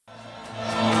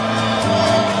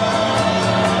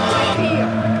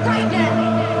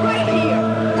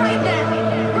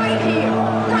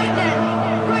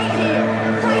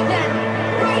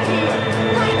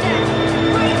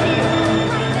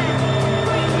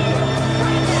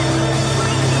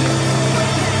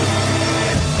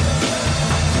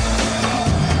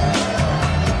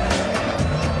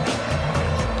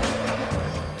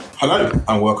Hello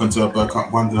and welcome to a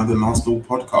Burkham Wonderland and Arsenal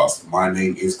podcast. My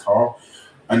name is Carl,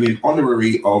 and in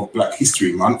honorary of Black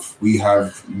History Month, we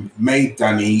have made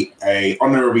Danny a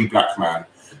honorary black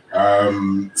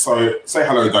man. So say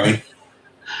hello, Danny.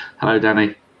 Hello,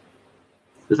 Danny.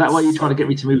 Is that why you tried to get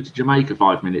me to move to Jamaica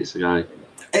 5 minutes ago?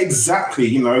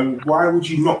 Exactly. Why would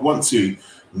you not want to?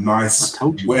 Nice I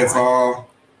told you weather, why.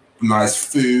 nice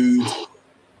food,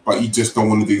 but you just don't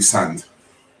want to do sand.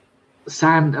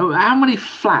 Sand. How many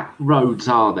flat roads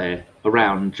are there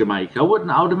around Jamaica? I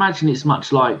would imagine it's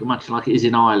much like it is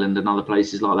in Ireland and other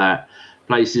places like that.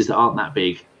 Places that aren't that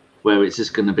big, where it's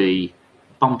just going to be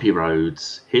bumpy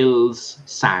roads, hills,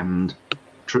 sand,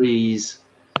 trees.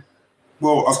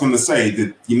 Well, I was going to say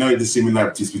that the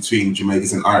similarities between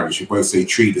Jamaicans and Irish. We both say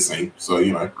tree the same, so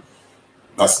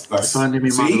that's. If only my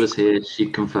mother was here,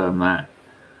 she'd confirm that.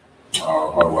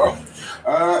 Oh well.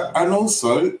 And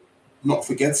also, not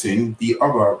forgetting the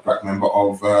other black member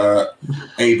of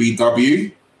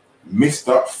ABW,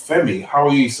 Mr. Femi. How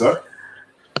are you, sir?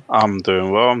 I'm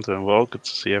doing well. Good to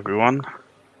see everyone.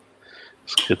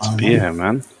 It's good to be here,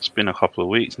 man. It's been a couple of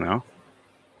weeks now.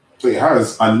 So it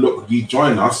has. And look, you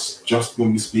join us just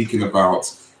when we're speaking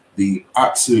about the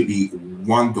absolutely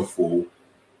wonderful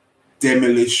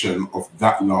demolition of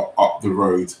that lot up the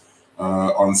road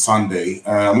on Sunday.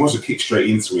 I'm also kick straight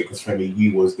into it because Femi,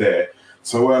 you was there.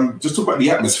 So just talk about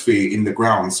the atmosphere in the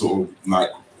ground, sort of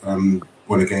like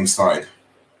when the game started.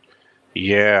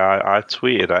 Yeah, I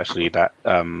tweeted actually that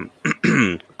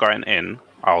going in,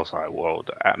 I was like, well,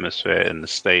 the atmosphere in the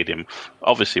stadium.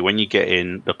 Obviously, when you get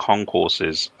in the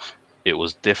concourses, it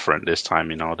was different this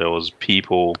time. There was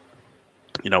people.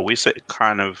 We sit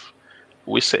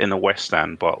in the West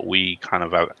Stand, but we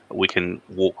can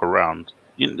walk around.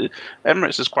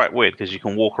 Emirates is quite weird because you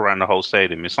can walk around the whole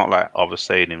stadium. It's not like other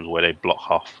stadiums where they block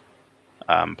off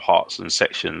parts and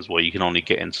sections where you can only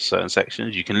get into certain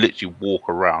sections. You can literally walk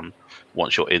around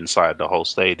once you're inside the whole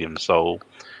stadium. So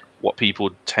what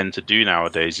people tend to do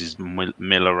nowadays is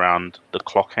mill around the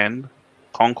clock end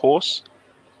concourse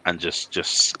and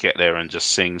just get there and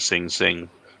just sing.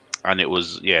 And it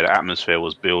was, the atmosphere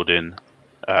was building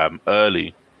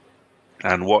early.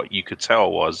 And what you could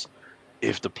tell was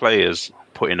if the players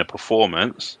put in a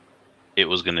performance, it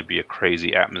was going to be a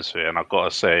crazy atmosphere. And I've got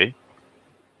to say,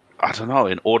 I don't know,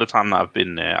 in all the time that I've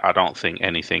been there, I don't think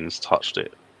anything's touched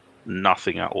it.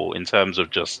 Nothing at all. In terms of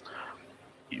just,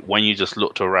 when you just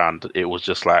looked around, it was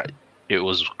just like, it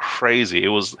was crazy.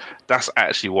 That's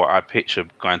actually what I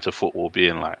pictured going to football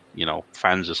being like,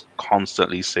 fans just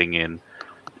constantly singing.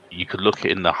 You could look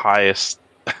in the highest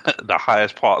the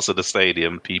highest parts of the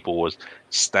stadium, people was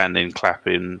standing,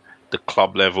 clapping. The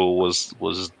club level was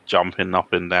jumping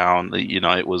up and down.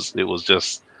 It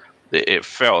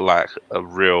felt like a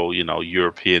real,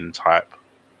 European type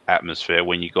atmosphere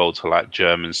when you go to like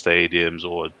German stadiums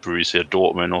or Borussia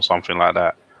Dortmund or something like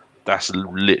that. That's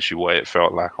literally what it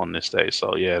felt like on this day.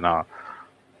 So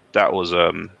that was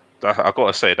I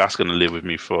gotta say that's gonna live with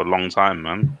me for a long time,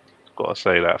 man. Gotta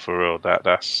say that for real.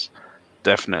 That's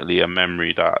definitely a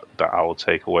memory that I will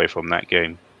take away from that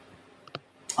game.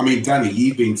 I mean, Danny,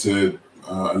 you've been to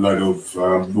a load of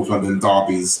North London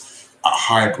derbies at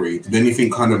Highbury. Did anything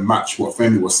kind of match what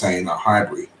Femi was saying at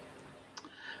Highbury?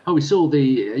 Oh, we saw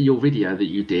your video that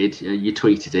you did. You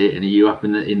tweeted it, and you up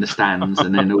in the stands,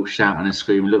 and then all shouting and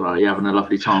screaming. Looked like you're having a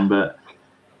lovely time. But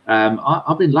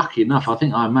I've been lucky enough. I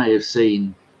think I may have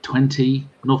seen 20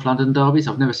 North London derbies.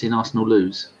 I've never seen Arsenal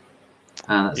lose.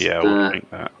 I would think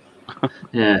that.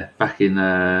 Yeah, back in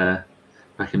the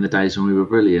days when we were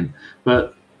brilliant.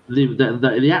 But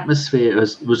the atmosphere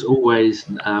was always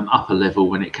upper level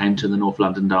when it came to the North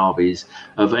London derbies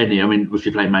of any. I mean, if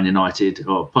you play Man United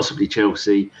or possibly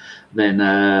Chelsea, then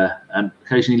and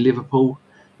occasionally Liverpool,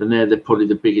 then they're probably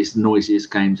the biggest,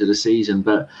 noisiest games of the season.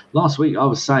 But last week I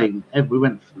was saying we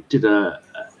did the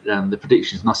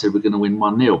predictions, and I said we're going to win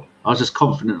 1-0. I was just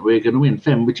confident we were going to win.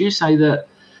 Fem, would you say that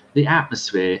the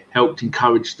atmosphere helped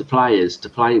encourage the players to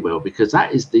play well? Because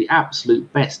that is the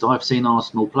absolute best I've seen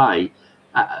Arsenal play,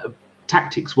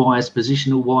 tactics-wise,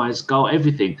 positional-wise, goal,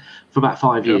 everything, for about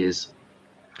 5 years.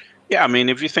 Yeah, I mean,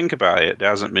 if you think about it, there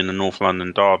hasn't been a North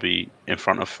London derby in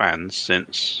front of fans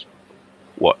since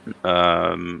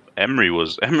Emery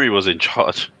was in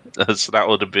charge. So that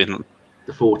would have been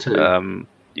the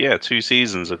 4-2. 2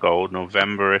 seasons ago,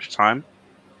 November-ish time.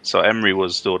 So Emery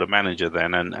was still the manager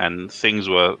then, and things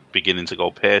were beginning to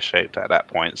go pear-shaped at that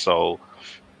point. So,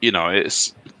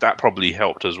 that probably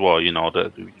helped as well.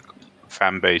 The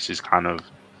fan base is kind of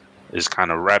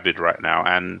rabid right now.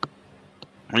 And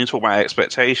when you talk about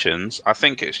expectations, I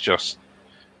think it's just,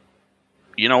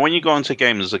 when you go into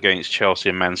games against Chelsea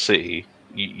and Man City,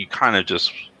 you kind of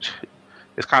just,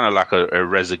 it's kind of like a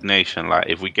resignation. Like,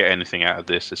 if we get anything out of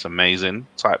this, it's amazing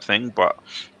type thing. But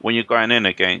when you're going in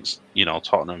against,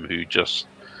 Tottenham, who just,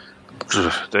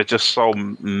 they're just so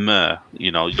meh.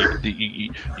 You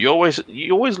always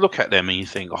look at them and you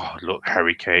think, oh, look,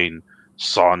 Harry Kane,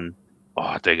 Son,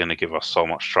 oh, they're going to give us so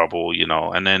much trouble,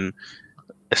 And then,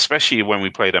 especially when we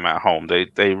play them at home,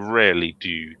 they rarely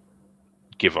do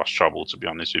give us trouble, to be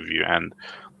honest with you. And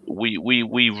we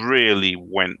really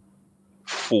went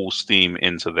full steam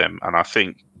into them, and I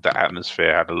think the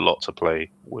atmosphere had a lot to play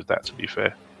with that, to be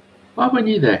fair. Why weren't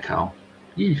you there, Carl?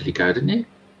 You usually go, didn't you?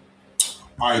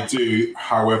 I do.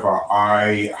 However,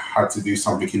 I had to do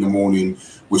something in the morning,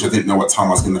 which I didn't know what time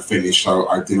I was going to finish, so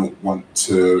I didn't want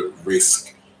to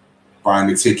risk buying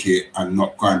the ticket and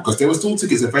not going, because there were still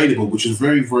tickets available, which is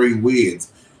very, very weird.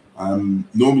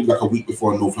 Normally, like a week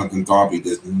before a North London derby,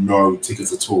 there's no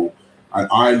tickets at all. And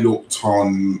I looked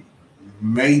on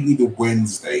maybe the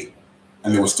Wednesday,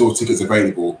 and there were still tickets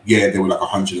available. Yeah, they were like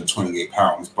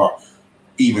 £128, but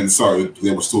even so,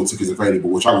 there were still tickets available,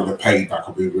 which I would have paid back,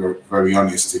 I'll be very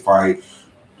honest, if I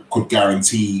could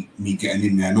guarantee me getting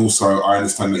in there. And also, I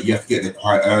understand that you have to get there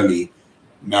quite early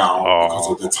now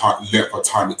because of the length of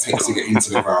time it takes to get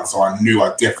into the ground. So I knew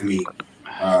I definitely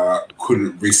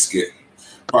couldn't risk it.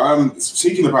 But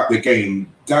speaking about the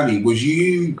game, Danny, was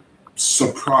you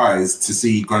surprised to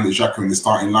see Granit Xhaka in the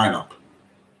starting lineup?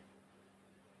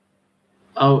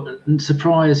 Oh,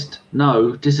 surprised?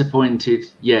 No. Disappointed?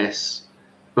 Yes.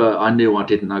 But I knew I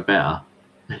didn't know better.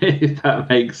 If that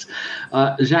makes...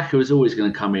 Xhaka is always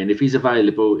going to come in. If he's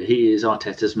available, he is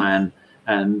Arteta's man,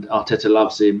 and Arteta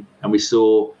loves him. And we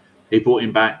saw he brought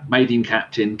him back, made him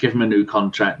captain, give him a new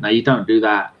contract. Now, you don't do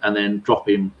that and then drop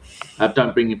him.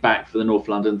 Don't bring him back for the North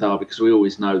London derby, because we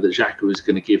always know that Xhaka is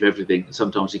going to give everything.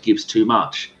 Sometimes he gives too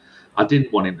much. I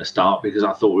didn't want him to start because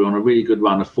I thought we were on a really good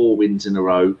run of 4 wins in a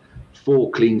row, 4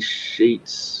 clean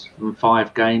sheets from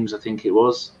 5 games, I think it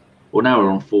was. Well, now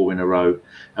we're on 4 in a row.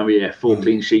 And we had 4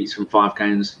 clean sheets from 5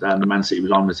 games. The Man City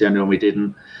one was the only one we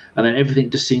didn't. And then everything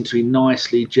just seemed to be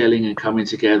nicely gelling and coming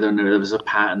together. And there was a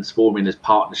patterns forming, there's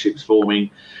partnerships forming.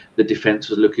 The defence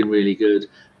was looking really good.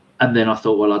 And then I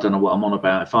thought, well, I don't know what I'm on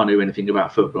about. If I knew anything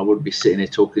about football, I wouldn't be sitting here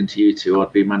talking to you two.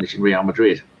 I'd be managing Real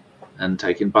Madrid and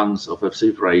taking bungs off of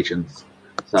super agents.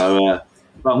 So,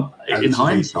 but in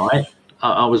hindsight,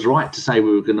 I was right to say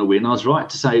we were going to win. I was right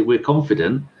to say we're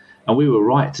confident. And we were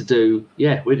right to do,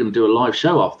 we're going to do a live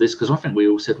show after this, because I think we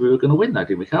all said we were going to win, though,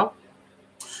 didn't we, Carl?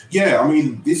 Yeah, I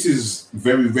mean, this is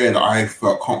very rare that I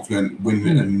felt confident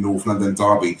winning a North London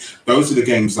derby. Those are the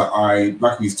games that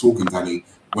like we was talking, Danny,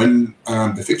 when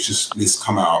the fixtures list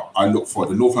come out, I look for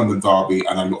the North London derby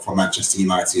and I look for Manchester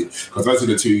United, because those are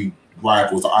the 2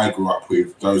 rivals that I grew up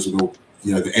with. Those are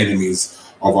the enemies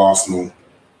of Arsenal.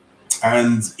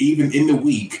 And even in the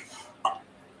week,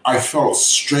 I felt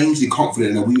strangely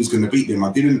confident that we was going to beat them.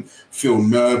 I didn't feel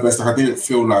nervous. I didn't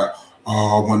feel like,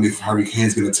 I wonder if Harry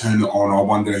Kane's going to turn it on. I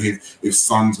wonder if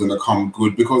Son's going to come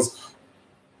good, because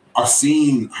I've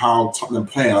seen how Tottenham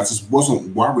play, and I just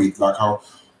wasn't worried. Like, I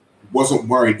wasn't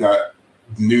worried that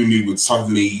Nunu would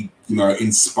suddenly,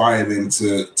 inspire them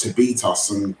to beat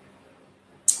us. And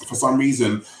for some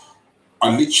reason,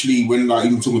 I literally, when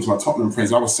even talking to my Tottenham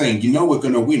friends, I was saying, we're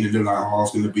going to win. And they're like,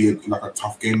 it's going to be a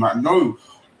tough game. Like, no,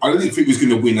 I didn't think we was going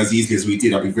to win as easily as we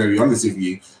did. I'll be very honest with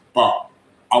you. But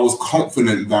I was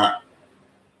confident that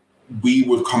we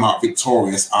would come out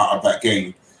victorious out of that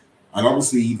game. And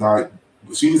obviously, as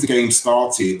soon as the game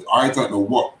started, I don't know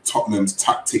what Tottenham's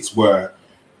tactics were.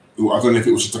 I don't know if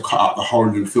it was just to cut out the hole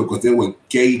in the field, because there were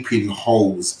gaping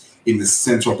holes in the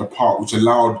centre of the park, which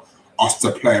allowed us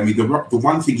to play. I mean, the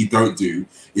one thing you don't do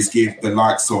is give the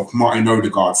likes of Martin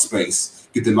Odegaard space,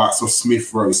 give the likes of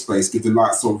Smith Rowe space, give the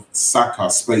likes of Saka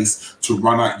space to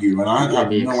run at you. And I have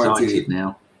no idea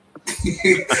now.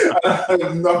 I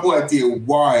have no idea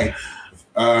why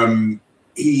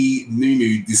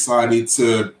Nunu decided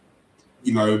to,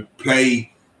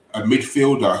 play a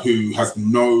midfielder who has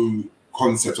no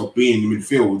concept of being in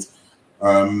midfield.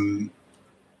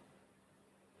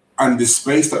 And the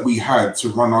space that we had to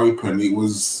run open, it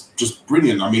was just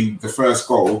brilliant. I mean, the first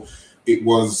goal, it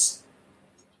was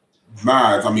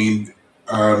mad. I mean,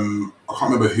 I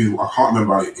can't remember who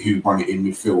won it in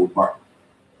midfield, but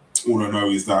all I know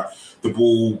is that the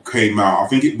ball came out. I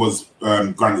think it was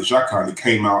Granit Xhaka, and it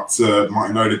came out to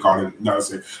Martin Odegaard, and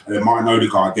then Martin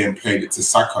Odegaard then played it to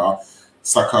Saka.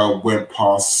 Saka went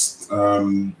past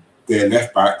their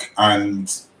left back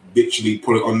and literally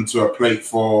put it onto a plate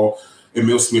for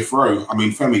Emile Smith Rowe. I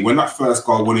mean, Femi, when that first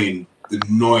goal went in, the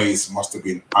noise must have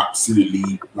been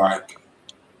absolutely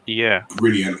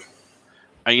brilliant.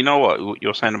 And you know what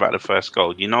you're saying about the first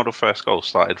goal? You know the first goal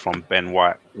started from Ben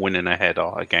White winning a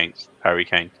header against Harry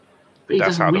Kane. But he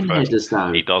That's doesn't how the win first. headers,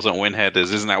 though. He doesn't win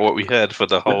headers, isn't that what we heard for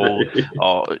the whole?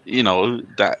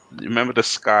 That remember the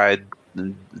Sky.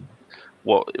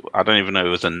 What I don't even know if it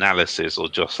was analysis or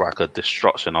just like a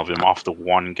destruction of him after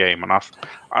one game, and I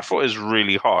thought it was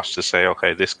really harsh to say,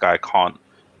 okay, this guy can't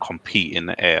compete in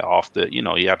the air after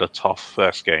he had a tough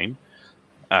first game.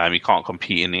 He can't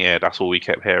compete in the air. That's all we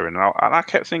kept hearing, and I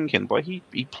kept thinking, but he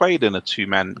played in a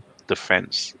 2-man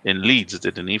defense in Leeds,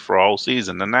 didn't he, for a whole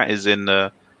season, and that is in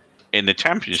the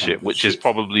Championship, which is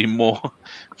probably more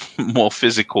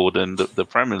physical than the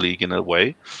Premier League in a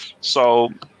way. So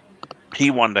he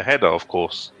won the header, of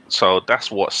course. So that's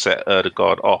what set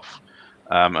Ødegaard off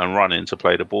and running to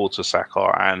play the ball to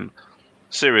Saka. And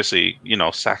seriously,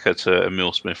 Saka to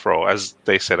Emile Smith-Rowe, as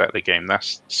they said at the game,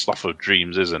 that's stuff of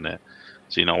dreams, isn't it?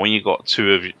 So, when you got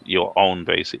two of your own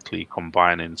basically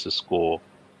combining to score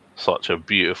such a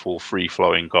beautiful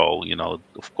free-flowing goal,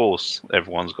 of course,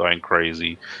 everyone's going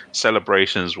crazy.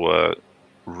 Celebrations were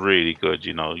really good.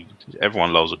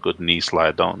 Everyone loves a good knee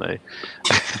slide, don't they?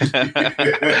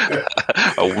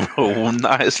 a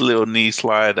nice little knee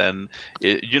slide, and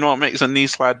what makes a knee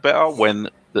slide better? When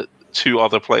the two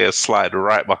other players slide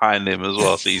right behind him as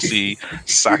well. So you see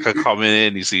Saka coming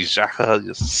in, you see Xhaka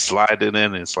just sliding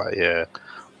in. It's like, yeah,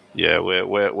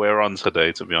 we're on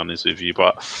today, to be honest with you.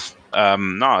 But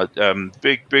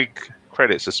big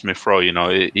credits to Smith-Rowe.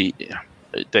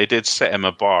 They did set him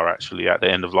a bar actually at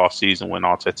the end of last season when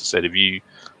Arteta said, if you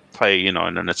play, in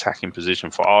an attacking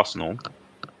position for Arsenal,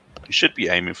 you should be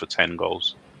aiming for 10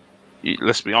 goals.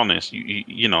 Let's be honest.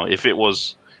 If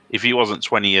he wasn't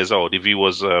 20 years old, if he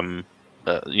was, a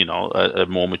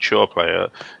more mature player,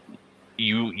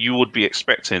 you would be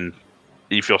expecting.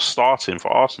 If you're starting for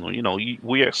Arsenal,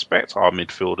 we expect our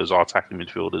midfielders, our attacking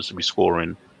midfielders, to be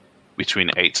scoring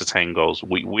between 8 to 10 goals.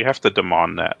 We have to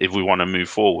demand that if we want to move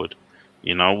forward.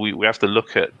 We have to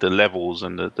look at the levels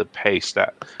and the pace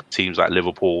that teams like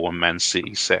Liverpool and Man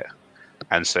City set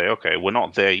and say, okay, we're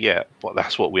not there yet, but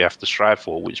that's what we have to strive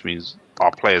for, which means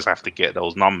our players have to get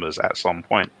those numbers at some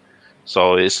point.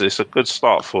 So it's a good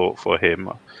start for him.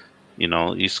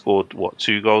 He scored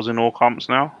 2 goals in all comps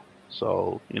now.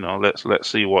 So let's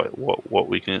see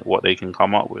what they can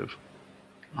come up with.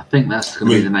 I think that's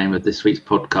going to be the name of this week's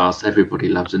podcast. Everybody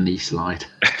loves a knee slide.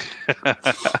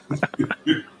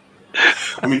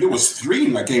 I mean, there was 3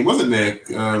 in that game, wasn't there?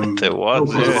 There was.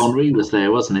 Henry was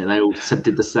there, wasn't it? They all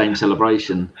did the same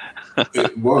celebration.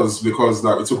 It was, because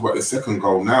we talk about the second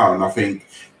goal now, and I think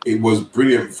it was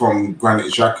brilliant from Granit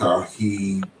Xhaka.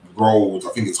 He rolled, I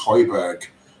think it's Højbjerg,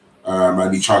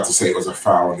 and he tried to say it was a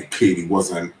foul, and it clearly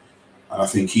wasn't. And I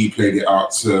think he played it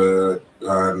out to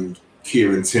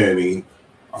Kieran Tierney.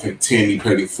 I think Tierney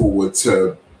played it forward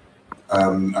to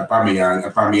Aubameyang.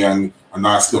 Aubameyang, a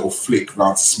nice little flick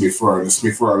round to Smith-Rowe. And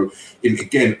Smith-Rowe,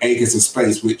 again, acres of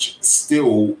space, which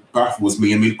still baffles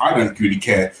me. I mean, I don't really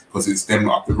care because it's them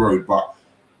up the road, but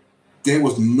there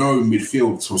was no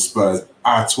midfield for Spurs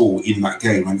at all in that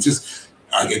game. And it just,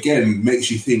 again, makes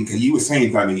you think, and you were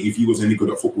saying, Danny, if you was any good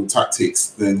at football tactics,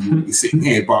 then you would be sitting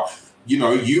here. But,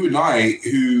 you and I,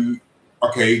 who,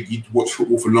 you watch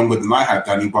football for longer than I had,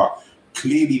 Danny, but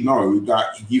clearly know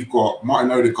that you've got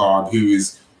Martin Ødegaard, who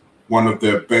is one of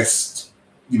the best,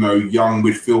 young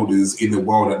midfielders in the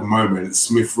world at the moment.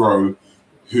 Smith-Rowe,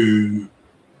 who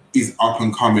is up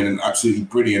and coming and absolutely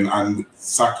brilliant, and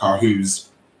Saka, who's,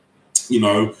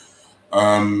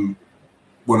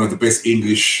 one of the best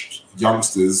English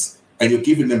youngsters, and you're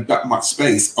giving them that much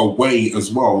space away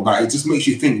as well. That it just makes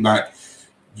you think that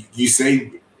you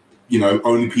say,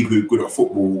 only people who are good at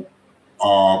football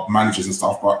are managers and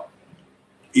stuff, but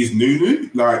is Nunu,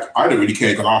 I don't really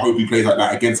care, because I hope he plays like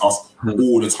that against us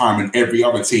all the time, and every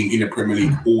other team in the Premier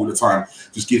League all the time,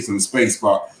 just gives them space.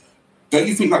 But don't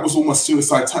you think that was almost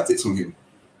suicide tactics from him?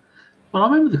 Well, I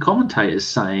remember the commentators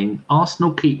saying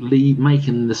Arsenal keep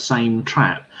making the same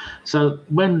trap. So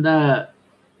when, I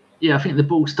think the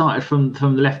ball started from the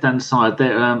left-hand side,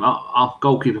 there, our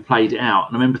goalkeeper played it out.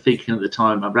 And I remember thinking at the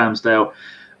time, Ramsdale,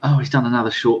 he's done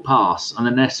another short pass. And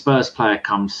then their Spurs player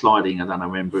comes sliding. I don't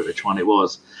remember which one it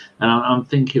was. And I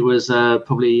think it was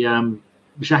probably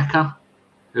Xhaka,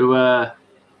 who...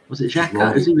 was it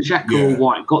Xhaka? It was either Xhaka or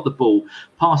White, got the ball,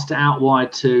 passed it out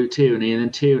wide to Tierney, and then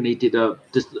Tierney did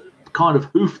just kind of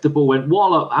hoofed the ball, went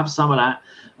wallop, have some of that,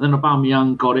 and then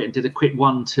Aubameyang got it and did a quick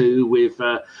 1-2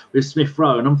 with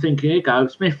Smith-Rowe. And I'm thinking, here you go,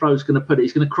 Smith-Rowe's going to put it,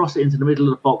 he's going to cross it into the middle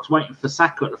of the box, waiting for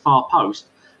Saka at the far post,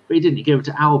 but he didn't. He gave it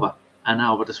to Alba, and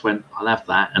Alba just went, I'll have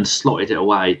that, and slotted it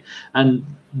away. And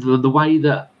the way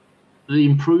that the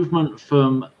improvement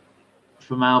from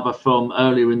from Alba from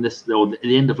earlier in this, or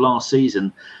the end of last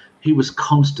season. He was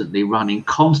constantly running,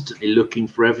 constantly looking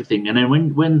for everything. And then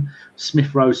when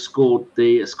Smith Rowe scored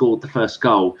the first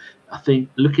goal, I think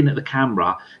looking at the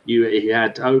camera, he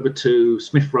had over to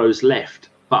Smith Rowe's left,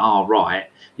 but our right,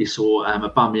 you saw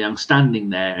Aubameyang standing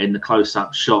there in the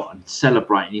close-up shot and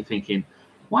celebrating. You're thinking,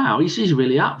 wow, he's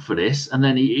really up for this. And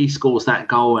then he scores that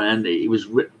goal, and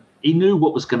he knew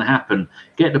what was going to happen.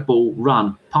 Get the ball,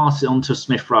 run, pass it on to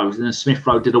Smith Rowe, and then Smith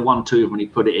Rowe did a 1-2 when he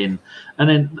put it in. And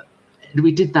then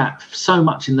we did that so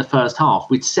much in the first half.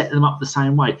 We'd set them up the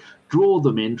same way. Draw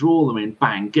them in,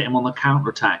 bang, get them on the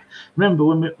counter-attack. Remember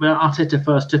when Arteta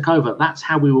first took over, that's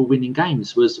how we were winning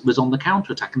games, was on the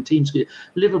counter-attack. And teams,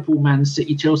 Liverpool, Man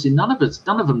City, Chelsea, none of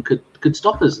them could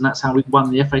stop us. And that's how we won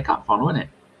the FA Cup final, wasn't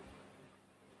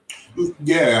it?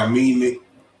 Yeah, I mean,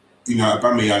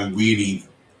 Aubameyang really...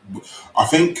 I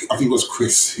think it was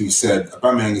Chris who said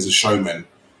Aubameyang is a showman.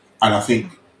 And I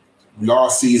think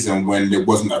last season when there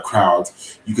wasn't a crowd,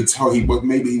 you could tell he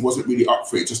wasn't really up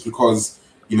for it, just because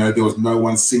there was no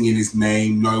one singing his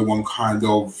name, no one kind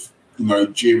of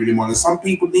jeering him on. And some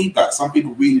people need that. Some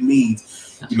people really need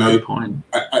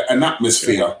an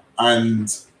atmosphere,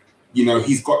 and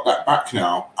he's got that back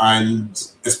now. And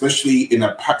especially in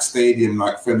a packed stadium,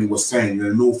 like Femi was saying, in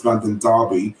a North London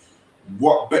derby,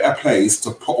 what better place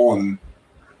to put on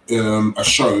a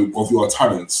show of your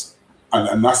talents?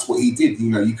 And that's what he did.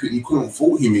 You couldn't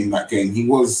fault him in that game. He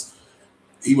was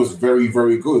very,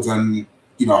 very good. And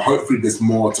hopefully there's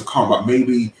more to come. But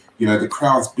maybe the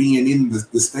crowds being in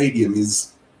the stadium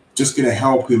is just going to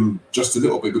help him just a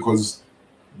little bit, because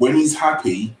when he's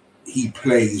happy, he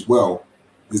plays well.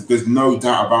 There's no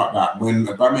doubt about that. When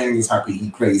Aubameyang is happy, he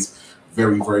plays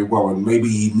very, very well. And maybe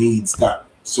he needs that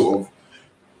sort of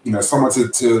someone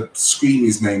to scream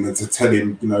his name and to tell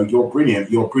him, you're brilliant,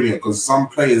 because some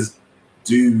players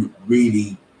do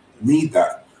really need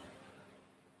that.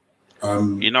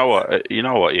 You know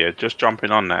what? Yeah, just jumping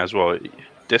on that as well.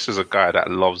 This is a guy that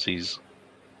loves his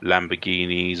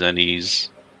Lamborghinis and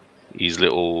his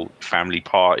little family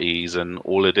parties and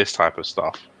all of this type of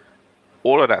stuff.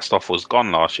 All of that stuff was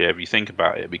gone last year, if you think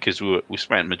about it, because we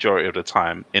spent majority of the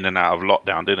time in and out of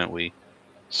lockdown, didn't we?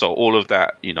 So all of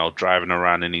that, driving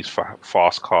around in these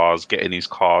fast cars, getting his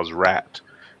cars wrapped,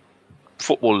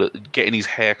 football, getting his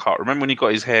haircut. Remember when he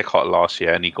got his haircut last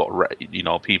year and he got,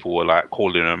 people were like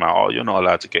calling him out, oh, you're not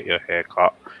allowed to get your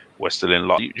haircut. We're still in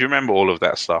lockdown. Do you remember all of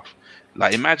that stuff?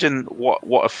 Like, imagine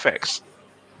what effects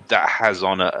that has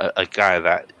on a guy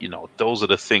that, those are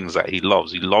the things that he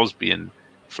loves. He loves being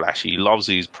flashy. He loves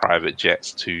these private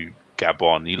jets to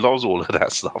Gabon. He loves all of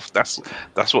that stuff.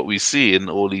 That's what we see in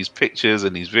all these pictures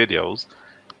and these videos.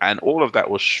 And all of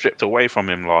that was stripped away from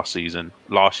him last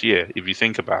year, if you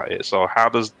think about it. So how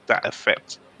does that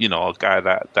affect, a guy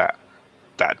that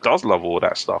does love all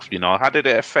that stuff? How did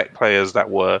it affect players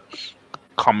that were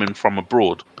coming from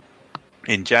abroad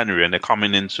in January and they're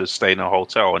coming in to stay in a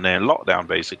hotel and they're in lockdown,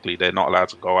 basically? They're not allowed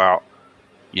to go out.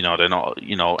 They're not,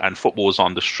 and football's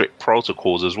on the strict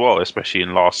protocols as well, especially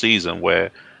in last season where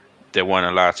they weren't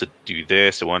allowed to do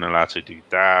this, they weren't allowed to do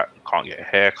that. You can't get a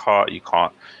haircut, you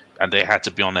can't. And they had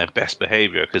to be on their best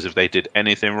behavior, because if they did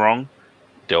anything wrong,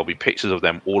 there'll be pictures of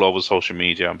them all over social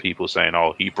media and people saying,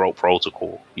 oh, he broke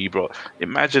protocol.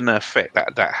 Imagine the effect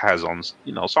that has on,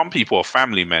 some people are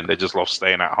family men. They just love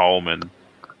staying at home and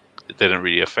it didn't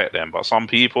really affect them. But some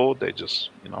people, they just,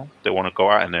 they want to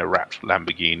go out in their wrapped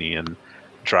Lamborghini and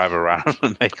drive around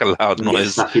and make a loud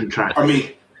noise. I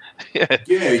mean, yeah,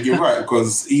 you're right,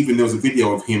 because even there was a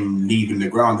video of him leaving the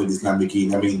ground in his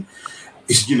Lamborghini. I mean,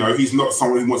 he's not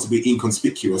someone who wants to be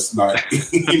inconspicuous, like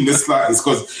in the slightest,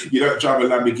 because you don't drive a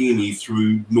Lamborghini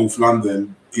through North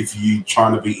London if you're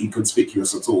trying to be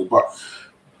inconspicuous at all. But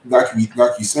like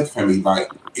you said, Femi,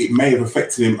 like, it may have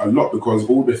affected him a lot, because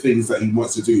all the things that he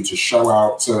wants to do to show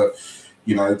out,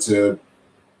 to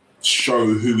show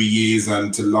who he is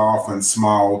and to laugh and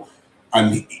smile,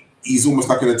 and he's almost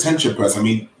like an attention person. I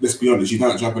mean, let's be honest, you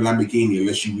don't drive a Lamborghini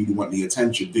unless you really want the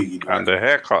attention, do you? And the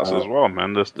haircuts as well,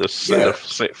 man. The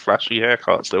flashy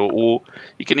haircuts. They were all...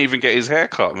 You can even get his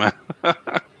haircut, man.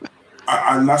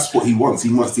 And that's what he wants.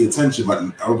 He wants the attention. But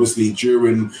obviously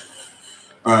during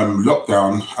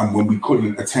lockdown, and when we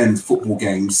couldn't attend football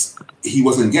games, he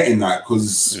wasn't getting that,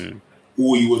 because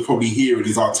all you was probably hearing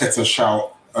is Arteta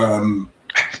shout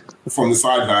from the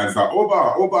sidelines, like,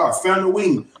 Oba, stay on the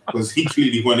wing, because he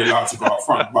clearly wasn't allowed to go up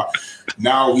front. But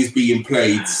now he's being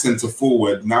played centre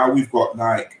forward. Now we've got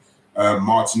like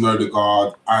Martin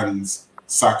Odegaard and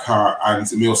Saka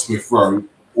and Emile Smith Rowe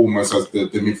almost as the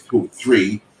midfield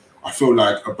three. I feel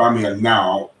like Aubameyang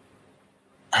now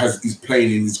is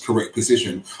playing in his correct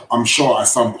position. I'm sure at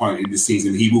some point in the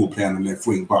season he will play on the left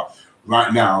wing, but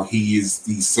right now he is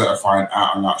the certified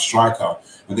out and out striker.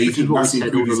 And they think that's what we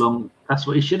said all along. That's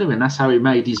what he should have been. That's how he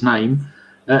made his name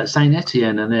at Saint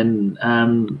Etienne and then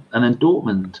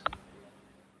Dortmund.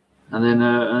 And then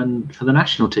and for the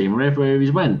national team, wherever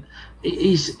he went,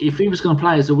 if he was going to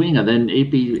play as a winger, then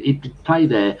he'd play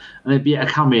there, and he'd be able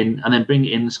to come in and then bring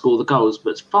it in and score the goals.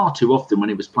 But far too often when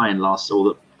he was playing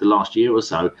the last year or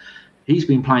so, he's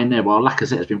been playing there while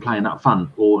Lacazette has been playing up front,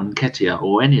 or Nketiah,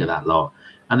 or any of that lot.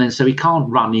 And then so he can't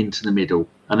run into the middle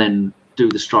and then do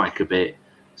the striker bit.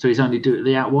 So he's only doing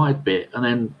the out wide bit, and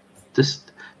then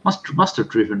just must have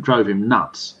drove him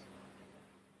nuts.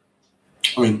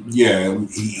 I mean, yeah,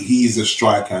 he's a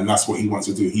striker, and that's what he wants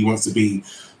to do. He wants to be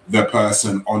the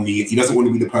person he doesn't want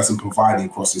to be the person providing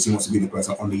crosses. He wants to be the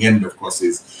person on the end of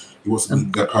crosses. He wants to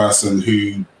be the person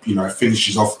who,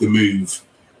 finishes off the move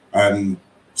and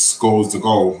scores the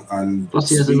goal. And plus,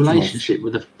 he has a relationship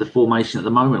with the formation at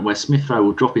the moment where Smith Rowe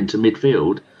will drop into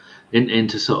midfield,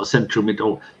 into sort of central mid,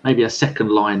 or maybe a second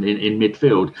line in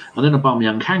midfield, and then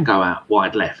Aubameyang can go out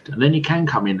wide left, and then he can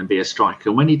come in and be a striker.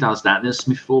 And when he does that, then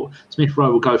Smith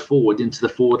Rowe will go forward into the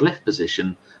forward left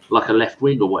position, like a left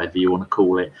wing or whatever you want to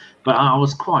call it. But I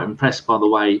was quite impressed by the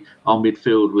way our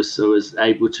midfield was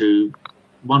able to.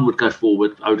 One would go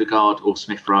forward, Odegaard or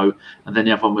Smith Rowe, and then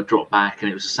the other one would drop back,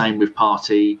 and it was the same with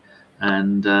Partey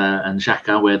and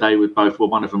Xhaka, where they would both. Well,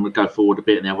 one of them would go forward a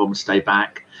bit, and the other one would stay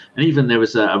back. And even there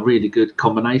was a really good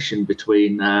combination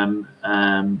between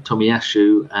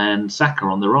Tomiyasu and Saka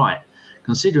on the right.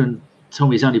 Considering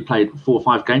Tommy's only played 4 or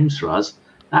 5 games for us,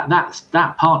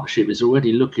 that partnership is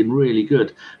already looking really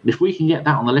good. And if we can get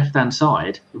that on the left-hand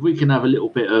side, if we can have a little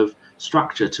bit of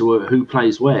structure to who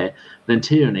plays where, then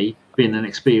Tierney, being an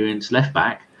experienced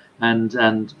left-back,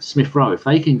 and Smith Rowe, if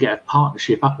they can get a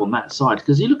partnership up on that side,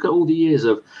 because you look at all the years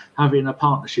of having a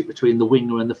partnership between the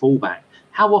winger and the fullback,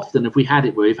 how often have we had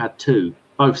it where we've had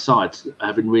both sides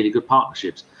having really good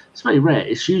partnerships? It's very rare.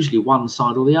 It's usually one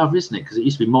side or the other, isn't it? Because it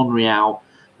used to be Monreal,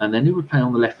 and then who would play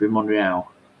on the left with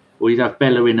Monreal? Or you'd have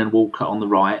Bellerin and Walcott on the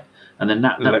right, and then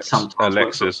that would sometimes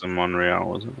Alexis and Monreal,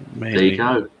 wasn't it? Mainly. There you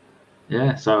go.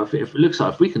 Yeah, so if it looks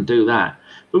like if we can do that,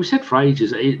 but we said for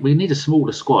ages we need a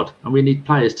smaller squad and we need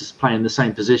players to play in the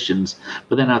same positions,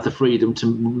 but then have the freedom to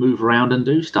move around and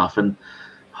do stuff. And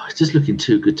it's just looking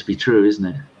too good to be true, isn't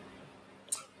it?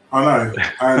 I know.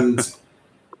 And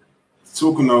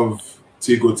talking of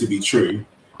too good to be true,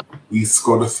 we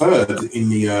scored a third in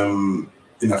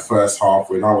the first half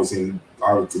when I was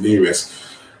delirious.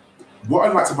 What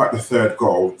I liked about the third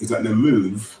goal is that the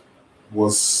move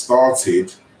was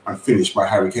started and finished by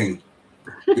Harry Kane.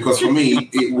 Because for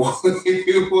me, it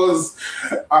was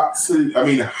absolutely. I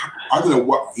mean, I don't know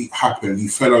what happened. He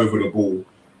fell over the ball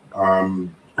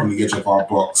on the edge of our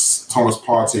box. Thomas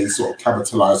Partey sort of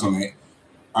capitalised on it.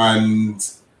 And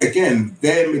again,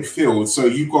 their midfield. So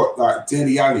you've got that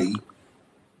Dele Alli.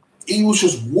 He was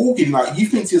just walking like you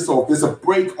think to yourself, there's a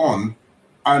break on,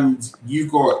 and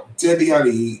you've got Dele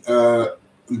Alli,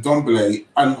 Ndombele,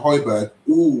 and Højbjerg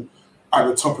all at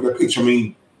the top of the pitch. I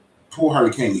mean, poor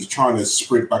Harry Kane, he's trying to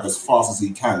sprint back as fast as he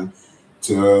can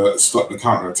to stop the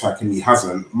counter attack, and he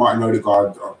hasn't. Martin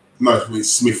Odegaard,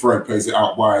 Smith Rowe plays it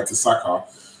out wide to Saka.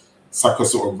 Saka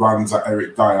sort of runs at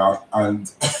Eric Dyer, and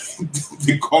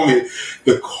the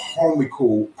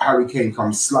comical Harry Kane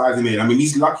comes sliding in. I mean,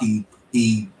 he's lucky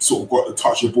he sort of got the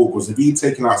touch of the ball, because if he'd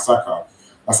taken out Saka,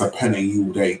 that's a penalty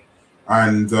all day.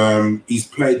 And he's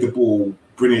played the ball,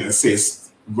 brilliant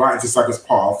assist, right into Saka's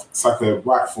path. Saka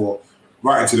right foot,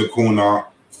 right into the corner,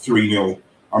 3-0.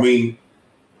 I mean,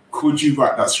 could you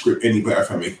write that script any better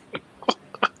for me?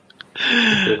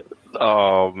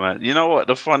 Oh man, you know what?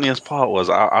 The funniest part was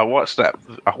I watched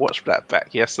that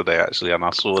back yesterday actually, and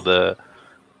I saw the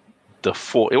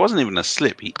fall. It wasn't even a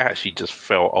slip. He actually just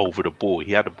fell over the ball.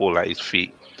 He had the ball at his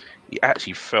feet. He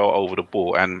actually fell over the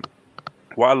ball. And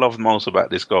what I loved most about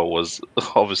this goal was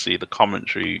obviously the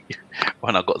commentary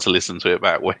when I got to listen to it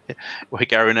back, where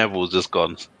Gary Neville's just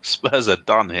gone, Spurs are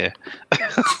done here.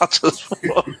 I just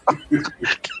thought,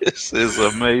 this is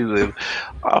amazing.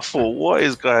 I thought, what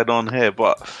is going on here?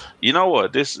 But you know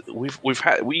what?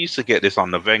 We used to get this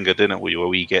on the Wenger, didn't we? Where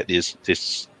we get this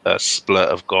split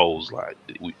of goals. Like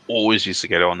we always used to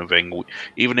get it on the Wenger,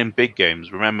 even in big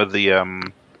games. Remember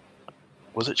the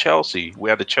was it Chelsea? We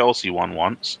had the Chelsea one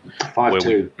once 5-2. Where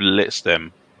we blitzed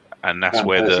them, and that's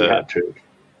where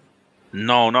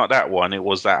No, not that one. It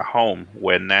was at home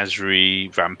where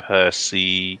Nasri, Van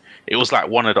Persie. It was like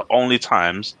one of the only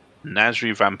times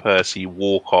Nasri, Van Persie,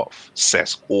 Walcott,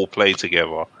 Cesc all played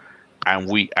together, and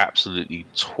we absolutely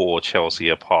tore Chelsea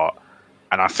apart.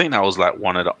 And I think that was like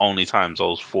one of the only times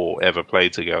those four ever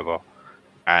played together.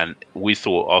 And we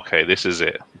thought, okay, this is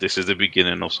it. This is the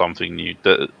beginning of something new.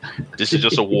 This is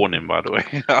just a warning, by the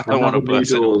way. I don't want to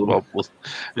burst anyone's bubbles.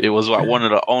 It was like one of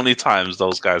the only times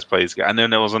those guys played together. And then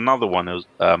there was another one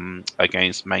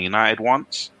against Man United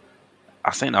once.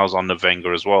 I think that was on the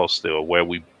Wenger as well still, where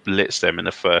we blitzed them in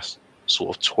the first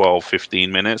sort of 12,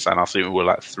 15 minutes. And I think we were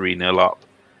like 3-0 up.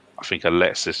 I think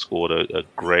Alexis scored a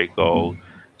great goal. Mm-hmm.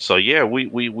 So, yeah, we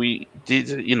did,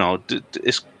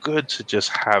 it's good to just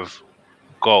have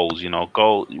goals,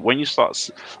 when you're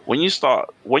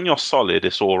solid,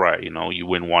 it's all right, you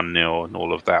win 1-0 and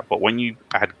all of that. But when you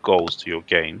add goals to your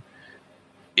game,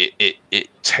 it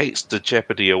takes the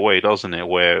jeopardy away, doesn't it?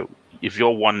 Where if you're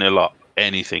 1-0 up,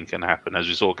 anything can happen. As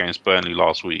we saw against Burnley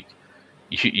last week,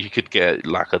 you could get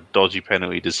like a dodgy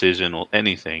penalty decision or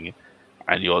anything,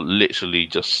 and you're literally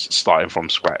just starting from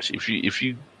scratch. If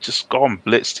you just go on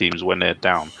blitz teams when they're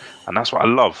down, and that's what I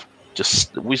love.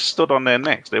 We stood on their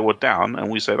necks. They were down,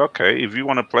 and we said, "Okay, if you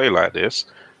want to play like this,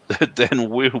 then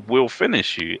we'll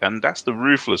finish you." And that's the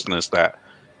ruthlessness that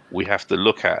we have to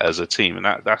look at as a team, and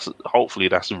that's hopefully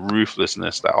that's the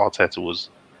ruthlessness that Arteta was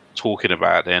talking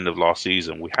about at the end of last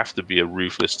season. We have to be a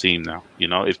ruthless team now.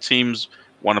 If teams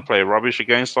want to play rubbish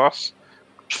against us,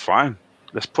 fine.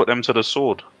 Let's put them to the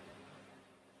sword.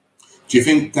 Do you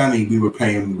think, Danny, we were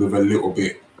playing with a little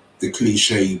bit the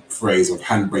cliche phrase of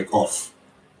handbrake off?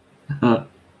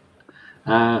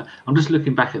 I'm just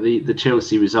looking back at the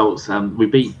Chelsea results. We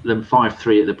beat them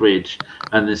 5-3 at the Bridge,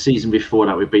 and the season before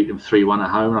that we beat them 3-1 at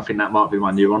home. I think that might be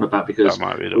one you're on about, because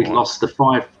we lost the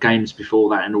 5 games before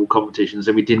that in all competitions,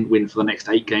 and we didn't win for the next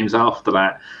 8 games after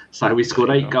that. So we scored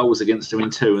 8 goals against them in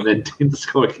 2, and then didn't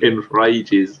score again for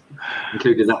ages,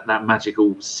 including that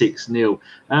magical 6-0.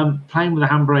 Playing with a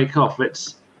handbrake off,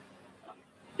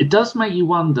 it does make you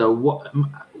wonder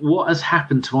what has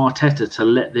happened to Arteta to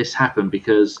let this happen,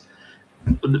 because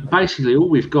basically all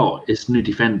we've got is new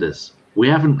defenders.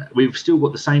 We've still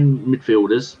got the same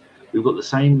midfielders, we've got the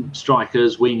same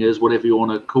strikers, wingers, whatever you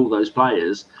want to call those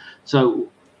players. So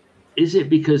is it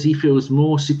because he feels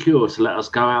more secure to let us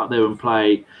go out there and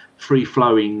play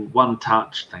free-flowing,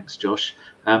 one-touch, thanks Josh,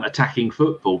 attacking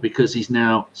football, because he's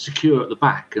now secure at the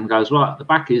back and goes, right, the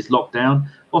back is locked down,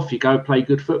 off you go, play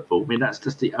good football? I mean, that's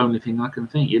just the only thing I can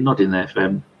think. You're nodding there,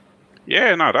 Fem.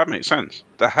 Yeah, no, that makes sense.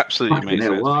 That absolutely makes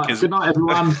sense. Because... Good night,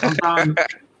 everyone. I'm done.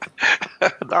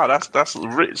 No, that's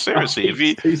seriously. If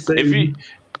you,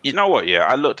 you know what? Yeah,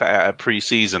 I looked at it at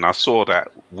pre-season. I saw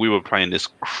that we were playing this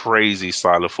crazy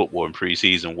style of football in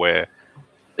pre-season where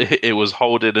it was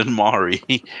Holding and Mari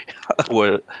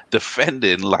were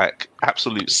defending like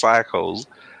absolute psychos.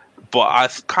 But I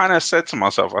kind of said to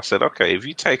myself, I said, okay, if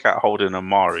you take out Holding and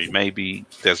Mari, maybe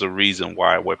there's a reason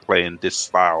why we're playing this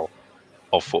style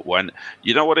of football. And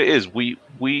you know what it is? We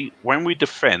when we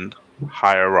defend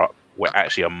higher up, we're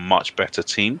actually a much better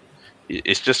team.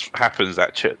 It just happens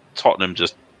that Tottenham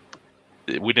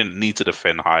we didn't need to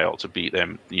defend high up to beat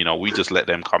them. We just let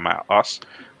them come at us.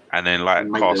 And then, like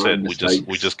Carl said,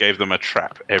 we just gave them a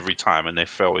trap every time, and they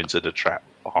fell into the trap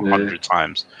 100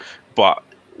 times. But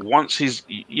once he's,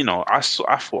 I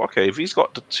thought, okay, if he's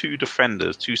got the 2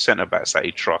 defenders, 2 centre backs that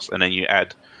he trusts, and then you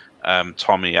add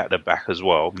Tommy at the back as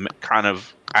well, kind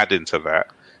of adding to that,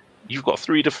 you've got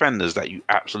 3 defenders that you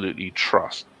absolutely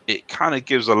trust. It kind of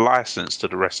gives a license to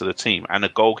the rest of the team, and a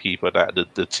goalkeeper that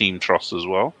the team trusts as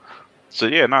well. So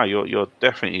yeah, no, you're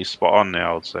definitely spot on there,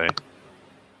 I would say.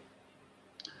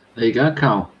 There you go,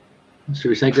 Carl. Should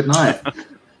we say good night?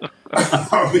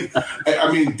 I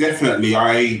mean,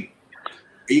 definitely.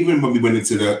 Even when we went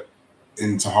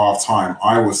into half time,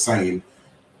 I was saying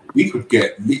we could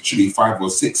get literally 5 or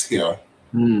 6 here.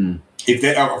 I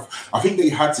think they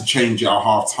had to change it at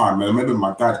half time. I remember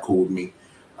my dad called me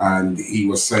and he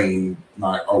was saying,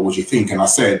 like, "Oh, what do you think?" And I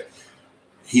said,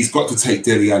 he's got to take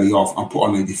Dele Alli off and put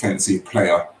on a defensive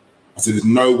player. I said, there's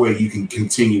no way you can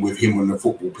continue with him on the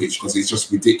football pitch because it's just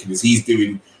ridiculous. He's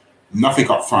doing nothing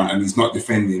up front and he's not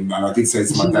defending. And I did say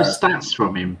to my dad... stats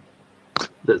from him.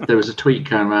 There was a tweet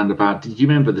going around about... Did you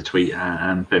remember the tweet,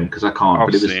 Fem? Because I can't.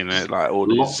 I've seen it. Like all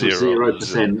lots zeros,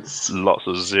 of 0%. Lots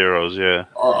of zeros, yeah.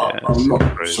 I'm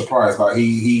not surprised. Like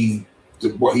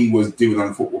what he was doing on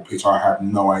the football pitch, I had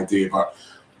no idea. But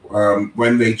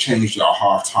when they changed it at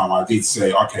half time, I did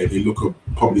say, okay, they look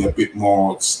probably a bit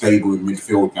more stable in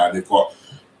midfield now. They've got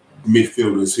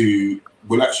midfielders who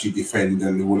will actually defend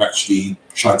and will actually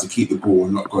try to keep the ball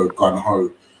and not go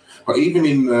gun-ho. But even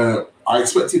I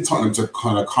expected Tottenham to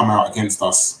kind of come out against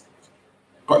us,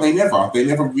 but they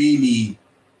never really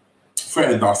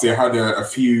threatened us. They had a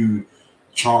few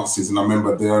chances, and I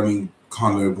remember the only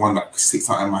kind of one that sticks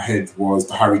out in my head was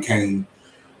the Harry Kane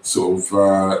sort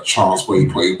of chance where he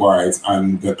put it wide,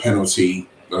 and the penalty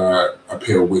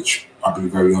appeal, which I'll be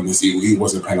very honest, it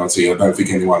was a penalty. I don't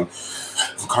think anyone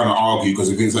can kind of argue, because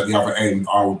if it was at the other end,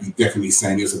 I would be definitely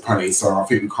saying it was a penalty. So I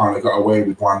think we kind of got away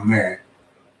with one there.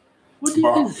 What do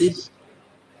you think is...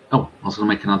 Oh, I was going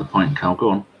to make another point, Carl. Go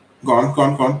on. Go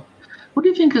on. What do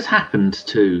you think has happened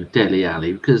to Dele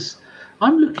Alli? Because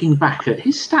I'm looking back at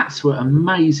his stats were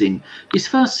amazing. His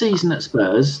first season at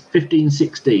Spurs,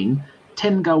 15-16,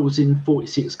 10 goals in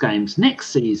 46 games. Next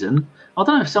season, I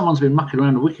don't know if someone's been mucking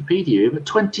around on Wikipedia, but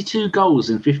 22 goals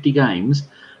in 50 games,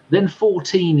 then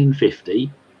 14 in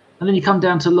 50, and then you come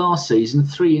down to last season,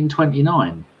 3 in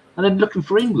 29. And then looking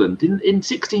for England, in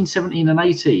 16, 17 and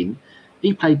 18,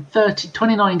 he played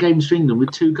 29 games for England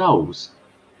with 2 goals.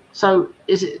 So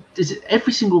is it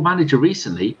every single manager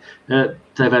recently, they've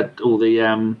had all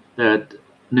the they had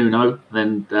Nuno,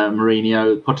 then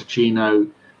Mourinho, Pochettino,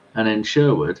 and then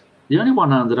Sherwood. The only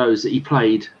one under those that he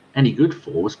played any good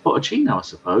for was Pochettino, I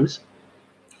suppose.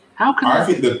 How can I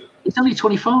think that he's only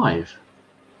 25?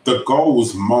 The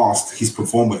goals masked his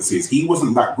performances. He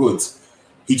wasn't that good.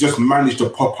 He just managed to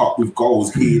pop up with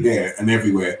goals here, there, and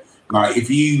everywhere. Like, if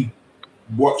you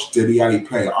watch Dele Alli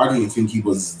play, I didn't think he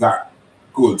was that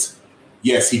good.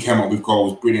 Yes, he came up with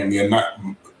goals brilliantly, and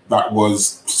that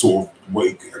was sort of what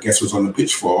he, I guess, was on the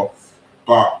pitch for.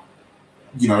 But,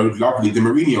 you know, lovely, the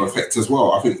Mourinho effect as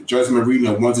well. I think Jose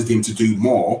Mourinho wanted him to do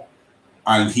more,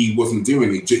 and he wasn't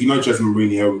doing it. You know, Jose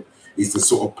Mourinho is the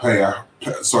sort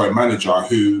of manager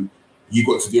who you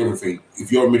got to do everything.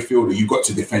 If you're a midfielder, you've got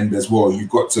to defend as well. You've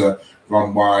got to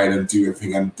run wide and do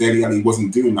everything. And Dele Alli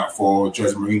wasn't doing that for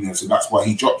Jose Mourinho, so that's why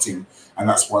he dropped him. And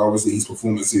that's why, obviously, his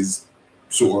performances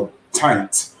sort of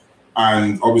tanked.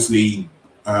 And obviously,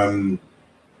 Nuno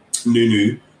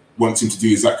wants him to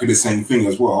do exactly the same thing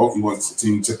as well. He wants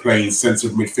him to play in centre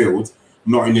of midfield,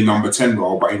 not in the number 10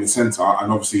 role, but in the centre.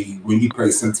 And obviously, when you play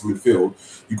centre midfield,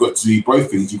 you've got to do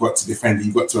both things. You've got to defend,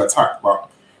 you've got to attack. But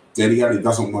Dele Alli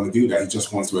doesn't want to do that. He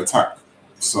just wants to attack.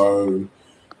 So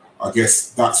I guess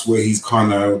that's where he's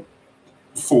kind of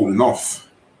fallen off.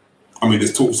 I mean,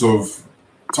 there's talks of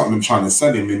Tottenham trying to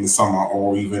sell him in the summer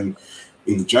or even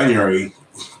in January.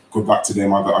 Go back to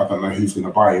them. I don't know who's going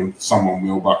to buy him. Someone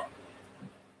will, but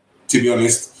to be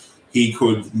honest, he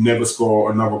could never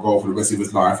score another goal for the rest of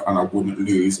his life, and I wouldn't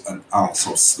lose an ounce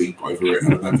of sleep over it.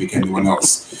 And I don't think anyone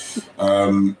else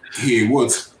here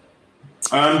would.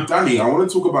 Danny, I want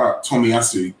to talk about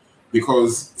Tomiyasu,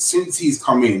 because since he's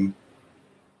come in,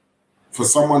 for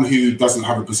someone who doesn't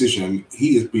have a position,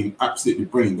 he has been absolutely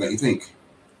brilliant, don't you think?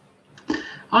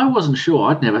 I wasn't sure.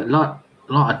 I've never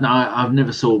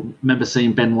remember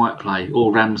seeing Ben White play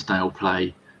or Ramsdale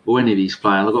play or any of these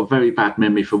players. I've got a very bad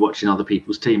memory for watching other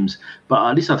people's teams, but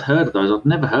at least I'd heard of those. I'd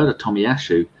never heard of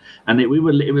Tomiyasu, and it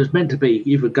was meant to be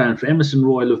either going for Emerson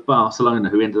Royal of Barcelona,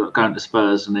 who ended up going to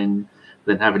Spurs and then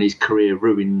having his career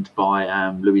ruined by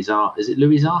Louis Zaha. Is it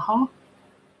Louis Zaha?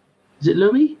 Is it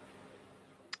Louis?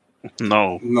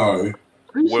 No.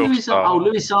 Who's Louis Zaha? Oh,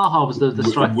 Louis Zaha was the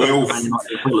striker. Wilfried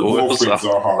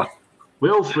Zaha.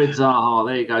 Wilfried Zaha,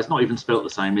 there you go. It's not even spelt the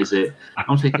same, is it?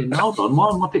 I'm thinking, hold on, why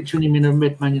am I picturing him in a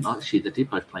red Man United? Actually, they did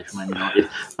both play for Man United.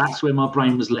 That's where my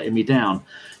brain was letting me down.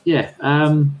 Yeah,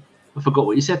 I forgot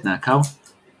what you said now, Carl.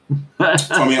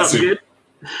 Tomiyasu.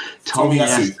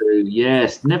 Tomiyasu,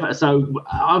 yes. Never. So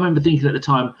I remember thinking at the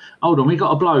time, hold on, we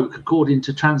got a bloke, according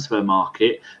to Transfer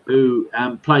Market, who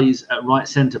plays at right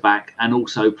centre back and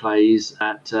also plays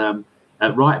at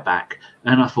right back.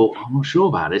 And I thought, I'm not sure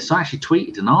about this. So I actually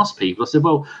tweeted and asked people. I said,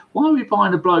 well, why are we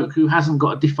buying a bloke who hasn't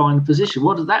got a defined position?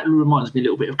 That reminds me a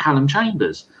little bit of Callum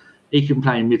Chambers. He can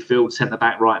play in midfield, centre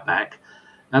back, right back.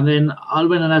 And then I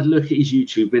went and had a look at his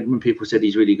YouTube. When people said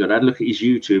he's really good, I had a look at his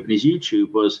YouTube, and his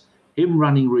YouTube was him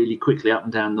running really quickly up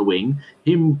and down the wing,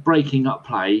 him breaking up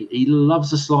play. He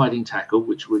loves a sliding tackle,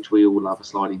 which we all love, a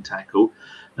sliding tackle.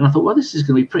 And I thought, well, this is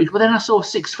going to be pretty good. But then I saw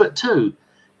 6'2".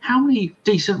 How many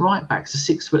decent right backs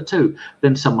are 6'2"?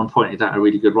 Then someone pointed out a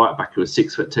really good right back who was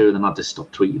 6'2", and then I just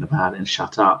stopped tweeting about it and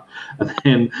shut up. And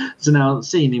then so now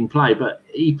seeing him play, but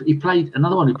he played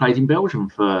another one who played in Belgium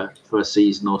for a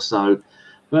season or so.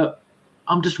 But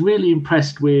I'm just really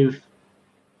impressed with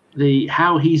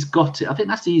how he's got it. I think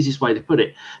that's the easiest way to put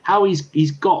it. How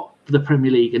he's got the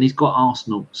Premier League and he's got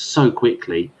Arsenal so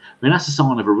quickly. I mean, that's a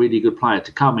sign of a really good player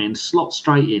to come in, slot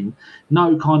straight in.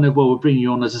 No kind of, well, we'll bring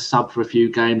you on as a sub for a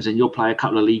few games and you'll play a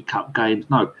couple of League Cup games.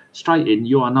 No, straight in.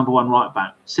 You're our number one right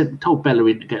back. Told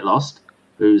Bellerin to get lost,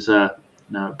 who's at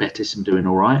Betis and doing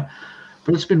all right.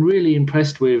 I've just been really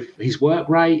impressed with his work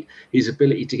rate, his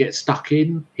ability to get stuck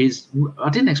in. I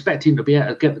didn't expect him to be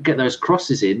able to get those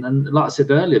crosses in. And like I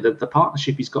said earlier, the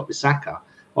partnership he's got with Saka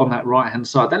on that right-hand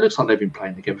side, that looks like they've been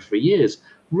playing together for years.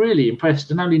 Really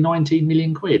impressed, and only 19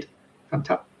 million quid.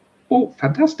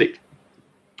 Fantastic.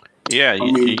 Yeah,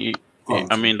 the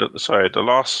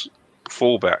last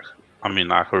fullback, I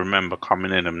can remember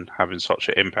coming in and having such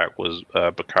an impact was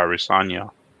Bakary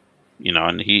Sagna.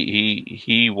 And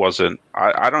he wasn't.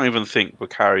 I don't even think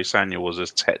Bakary Sagna was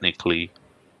as technically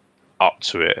up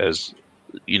to it as,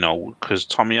 because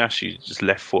Tomiyasu just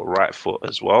left foot, right foot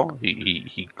as well.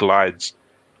 He glides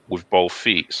with both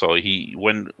feet. So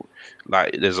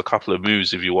there's a couple of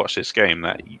moves if you watch this game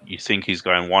that you think he's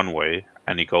going one way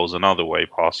and he goes another way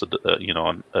past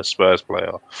a Spurs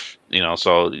player.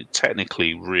 So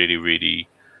technically really, really,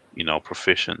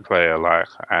 proficient player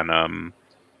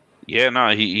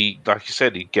he like you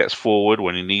said, he gets forward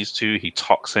when he needs to, he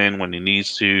tucks in when he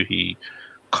needs to, he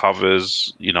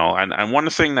covers, and one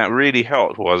thing that really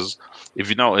helped was, if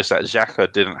you notice, that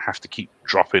Xhaka didn't have to keep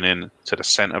dropping in to the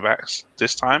centre backs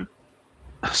this time.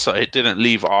 So it didn't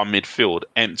leave our midfield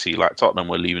empty like Tottenham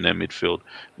were leaving their midfield.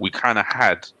 We kind of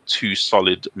had two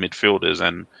solid midfielders,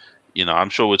 and I'm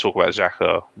sure we'll talk about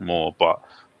Xhaka more, but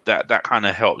that kind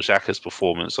of helped Xhaka's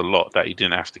performance a lot, that he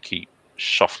didn't have to keep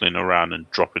shuffling around and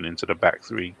dropping into the back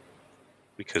three,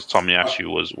 because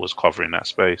Tomiyasu was covering that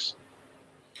space.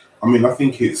 I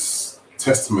think it's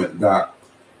testament that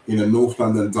in a North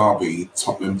London derby,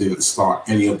 Tottenham didn't start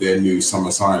any of their new summer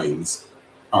signings.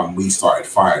 We started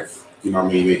 5.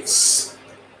 It's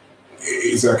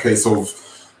a case of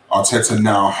Arteta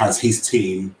now has his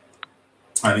team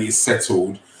and he's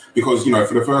settled, because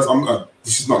for the first,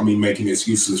 this is not me making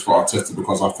excuses for Arteta,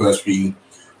 because our first 3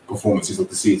 performances of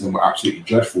the season were absolutely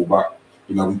dreadful, but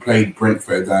we played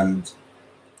Brentford, and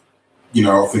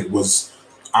I think it was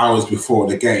hours before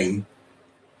the game,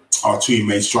 our 2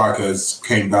 main strikers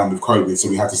came down with COVID, so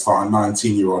we had to start a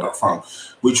 19-year-old up front,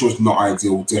 which was not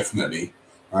ideal, definitely.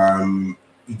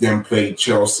 We then played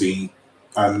Chelsea,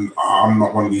 and I'm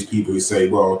not one of these people who say,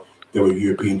 well, they were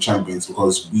European champions,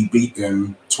 because we beat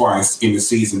them twice in the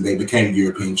season. They became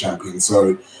European champions.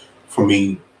 So for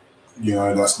me,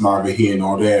 that's neither here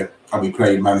nor there. And we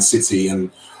played Man City,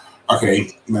 and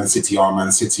Man City are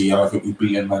Man City. I think we've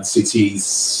beaten Man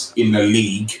City's in the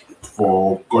league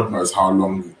for God knows how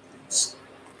long. It's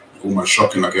almost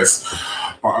shocking, I guess.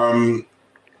 But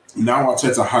now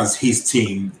Arteta has his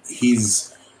team,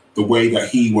 the way that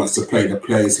he wants to play, the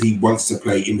players he wants to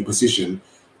play in the position.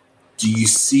 Do you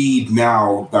see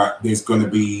now that there's going to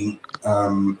be a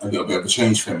little bit of a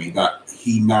change for me, that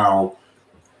he now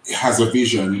has a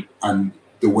vision and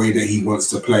the way that he wants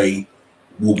to play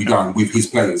will be done with his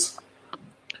players?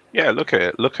 Yeah, look at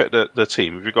it. Look at the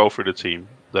team. If you go through the team,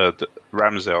 the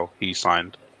Ramsdale, he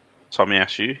signed.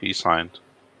 Tomiyasu, he signed.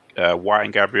 White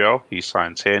and Gabriel, he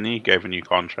signed. Tierney, gave a new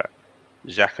contract.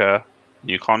 Xhaka,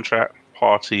 new contract.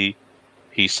 Partey,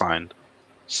 he signed.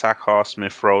 Saka,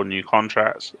 Smith Rowe, new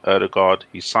contracts. Ødegaard,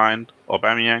 he signed.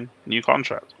 Aubameyang, new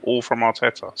contract. All from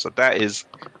Arteta. So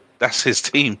that's his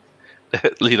team.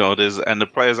 And the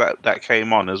players that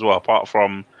came on as well, apart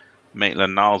from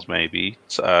Maitland-Niles, maybe.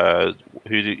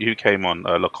 Who came on?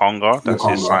 Lokonga, that's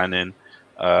his signing.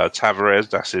 Tavares,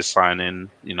 that's his signing.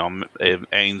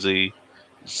 Ainsley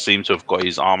seemed to have got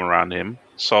his arm around him.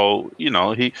 So,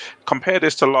 he compared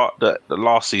this to the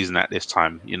last season at this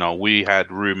time. We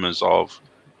had rumours of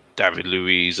David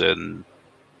Luiz and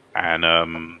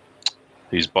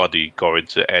his buddy going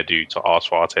to Edu to ask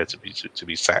for Arteta to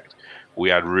be sacked. We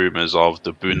had rumours of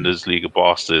the Bundesliga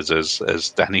bastards, as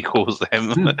Danny calls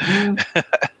them,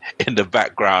 in the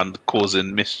background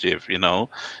causing mischief.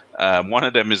 One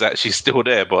of them is actually still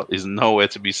there, but is nowhere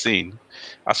to be seen.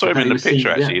 I saw him in the picture,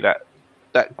 actually.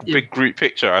 That big group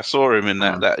picture. I saw him in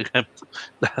that.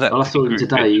 I saw him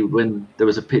today when there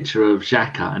was a picture of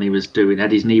Xhaka, and he was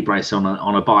had his knee brace on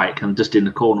a bike, and just in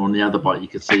the corner on the other bike, you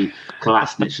could see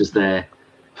Kolasinac was there.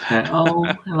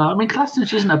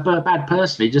 Kolasinac isn't a bad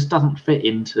person. He just doesn't fit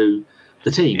into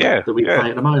the team that we play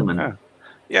at the moment.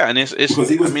 Yeah, and it's because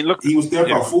he was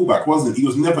never a fullback, wasn't he? He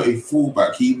was never a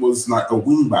fullback. He was like a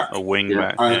wingback.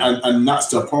 And that's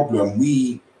the problem.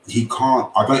 He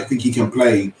can't. I don't think he can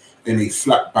play in a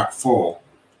flat back 4.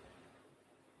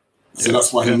 So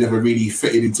that's why he never really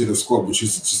fitted into the squad, which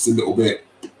is just a little bit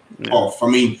off.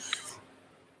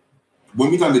 When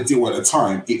we done the deal at the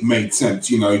time, it made sense.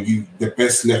 The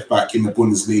best left back in the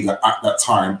Bundesliga at that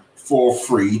time,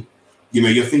 4-3.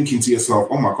 You're thinking to yourself,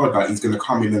 oh my God, he's going to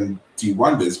come in and do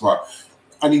wonders.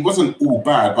 And he wasn't all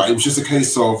bad, but it was just a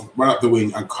case of run up the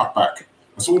wing and cut back.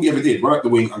 That's all he ever did. Run up the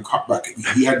wing and cut back.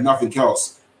 He had nothing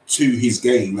else to his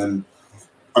game. And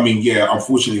I mean, yeah,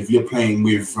 unfortunately, if you're playing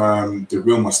with the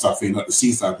real Mustafi, like the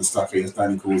seaside Mustafi, as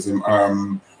Danny calls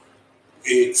him,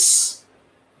 it's,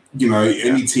 you know,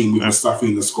 any team with Mustafi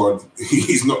in the squad,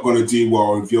 he's not going to do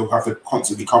well. If you'll have to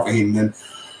constantly cover him, then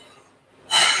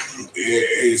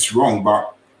it's wrong.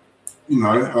 But, you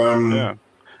know,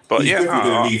 but he's yeah, definitely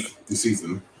going to leave this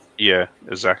season. Yeah,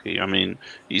 exactly. I mean,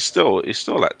 he's still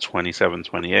like 27,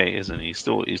 28, isn't he?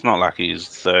 He's not like he's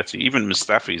 30. Even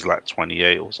Mustafi's like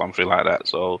 28 or something like that.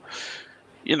 So,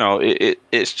 you know,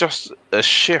 it's just a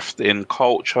shift in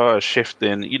culture, a shift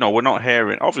in, you know, we're not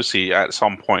hearing, obviously at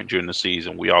some point during the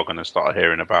season, we are going to start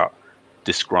hearing about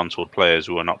disgruntled players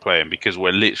who are not playing, because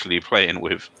we're literally playing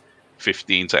with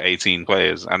 15 to 18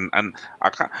 players. And I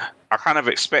kind of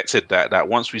expected that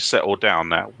once we settle down,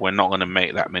 that we're not going to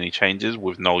make that many changes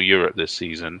with no Europe this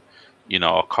season. You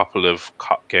know, a couple of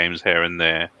cup games here and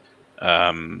there.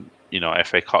 You know,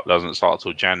 FA Cup doesn't start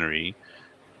till January.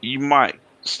 You might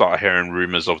start hearing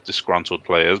rumours of disgruntled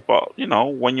players, but, you know,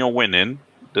 when you're winning,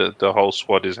 the whole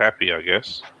squad is happy, I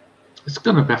guess. It's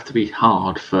going to have to be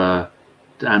hard for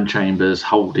Chambers,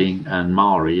 Holding, and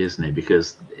Mari, isn't it?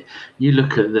 Because you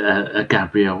look at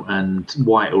Gabriel and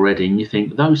White already, and you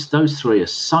think those three are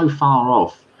so far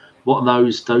off what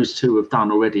those two have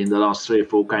done already in the last 3 or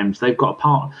 4 games. They've got a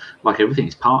part, like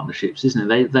everything's partnerships,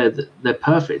 isn't it? They're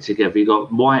perfect together. You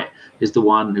got White is the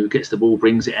one who gets the ball,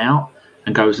 brings it out,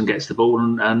 and goes and gets the ball,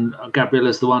 and Gabriel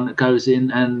is the one that goes in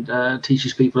and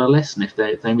teaches people a lesson if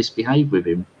they misbehave with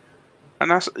him. And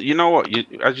that's, you know what,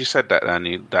 as you said that,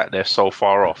 Danny, that they're so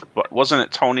far off. But wasn't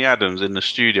it Tony Adams in the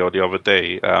studio the other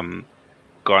day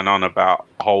going on about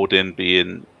Holding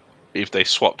being, if they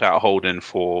swapped out Holding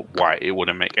for White, it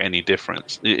wouldn't make any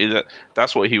difference.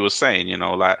 That's what he was saying, you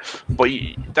know, like. But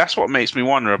that's what makes me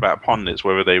wonder about pundits,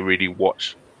 whether they really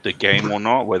watch the game or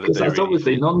not. Whether that's really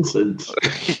obviously nonsense.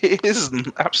 It is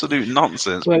absolute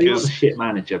nonsense. Well, he was a shit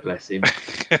manager, bless him.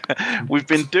 We've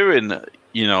been doing,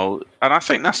 you know, and I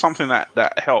think that's something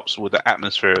that helps with the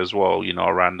atmosphere as well, you know,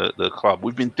 around the club.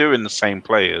 We've been doing the same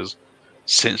players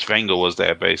since Wenger was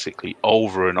there, basically,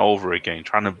 over and over again,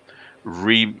 trying to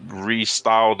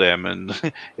restyle them,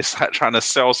 and it's like trying to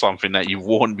sell something that you've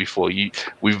worn before.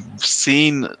 We've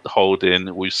seen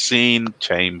Holding, we've seen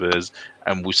Chambers,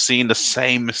 and we've seen the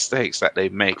same mistakes that they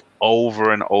make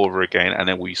over and over again, and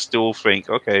then we still think,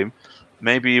 okay,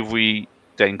 maybe if we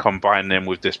then combine them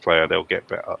with this player, they'll get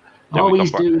better. Then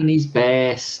he's doing his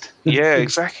best. Yeah,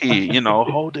 exactly. You know,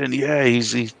 Holding, yeah,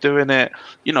 he's doing it.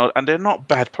 You know, and they're not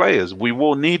bad players. We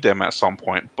will need them at some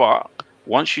point. But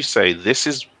once you say, this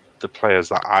is the players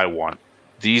that I want,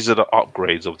 these are the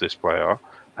upgrades of this player,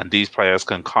 and these players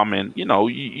can come in. You know,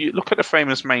 you look at the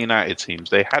famous Man United teams.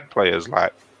 They had players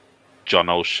like John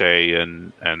O'Shea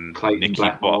and Nicky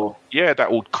Butt. Yeah, that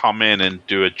would come in and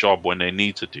do a job when they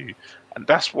need to do. And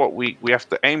that's what we have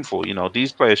to aim for. You know,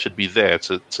 these players should be there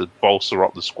to bolster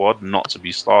up the squad, not to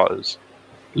be starters.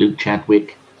 Luke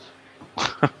Chadwick.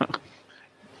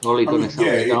 Ollie Gunnar,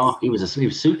 he was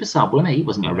super sub, wasn't he? He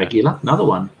wasn't a regular. Another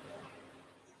one.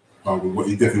 Oh, well,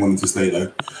 he definitely wanted to stay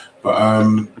though. But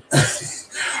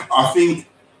I think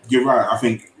you're right. I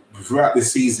think throughout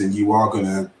this season, you are going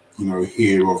to, you know,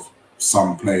 hear of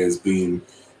some players being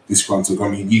disgruntled. I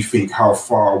mean, you think how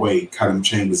far away Callum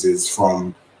Chambers is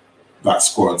from that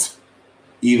squad,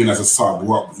 even as a sub.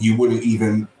 What, you wouldn't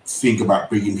even think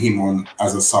about bringing him on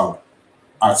as a sub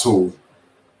at all.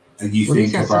 And you think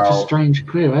he's had about such a strange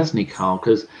career, hasn't he, Carl?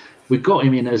 Because we got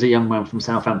him in as a young man from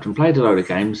Southampton, played a load of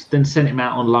games, then sent him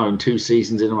out on loan 2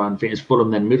 seasons in a row. I think it was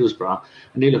Fulham, then Middlesbrough,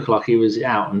 and he looked like he was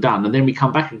out and done. And then we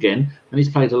come back again, and he's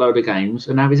played a load of games,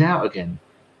 and now he's out again.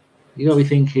 You got to be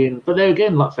thinking, but there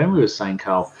again, like Fenway was saying,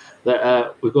 Carl,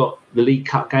 that we've got the League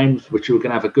Cup games, which we're going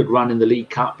to have a good run in the League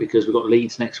Cup because we've got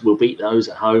Leeds next. We'll beat those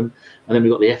at home, and then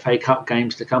we've got the FA Cup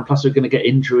games to come. Plus, we're going to get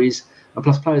injuries, and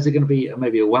plus players are going to be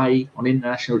maybe away on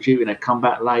international duty, and they come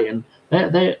back late. And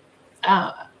they're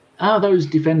are those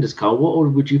defenders, Carl? What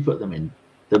order would you put them in?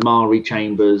 The Mari,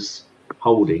 Chambers,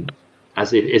 Holding,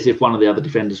 as if one of the other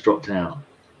defenders dropped out.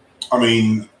 I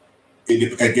mean,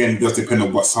 it again does depend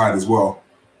on what side as well,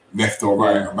 left or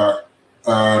right. Yeah. But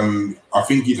I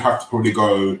think you'd have to probably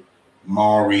go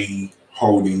Mari,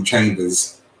 Holding,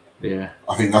 Chambers. Yeah,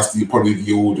 I think that's probably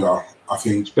the order. I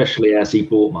think, especially as he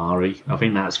bought Mari, I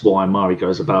think that's why Mari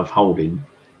goes above Holding.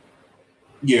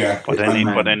 Yeah, but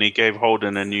then he gave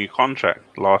Holding a new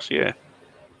contract last year.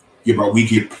 Yeah, but we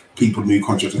give people new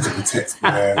contracts to protect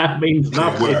their that means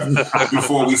nothing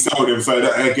before we sell them. So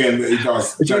that, again, it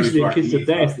does. It's usually a kiss of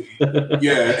death.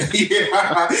 Yeah,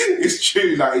 it's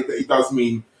true. Like it does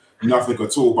mean nothing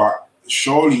at all. But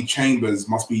surely Chambers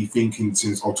must be thinking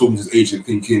or talking to his agent,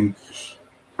 thinking,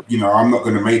 I'm not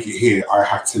going to make it here. I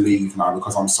have to leave now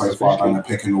because I'm so far down the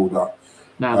pecking order.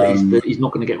 Now that he's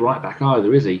not going to get right back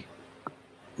either, is he?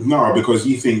 No, because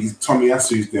you think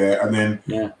Tomiyasu's there, and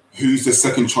then who's the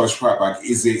second choice right back?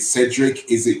 Is it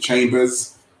Cedric? Is it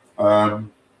Chambers?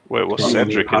 Wait, was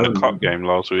Cedric in the cup game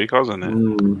last week, wasn't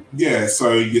it? Yeah,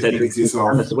 so you think to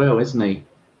yourself as well, isn't he?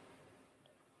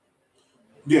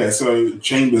 Yeah, so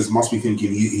Chambers must be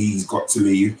thinking he's got to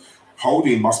leave.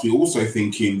 Holding must be also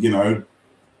thinking,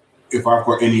 if I've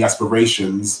got any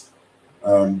aspirations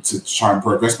to try and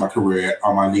progress my career,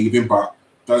 am I leaving? But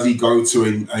does he go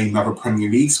to another Premier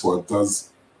League squad? Does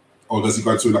he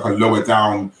go to like a lower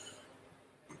down,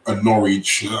 a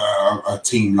Norwich, a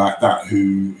team like that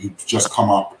who just come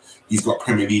up? He's got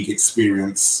Premier League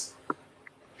experience.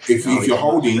 If you're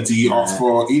Holding, do you ask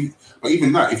for? But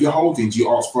even that, if you're Holding, do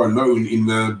you ask for a loan in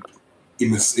the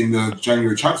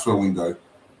January transfer window?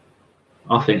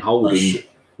 I think Holding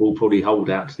will probably hold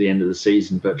out to the end of the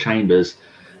season, but Chambers,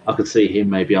 I could see him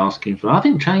maybe asking for. I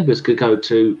think Chambers could go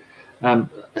to a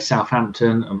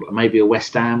Southampton, maybe a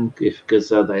West Ham, because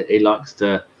he likes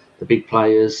the big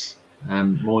players.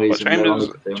 Moyes.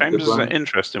 Chambers is an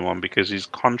interesting one because his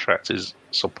contract is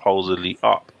supposedly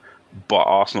up, but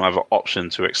Arsenal have an option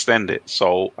to extend it.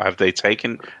 So have they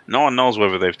taken? No one knows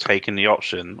whether they've taken the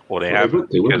option or they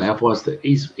haven't. They would do, wouldn't they? Otherwise,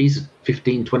 he's a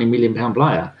 £15-20 million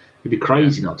player. It'd be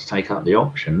crazy not to take up the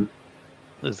option.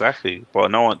 Exactly, but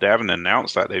they haven't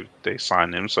announced that they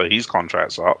signed him, so his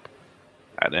contract's up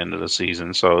at the end of the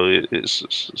season. So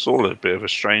it's all a bit of a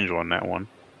strange one, that one.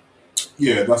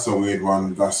 Yeah, that's a weird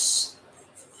one. It's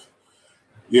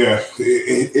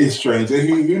strange.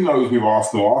 Who knows with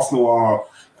Arsenal? Arsenal are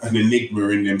an enigma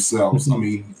in themselves. I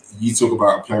mean, you talk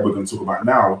about a player we're going to talk about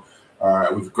now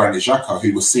with Granit Xhaka,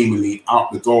 who was seemingly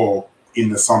out the door in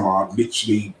the summer.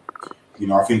 Literally,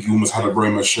 I think he almost had a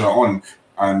Roma shirt on,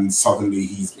 and suddenly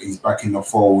he's back in the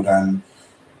fold and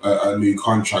a new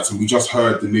contract. And we just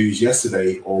heard the news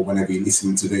yesterday, or whenever you're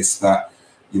listening to this, that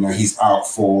he's out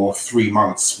for 3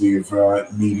 months with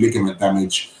knee ligament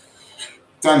damage.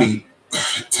 Danny,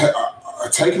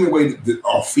 taking away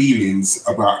our feelings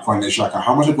about Granit Xhaka,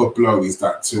 how much of a blow is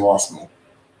that to Arsenal?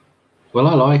 Well,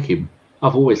 I like him.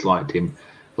 I've always liked him.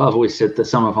 But I've always said that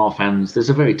some of our fans, there's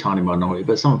a very tiny minority,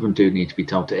 but some of them do need to be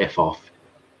told to F off.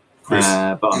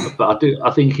 But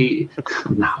I think he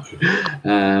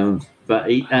no. But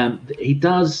he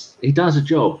does a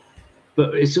job.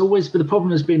 But it's always the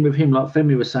problem has been with him, like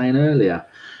Femi was saying earlier,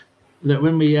 that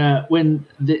when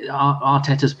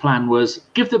Arteta's plan was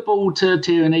give the ball to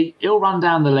Tierney, he'll run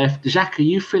down the left. Xhaka,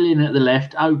 you fill in at the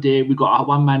left. Oh dear, we've got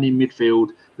one man in midfield.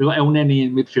 We've got El Neni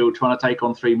in midfield trying to take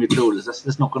on 3 midfielders.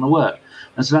 That's not going to work.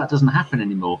 And so that doesn't happen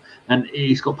anymore. And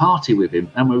he's got Partey with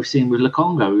him. And we've seen with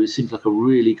Lokonga, who seems like a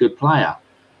really good player.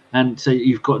 And so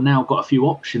you've now got a few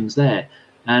options there.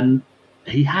 And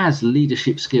he has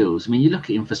leadership skills. I mean, you look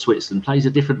at him for Switzerland, plays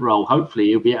a different role. Hopefully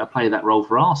he'll be able to play that role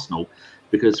for Arsenal.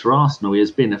 Because for Arsenal, he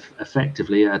has been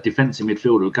effectively a defensive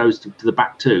midfielder who goes to the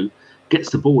back two,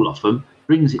 gets the ball off them,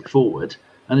 brings it forward,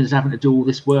 and is having to do all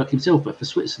this work himself. But for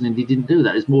Switzerland, he didn't do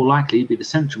that. It's more likely he'd be the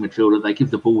central midfielder they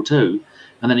give the ball to,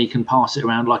 and then he can pass it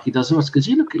around like he does us. Because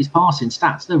you look at his passing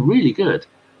stats, they're really good.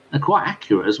 They're quite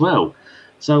accurate as well.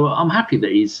 So I'm happy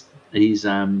that he's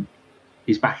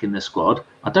back in the squad.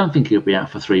 I don't think he'll be out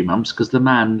for 3 months because the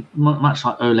man, much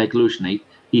like Oleg Luzhny,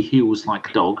 he heals like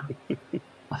a dog.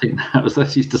 I think they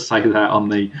used to say that on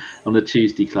the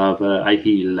Tuesday Club, I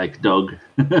heal like dog.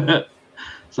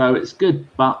 So it's good,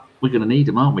 but we're going to need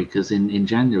him, aren't we? Because in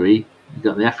January, we've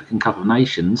got the African Cup of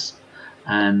Nations,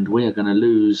 and we're going to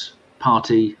lose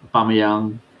Partey,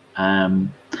 Aubameyang.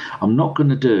 I'm not going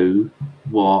to do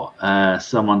what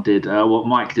someone did, what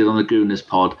Mike did on the Gooners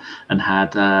pod, and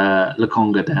had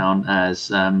Lokonga down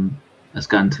as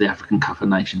going to the African Cup of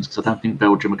Nations, because I don't think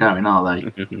Belgium are going, are they?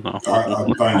 No.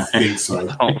 I don't think so.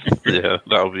 Yeah,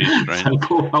 that would be strange. So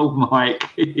poor old Mike.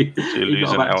 You're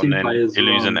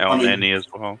losing El Neni as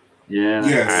well. Yeah.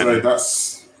 So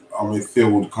that's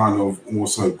midfield kind of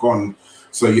also gone.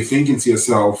 So you're thinking to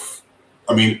yourself,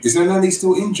 I mean, is El Neni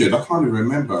still injured? I can't even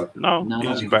remember. No,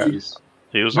 he's back.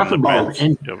 He was on the bench.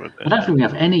 I don't think we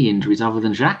have any injuries other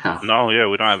than Xhaka. No, yeah,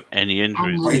 we don't have any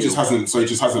injuries. He just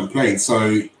hasn't played.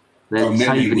 So they're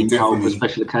saving him for a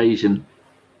special occasion.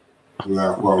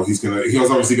 Yeah, well, he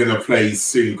was obviously gonna play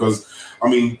soon because I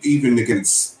mean, even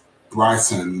against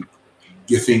Brighton,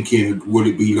 you're thinking, would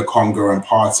it be Lokonga and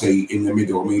Partey in the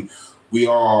middle? I mean, we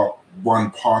are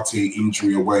one Partey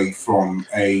injury away from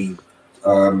a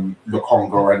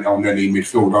Lokonga and El Neni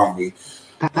midfield, aren't we?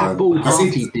 That ball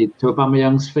Partey did to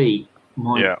Aubameyang's feet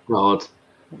My God.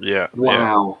 Yeah.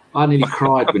 Wow. I nearly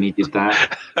cried when he did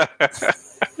that.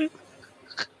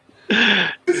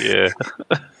 Yeah.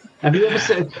 Have you ever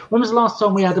seen? When was the last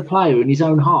time we had a player in his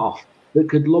own half that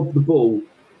could lob the ball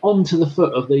onto the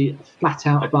foot of the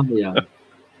flat-out Aubameyang?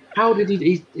 How did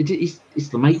he? It's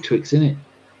the Matrix, isn't it?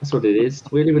 That's what it is.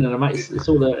 We're living in a matrix. It's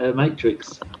all a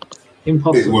Matrix.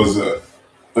 Impossible. It was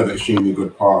an extremely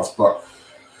good pass. But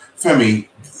Femi,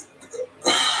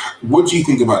 what do you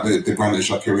think about the Granit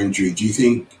Xhaka injury? Do you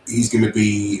think he's going to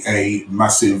be a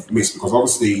massive miss? Because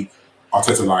obviously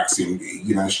Arteta likes him,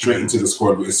 straight into the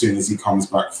squad as soon as he comes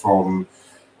back from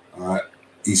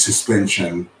his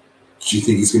suspension. Do you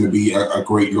think he's going to be a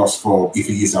great loss for if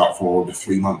he is out for the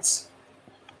 3 months?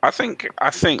 I think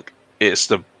it's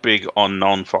the big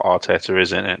unknown for Arteta,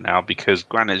 isn't it now? Because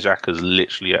Granit Xhaka's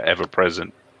literally ever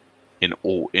present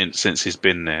since he's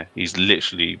been there. He's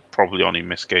literally probably only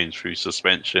missed games through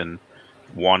suspension,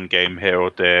 one game here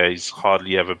or there. He's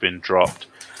hardly ever been dropped.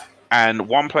 And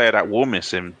one player that will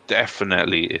miss him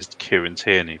definitely is Kieran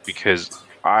Tierney, because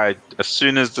as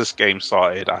soon as this game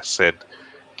started, I said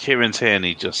Kieran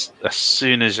Tierney as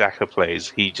soon as Xhaka plays,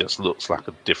 he just looks like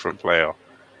a different player.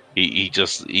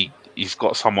 He's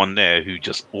got someone there who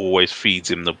just always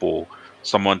feeds him the ball.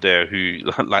 Someone there who,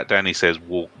 like Danny says,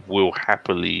 will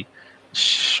happily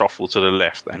shuffle to the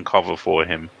left and cover for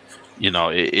him.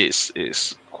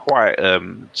 It's quite.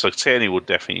 So Tierney will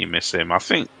definitely miss him. I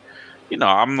think.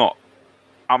 I'm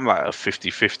like a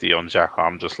 50-50 on Xhaka.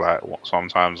 I'm just like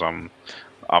sometimes I'm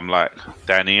like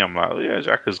Danny. I'm like, oh yeah,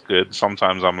 Xhaka's good.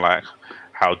 Sometimes I'm like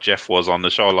how Jeff was on the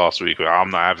show last week.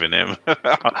 I'm not having him.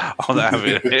 I'm not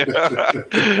having him.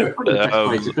 Probably the best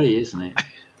way to be, isn't it?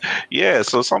 Yeah,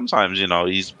 so sometimes,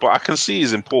 but I can see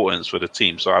his importance for the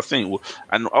team. So I think,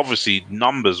 and obviously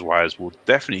numbers-wise, we'll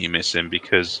definitely miss him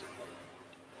because,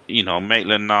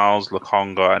 Maitland-Niles,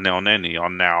 Lokonga, and Elneny are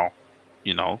now,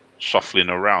 shuffling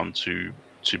around to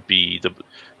be the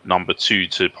number 2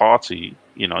 to Partey.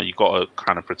 You got to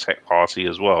kind of protect Partey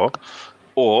as well.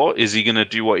 Or is he going to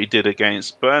do what he did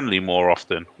against Burnley more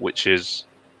often, which is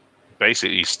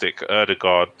basically stick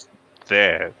Ødegaard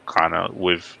there, kind of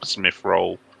with Smith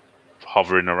Rowe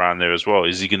hovering around there as well?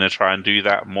 Is he going to try and do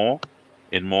that more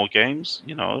in more games?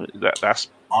 That's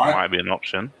might be an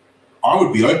option. I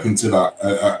would be open to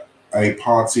that. A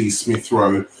Partey, Smith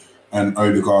Rowe, and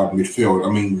Ødegaard midfield.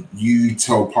 I mean, you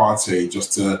tell Partey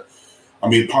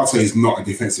Partey is not a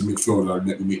defensive midfielder.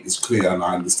 Let me make this clear, and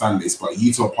I understand this. But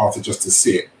you tell Partey just to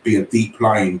sit, be a deep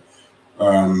line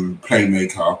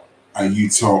playmaker, and you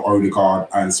tell Ødegaard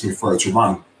and Smith Rowe to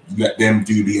run. Let them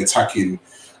do the attacking.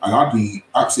 And I'd be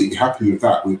absolutely happy with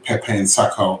that, with Pepe and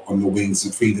Saka on the wings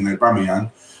and feeding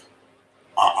Aubameyang.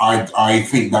 I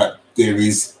think that there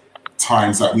is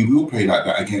times that we will play like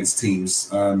that against teams.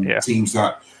 Teams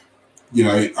that,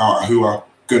 who are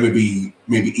going to be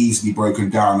maybe easily broken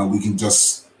down, and we can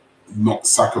just not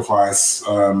sacrifice,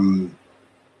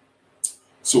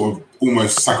 sort of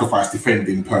almost sacrifice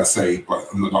defending per se, but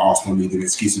I'm not the Arsenal need an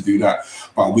excuse to do that.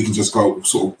 But we can just go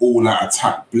sort of all out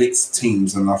attack, blitz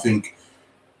teams, and I think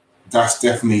that's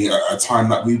definitely a time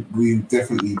that we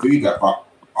definitely do that. But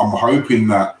I'm hoping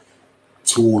that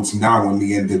towards now and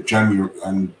the end of January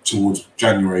and towards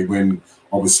January, when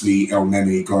obviously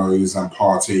Elneny goes and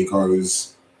Partey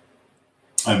goes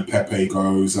and Pepe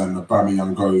goes and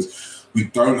Aubameyang goes, we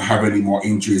don't have any more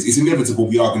injuries. It's inevitable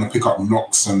we are going to pick up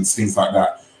knocks and things like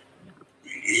that.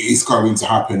 It's going to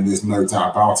happen, there's no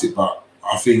doubt about it. But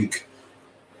I think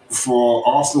for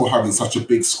Arsenal having such a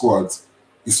big squad,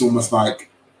 it's almost like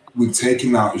we've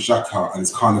taken out Xhaka and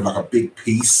it's kind of like a big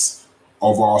piece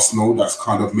of Arsenal that's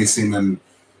kind of missing, and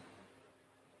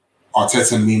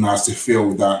Arteta needs to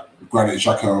fill that Granit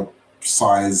Xhaka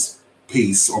size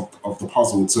piece of the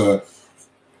puzzle to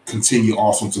continue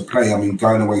Arsenal to play. I mean,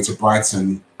 going away to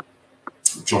Brighton,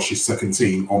 Josh's second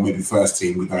team, or maybe first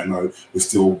team, we don't know. We're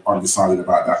still undecided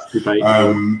about that.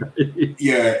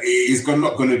 It's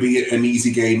not going to be an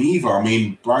easy game either. I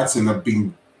mean, Brighton have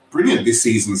been brilliant this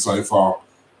season so far.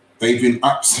 They've been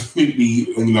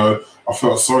absolutely, I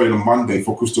felt sorry on Monday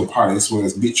for Crystal Palace, where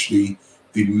it's literally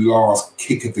the last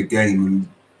kick of the game,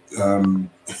 and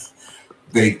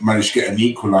they managed to get an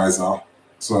equaliser.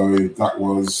 So that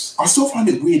was... I still find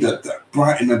it weird that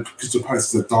Brighton and Crystal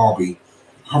Palace is a derby.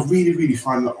 I really, really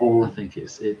find that odd. I think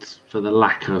it's for the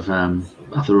lack of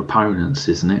other opponents,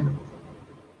 isn't it?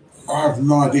 I have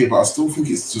no idea, but I still think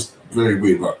it's just very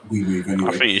weird. But we move anyway.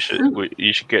 I think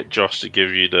you should get Josh to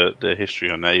give you the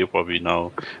history on that. You'll probably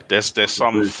know. There's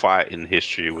some fight in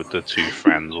history with the two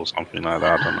fans or something like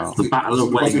that. I don't know. The Battle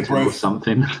of Wellington or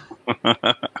something.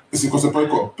 It's because they both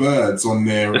got birds on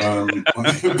their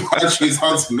badges.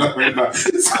 I don't know, like,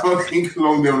 something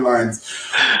along them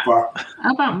lines. But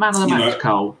how about man of the match,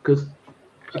 Cole? Because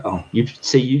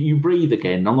you breathe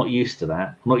again. I'm not used to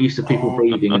that. I'm not used to people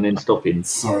breathing and then stopping.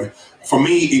 Sorry, for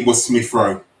me it was Smith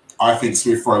Rowe. I think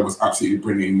Smith Rowe was absolutely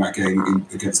brilliant in that game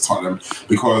against Tottenham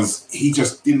because he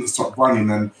just didn't stop running.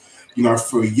 And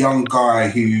for a young guy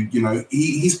who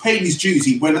he's paid his dues.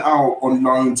 He went out on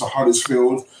loan to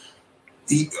Huddersfield.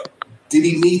 Did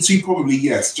he need to? Probably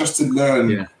yes, just to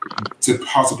learn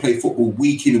how to play football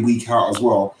week in and week out as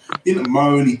well. Didn't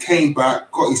moan. He came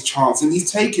back, got his chance, and he's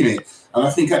taken it. And I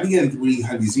think at the end, when he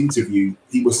had his interview,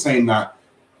 he was saying that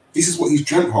this is what he's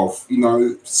dreamt of,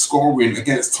 scoring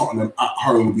against Tottenham at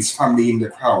home with his family in the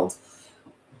crowd.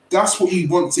 That's what you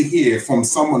want to hear from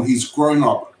someone who's grown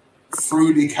up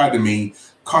through the academy,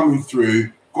 coming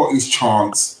through, got his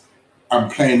chance,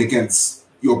 and playing against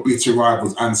your bitter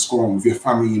rivals and scoring with your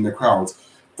family in the crowd.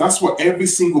 That's what every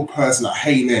single person at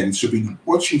Hale End should be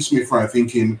watching Smith Rowe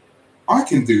thinking, I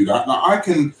can do that. Like, I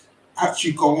can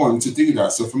actually go on to do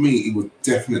that. So for me, it was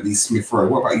definitely Smith Rowe.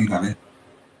 What about you, Danny?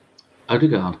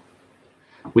 Odegaard.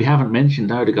 We haven't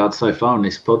mentioned Odegaard so far on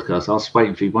this podcast. I was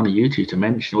waiting for one of you two to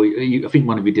mention. I think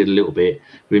one of you did a little bit.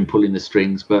 We've been pulling the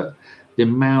strings, but the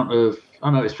amount of... I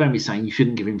know it's Femi saying you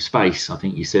shouldn't give him space. I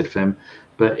think you said, Fem.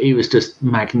 But he was just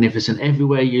magnificent.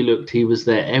 Everywhere you looked, he was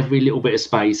there. Every little bit of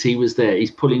space, he was there. He's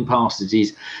pulling passes.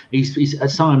 He's at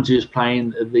times he was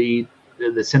playing the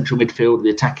central midfield,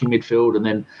 the attacking midfield, and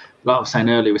then, like I was saying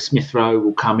earlier, Smith Rowe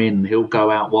will come in, he'll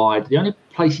go out wide. The only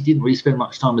place he didn't really spend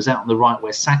much time was out on the right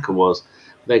where Saka was.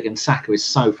 But again, Saka is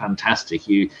so fantastic.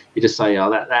 You just say,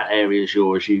 that area is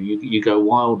yours. You go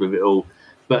wild with it all.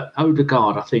 But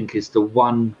Odegaard, I think, is the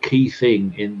one key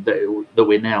thing in that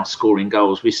we're now scoring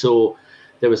goals. We saw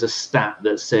there was a stat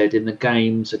that said in the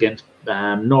games against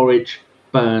Norwich,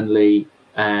 Burnley,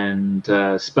 and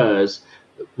Spurs,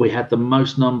 we had the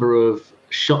most number of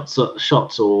shots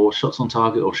on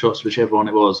target or shots, whichever one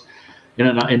it was,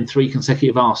 in 3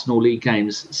 consecutive Arsenal League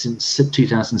games since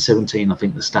 2017, I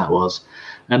think the stat was.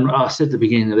 And I said at the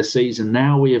beginning of the season,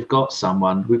 now we have got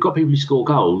we've got people who score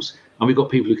goals, and we've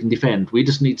got people who can defend. We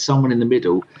just need someone in the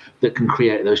middle that can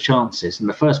create those chances. In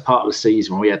the first part of the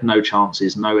season, we had no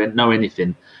chances, no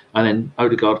anything. And then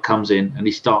Odegaard comes in and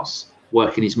he starts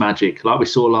working his magic, like we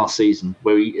saw last season,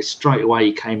 where straight away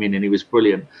he came in and he was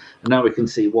brilliant. And now we can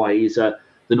see why he's the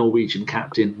Norwegian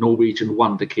captain, Norwegian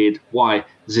wonder kid, why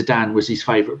Zidane was his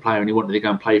favourite player and he wanted to go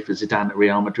and play for Zidane at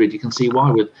Real Madrid. You can see why.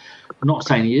 I'm not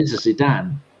saying he is a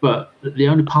Zidane, but the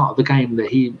only part of the game that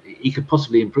he could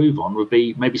possibly improve on would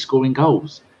be maybe scoring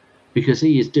goals, because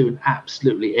he is doing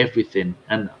absolutely everything.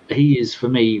 And he is, for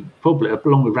me, probably,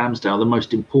 along with Ramsdale, the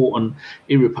most important,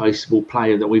 irreplaceable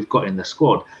player that we've got in the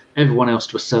squad. Everyone else,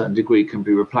 to a certain degree, can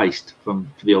be replaced for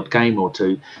the odd game or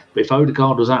two. But if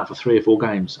Odegaard was out for 3 or 4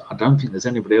 games, I don't think there's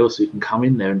anybody else who can come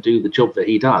in there and do the job that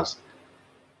he does.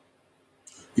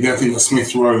 You don't think that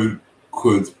Smith Rowe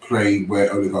could play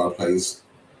where Odegaard plays?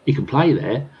 He can play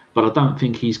there, but I don't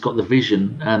think he's got the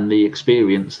vision and the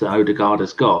experience that Odegaard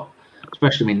has got.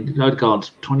 Especially,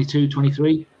 Odegaard's 22,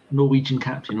 23, Norwegian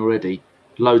captain already.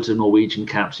 Loads of Norwegian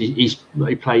caps. He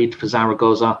played for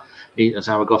Zaragoza.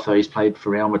 He's played for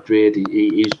Real Madrid.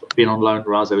 He's been on loan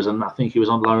to us. I think he was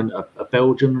on loan at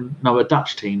a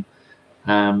Dutch team.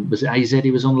 Was it AZ?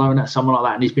 He was on loan at someone like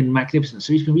that, and he's been magnificent.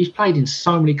 So he's played in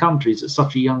so many countries at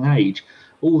such a young age.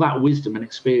 All that wisdom and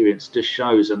experience just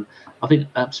shows, and I think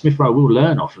Smith Rowe will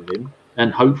learn off of him,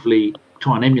 and hopefully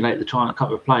try and emulate the type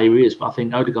of player he is. But I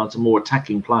think Odegaard's a more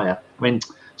attacking player.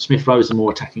 Smith Rowe's a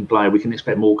more attacking player. We can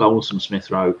expect more goals from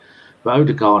Smith Rowe. But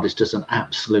Odegaard is just an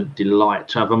absolute delight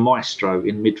to have a maestro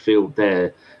in midfield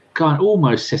there. Kind of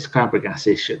almost Cesc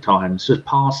Fabregas-ish at times, just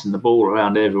passing the ball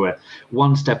around everywhere,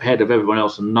 one step ahead of everyone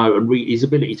else, and his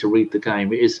ability to read the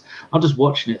game. I'm just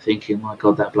watching it thinking, my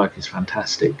God, that bloke is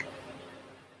fantastic.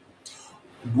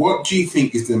 What do you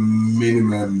think is the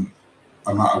minimum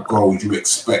amount of goals you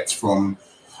expect from?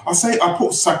 I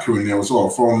put Saka in there as well.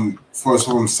 From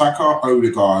Saka,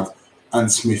 Odegaard,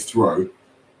 and Smith Rowe.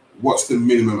 What's the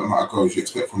minimum amount of goals you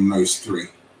expect from those 3?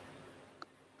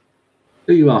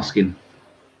 Who are you asking?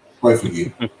 Both of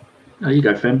you. Oh, you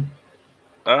go, Fem.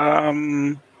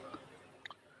 I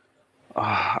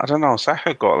don't know.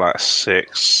 Saka got like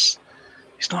 6.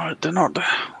 They're not.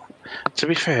 To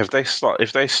be fair, if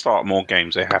they start more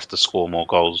games, they have to score more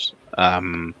goals.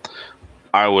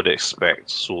 I would expect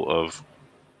sort of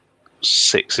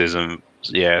 6s and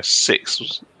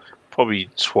 6, probably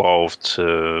 12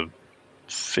 to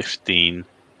 15.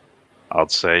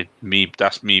 I'd say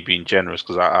that's me being generous,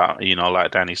 because I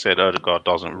like Danny said, Odegaard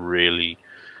doesn't really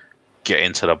get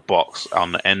into the box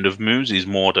on the end of moves. He's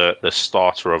more the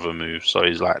starter of a move. So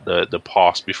he's like the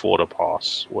pass before the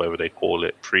pass, whatever they call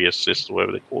it, pre-assist,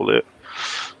 whatever they call it.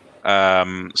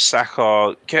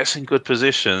 Saka gets in good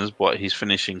positions, but his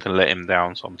finishing can let him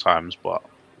down sometimes. But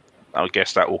I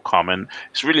guess that will come. And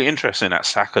it's really interesting that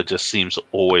Saka just seems to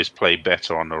always play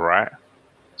better on the right.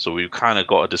 So we've kind of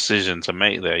got a decision to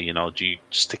make there. Do you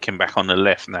stick him back on the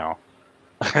left now?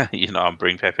 And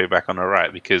bring Pepe back on the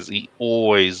right, because he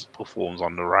always performs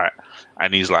on the right,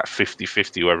 and he's like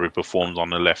 50-50 whether he performs on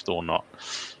the left or not.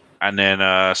 And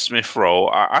then Smith Rowe,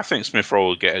 I think Smith Rowe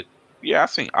will get I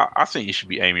think he should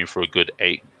be aiming for a good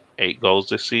eight goals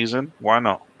this season. Why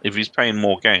not? If he's playing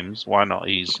more games, why not?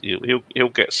 He'll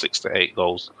get 6 to 8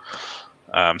 goals.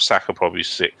 Saka probably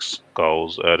 6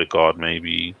 goals. Ødegaard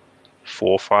maybe 4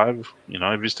 or 5.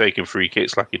 If he's taking free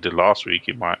kicks like he did last week,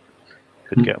 he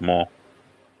could get more.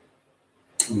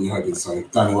 You heard it, so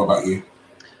Danny, what about you?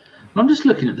 I'm just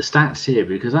looking at the stats here,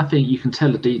 because I think you can tell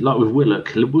like with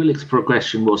Willock's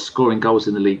progression was scoring goals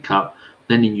in the League Cup,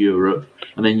 then in Europe,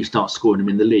 and then you start scoring them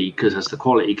in the league, because as the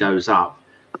quality goes up,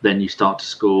 then you start to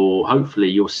score. Hopefully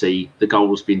you'll see the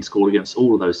goals being scored against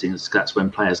all of those things. That's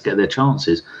when players get their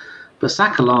chances. But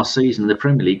Saka last season in the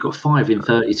Premier League got 5 in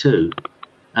 32,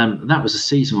 and that was a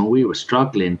season when we were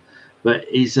struggling. But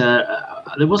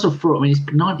there was a fraud. I mean, he's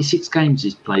 96 games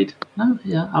he's played.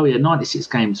 96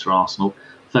 games for Arsenal,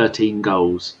 13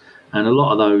 goals, and a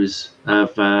lot of those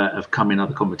have come in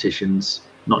other competitions,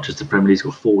 not just the Premier League. He's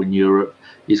got 4 in Europe.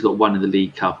 He's got 1 in the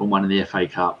League Cup and 1 in the FA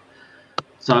Cup.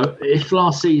 So if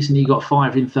last season he got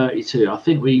 5 in 32, I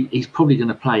think he's probably going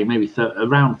to play maybe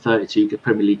around 32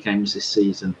 Premier League games this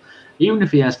season. Even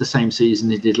if he has the same season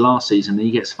he did last season and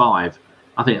he gets 5,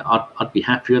 I think I'd be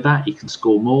happy with that. He can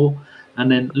score more. And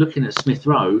then looking at Smith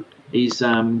Rowe, he's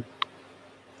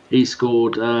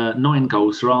scored 9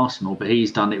 goals for Arsenal, but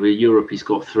he's done it with Europe. He's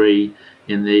got 3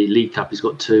 in the League Cup. He's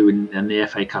got 2 in the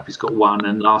FA Cup. He's got 1,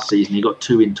 and last season he got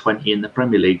 2 in 20 in the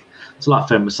Premier League. So like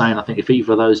Fen was saying, I think if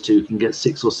either of those two can get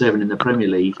 6 or 7 in the Premier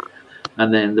League,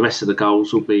 and then the rest of the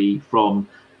goals will be from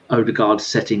Ødegaard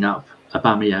setting up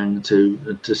Aubameyang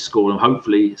to score, and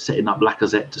hopefully setting up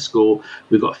Lacazette to score.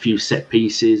 We've got a few set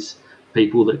pieces,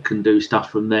 people that can do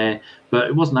stuff from there. But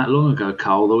it wasn't that long ago,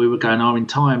 Carl, that we were going, our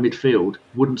entire midfield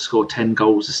wouldn't score 10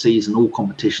 goals a season, all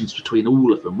competitions between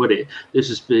all of them, would it? This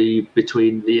would be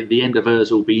between the end of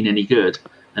Ozil being any good,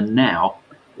 and now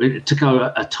to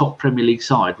go a top Premier League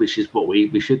side, which is what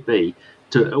we should be,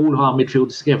 to all of our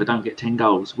midfielders together don't get 10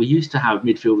 goals. We used to have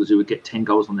midfielders who would get 10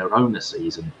 goals on their own a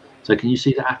season. So can you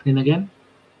see that happening again?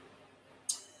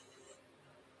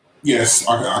 Yes,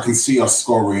 I can see us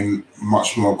scoring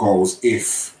much more goals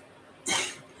if,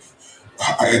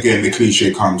 again, the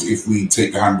cliche comes, if we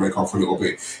take the handbrake off a little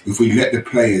bit. If we let the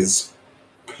players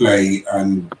play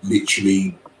and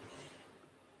literally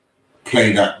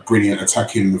play that brilliant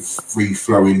attacking,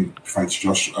 free-flowing, thanks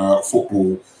Josh,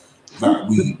 football that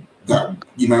we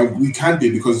can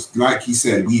do, because like you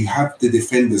said, we have the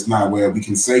defenders now where we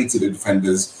can say to the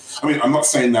defenders, I mean, I'm not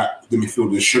saying that the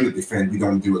midfielders shouldn't defend, we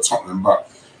don't do at Tottenham,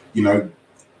 but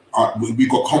we've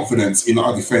got confidence in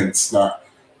our defence that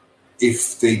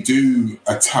if they do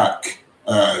attack,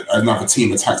 another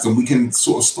team attacks them, we can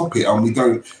sort of stop it, and we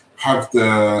don't have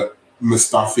the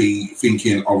Mustafi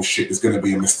thinking, oh shit, there's going to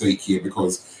be a mistake here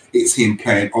because it's him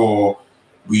playing, or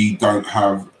we don't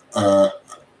have a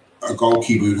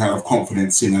goalkeeper who have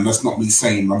confidence in, and that's not me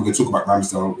saying, I'm going to talk about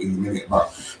Ramsdale in a minute,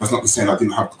 but that's not me saying I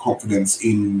didn't have the confidence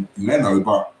in Leno,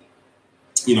 but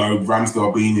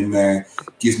Ramsdale being in there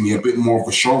gives me a bit more of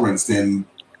assurance than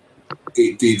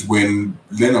it did when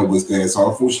Leno was there. So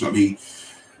unfortunately,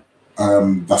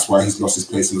 that's why he's lost his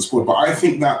place in the squad. But I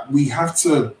think that we have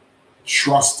to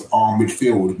trust our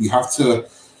midfield. We have to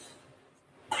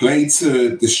play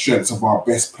to the strengths of our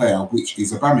best player, which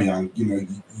is Aubameyang. You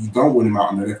don't want him out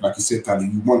on the left, like you said, Danny.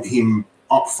 You want him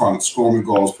up front, scoring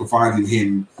goals, providing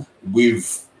him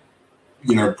with,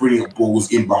 brilliant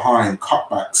balls in behind,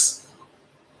 cutbacks,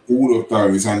 all of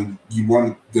those. And you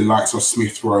want the likes of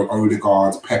Smith Rowe,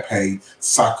 Ødegaard, Pepe,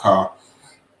 Saka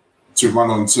to run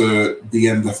on to the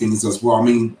end of things as well. I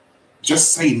mean,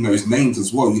 just saying those names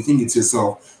as well, you're thinking to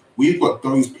yourself, we've got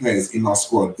those players in our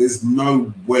squad. There's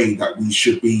no way that we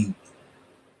should be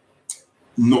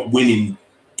not winning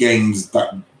games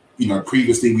that,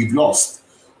 previously we've lost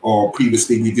or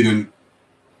previously we didn't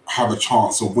have a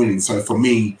chance of winning. So for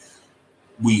me,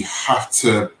 we have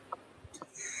to,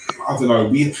 I don't know,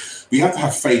 we have to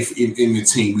have faith in the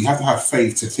team. We have to have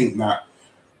faith to think that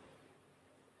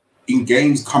in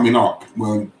games coming up,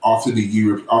 well, after the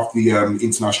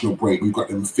international break, we've got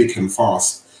them thick and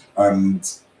fast.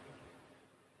 And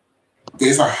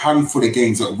there's a handful of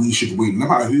games that we should win, no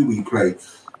matter who we play.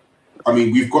 I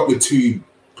mean, we've got the two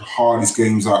hardest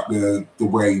games out the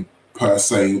way per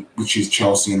se, which is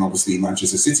Chelsea and obviously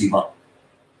Manchester City. But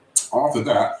after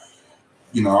that,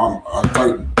 you know, I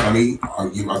don't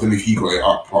know if you got it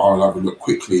up, but I'll have a look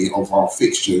quickly of our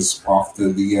fixtures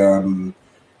after the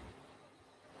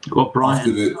got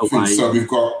Brighton away. So we've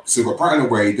got Brighton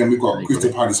away, then we've got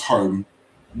Crystal Palace home.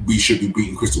 We should be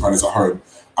beating Crystal Palace at home.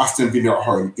 Aston Villa at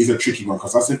home is a tricky one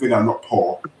because Aston Villa are not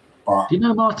poor. But do you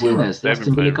know Martinez, the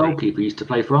Aston Villa goalkeeper, used to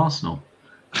play for Arsenal?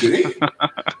 Did he?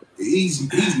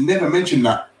 He's never mentioned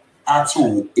that at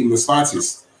all in the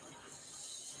slightest.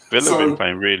 Villa have been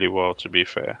playing really well, to be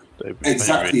fair.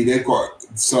 Exactly, they've got.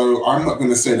 So I'm not going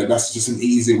to say that that's just an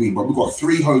easy win, but we've got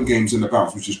 3 home games in the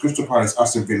bounce, which is Crystal Palace,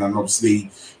 Aston Villa, and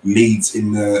obviously Leeds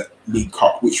in the League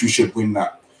Cup, which we should win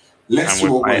that.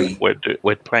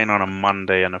 We're playing on a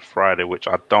Monday and a Friday, which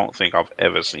I don't think I've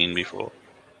ever seen before.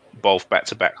 Both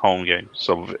back-to-back home games.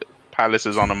 So Palace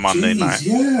is on a Monday night.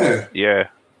 Yeah,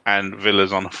 and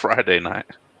Villa's on a Friday night.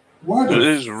 It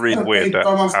is really weird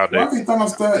how they done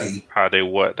us dirty. How they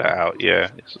worked that out. Yeah,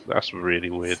 that's really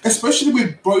weird. Especially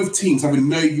with both teams having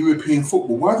no European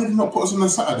football. Why did they not put us on a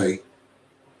Saturday?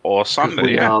 Or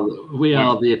Sunday, we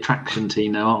are the attraction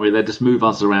team now, aren't we? They just move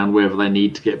us around wherever they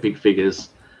need to get big figures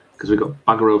because we've got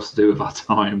bugger else to do with our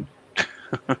time.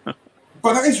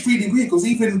 But that is really weird because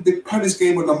even the Palace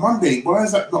game on a Monday, why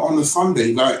is that not on a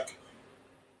Sunday? Like,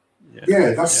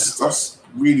 that's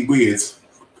really weird.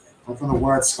 I don't know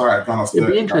why it's started down us. It'd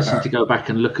be interesting to go back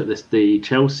and look at the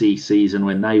Chelsea season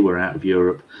when they were out of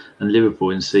Europe and Liverpool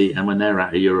and when they're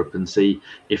out of Europe and see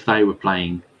if they were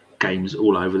playing games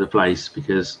all over the place,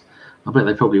 because I bet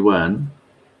they probably weren't.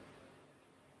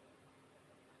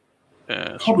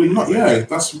 Probably not. Yeah,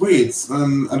 that's weird.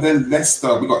 And then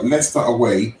Leicester, we got Leicester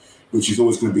away, which is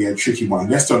always going to be a tricky one.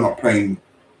 Leicester are not playing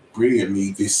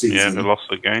brilliantly this season. Yeah, they lost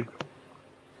the game.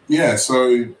 Yeah,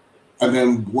 so and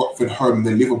then Watford home,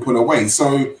 then Liverpool away.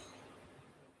 So,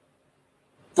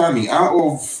 Danny, out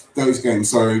of those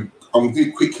games, so I'm going to do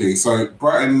it quickly. So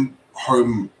Brighton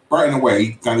home, Brighton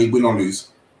away, Danny, win or lose?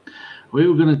 We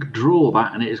were going to draw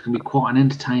that, and it is going to be quite an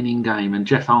entertaining game. And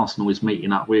Jeff Arsenal is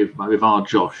meeting up with our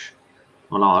Josh.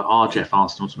 Well, our Jeff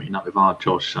Arsenal's meeting up with our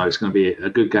Josh, so it's going to be a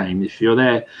good game. If you're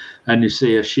there and you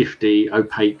see a shifty,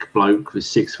 opaque bloke with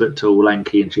 6 foot tall,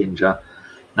 lanky and ginger,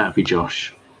 that'd be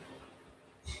Josh.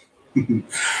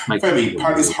 Femi,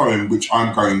 Palace home, which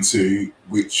I'm going to,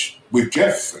 which with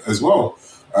Jeff as well.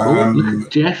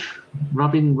 Jeff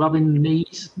rubbing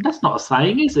knees. That's not a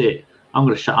saying, is it? I'm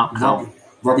going to shut up now.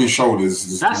 Rubbing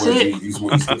shoulders. That's it. Is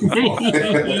what he's looking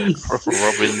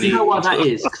for. You know what that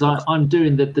is? Because I'm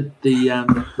doing the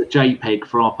JPEG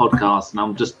for our podcast, and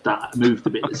I'm just moved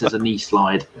the bit that says a knee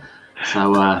slide.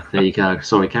 So there you go.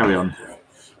 Sorry, carry on.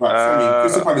 Right,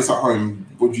 Crystal Palace at home.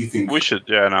 What do you think? We should,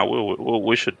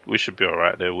 we should be all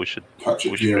right there. We should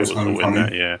be able to win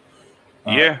that.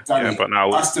 Yeah, Danny, but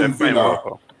now Aston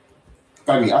Villa.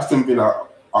 Danny, Aston Villa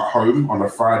at home on a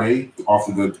Friday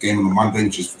after the game on the Monday,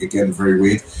 which is again very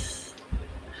weird.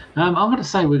 I'm going to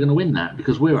say we're going to win that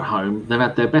because we're at home. They've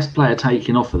had their best player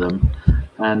taken off of them,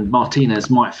 and Martinez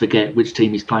might forget which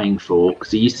team he's playing for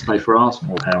because he used to play for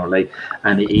Arsenal apparently,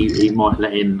 and he might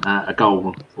let in a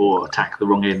goal or attack the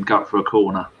wrong end, go up for a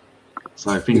corner.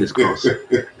 So fingers crossed.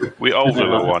 We owe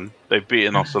Villa one. They've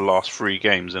beaten us the last 3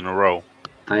 games in a row.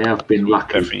 They have been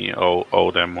lucky. Definitely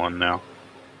owe them one now.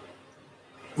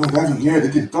 Well, they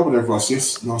did double over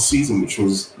us last season, which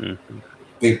was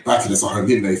they battered us at home,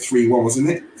 didn't they? 3-1, wasn't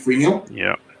it? 3-0.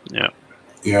 Yeah.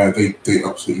 Yeah, they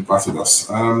absolutely battered us.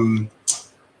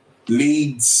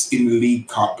 Leeds in the League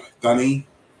Cup, Danny,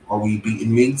 are we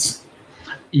beating Leeds?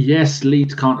 Yes,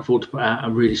 Leeds can't afford to put out a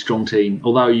really strong team.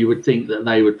 Although you would think that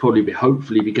they would probably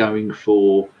hopefully be going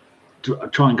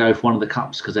try and go for one of the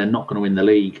cups because they're not going to win the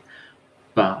league.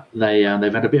 But they've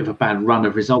had a bit of a bad run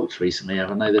of results recently,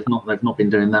 haven't they? They've not been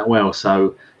doing that well.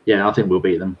 So yeah, I think we'll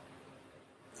beat them.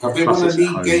 Have they won a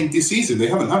league game this season? They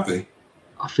haven't, have they?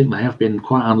 I think they have been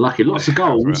quite unlucky. Lots of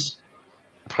goals.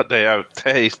 But they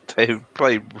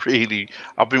played really.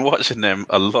 I've been watching them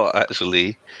a lot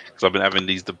actually because I've been having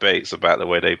these debates about the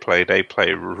way they play. They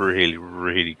play really,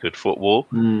 really good football,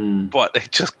 but they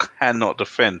just cannot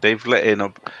defend. They've let in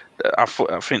I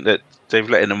think that they've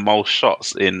let in the most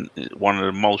shots in one of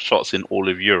the most shots in all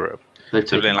of Europe.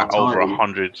 They've let in like over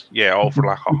 100. Yeah, over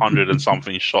like 100 and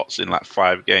something shots in like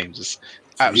 5 games. It's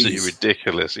absolutely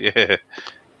ridiculous. Yeah.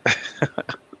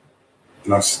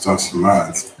 That's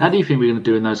mad. How do you think we're going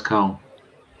to do in those, Carl?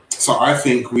 So I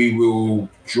think we will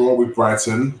draw with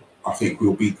Brighton. I think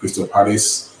we'll beat Crystal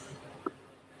Palace.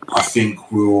 I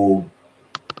think we'll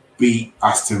beat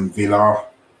Aston Villa. I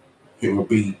think we'll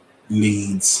beat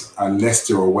Leeds and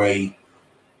Leicester away.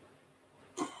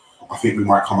 I think we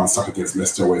might come unstuck against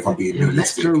Leicester away if I'm being realistic.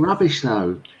 Leicester are rubbish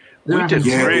though.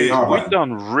 We've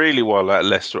done really well at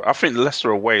Leicester. I think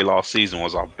Leicester away last season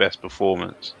was our best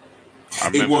performance.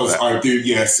 It was.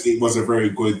 Yes, it was a very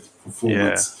good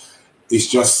performance. Yeah. It's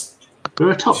just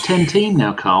we're a top 10 team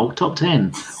now, Carl. Top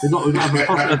 10. We've got to have a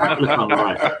positive outlook,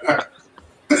 right?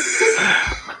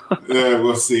 Yeah,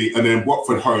 we'll see. And then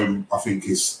Watford home, I think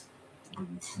is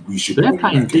we should. They're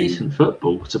playing decent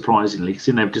football, surprisingly, because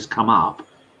they've just come up.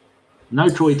 No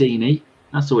Troy Deeney.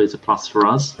 That's always a plus for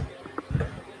us.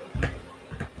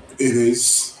 It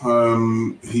is.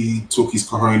 He took his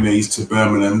cojones to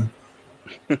Birmingham.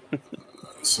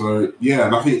 So, yeah,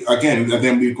 and I think, again, and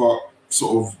then we've got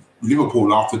sort of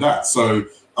Liverpool after that. So,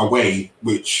 away,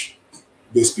 which,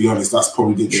 let's be honest, that's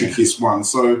probably the trickiest one.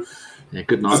 So,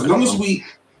 good night. As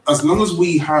long as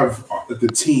we have the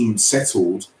team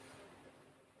settled,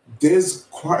 there's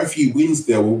quite a few wins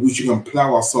there which you can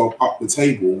plough ourselves up the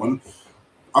table. And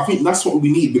I think that's what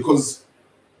we need because,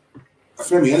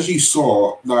 Femi, as you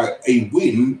saw, like a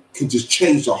win can just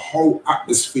change the whole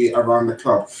atmosphere around the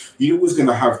club. You're always going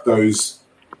to have those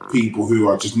people who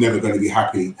are just never going to be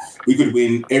happy. We could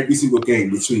win every single game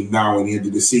between now and the end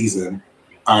of the season,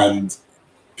 and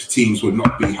teams would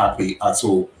not be happy at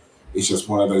all. It's just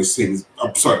one of those things.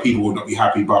 I'm sorry, people would not be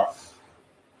happy, but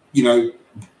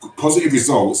positive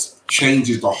results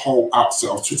changes the whole outset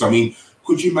of Twitter. I mean,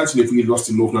 could you imagine if we had lost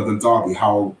in North London Derby,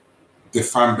 how the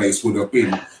fan base would have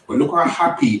been? But look how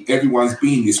happy everyone's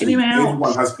been this week.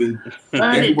 Everyone has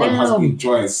been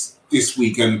joyous this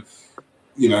week, and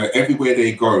everywhere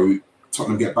they go,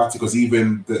 Tottenham get battered because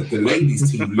even the ladies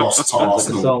team lost to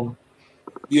Arsenal.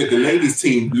 Yeah, the ladies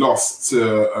team lost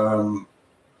to Arsenal.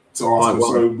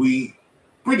 So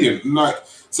brilliant.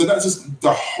 So that's just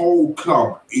the whole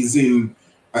club is in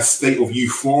a state of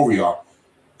euphoria,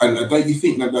 and don't you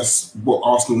think that that's what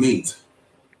Arsenal need?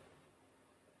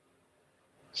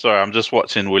 Sorry, I'm just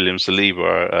watching William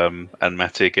Saliba and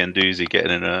Matic and Doozy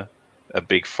getting in a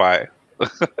big fight.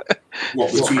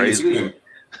 What, between them?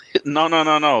 No.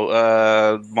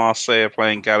 Marseille are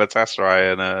playing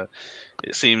Galatasaray, and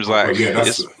it seems like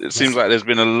seems like there's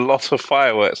been a lot of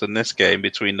fireworks in this game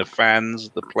between the fans,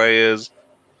 the players.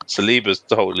 Saliba's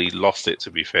totally lost it.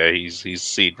 To be fair, he's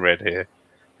seen red here,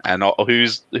 and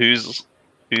who's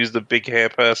the big hair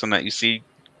person that you see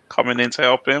coming in to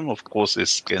help him? Of course,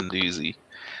 it's Guendouzi.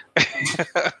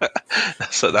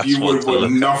 So that's you would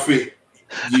want nothing.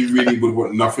 You really would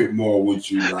want nothing more, would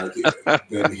you,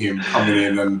 than him coming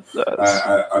in and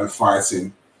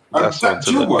fighting? Do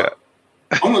you know what?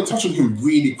 I'm going to touch on him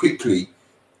really quickly.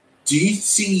 Do you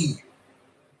see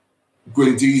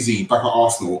Guendouzi back at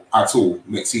Arsenal at all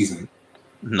next season?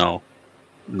 No.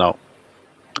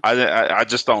 I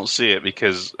just don't see it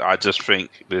because I just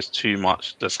think there's too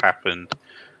much that's happened.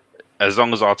 As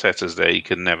long as Arteta's there, he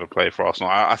can never play for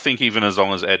Arsenal. I think even as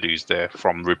long as Edu's there,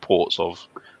 from reports of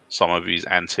some of his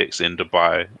antics in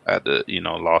Dubai at the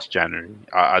last January,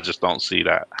 I just don't see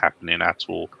that happening at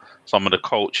all. Some of the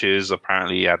coaches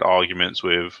apparently he had arguments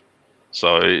with,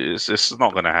 so it's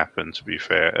not going to happen. To be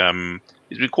fair,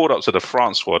 he's been called up to the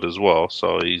France squad as well,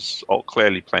 so he's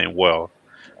clearly playing well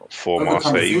for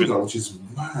Marseille. Which is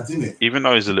mad, isn't it? Even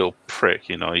though he's a little prick,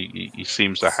 he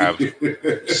seems to have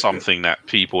something that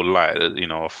people like,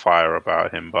 a fire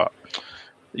about him. But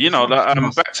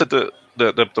back to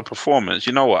the performance.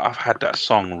 You know what? I've had that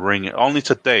song ringing only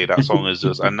today. That song is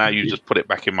just, and now you just put it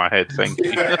back in my head. Thank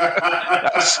you.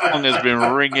 That song has been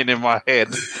ringing in my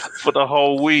head for the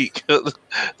whole week.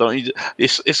 Don't you?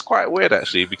 It's quite weird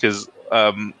actually because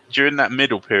during that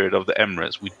middle period of the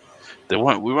Emirates, we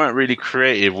weren't really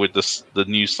creative with the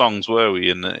new songs, were we?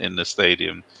 In the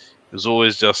stadium, it was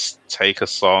always just take a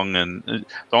song, and the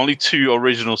only two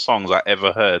original songs I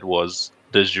ever heard was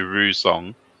the Giroud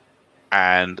song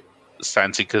and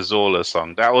Santi Cazorla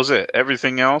song. That was it.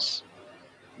 Everything else,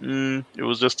 it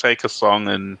was just take a song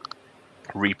and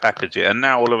repackage it. And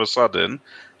now all of a sudden,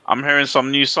 I'm hearing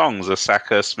some new songs. A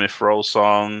Saka Smith Rowe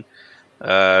song.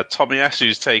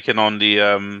 Tomiyasu's taken on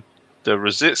the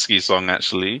Rosicki song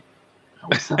actually.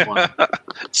 What's that one?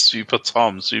 Super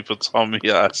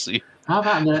Tomiyasu. How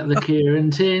about the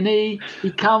Kieran Tierney?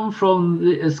 He come from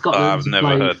Scotland. I've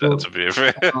never heard that, to be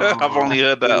fair. I've only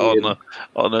heard that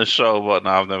on a show, but no,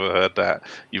 I've never heard that.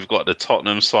 You've got the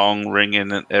Tottenham song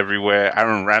ringing everywhere.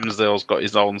 Aaron Ramsdale's got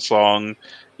his own song.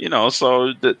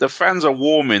 So the fans are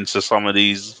warming to some of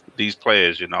these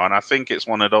players, and I think it's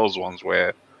one of those ones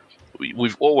where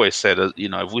we've always said,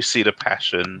 if we see the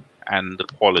passion and the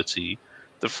quality,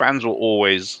 the fans will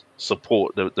always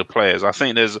support the players. I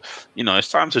think there's, it's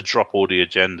time to drop all the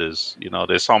agendas.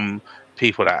 There's some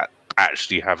people that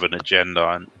actually have an agenda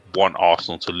and want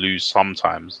Arsenal to lose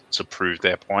sometimes to prove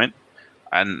their point.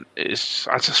 And I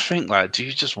just think, like, do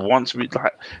you just want to be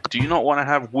like, do you not want to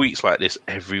have weeks like this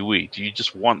every week? Do you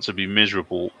just want to be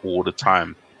miserable all the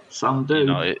time? Some do.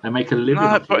 They make a living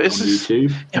off it on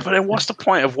YouTube. Yeah, but then what's the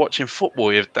point of watching football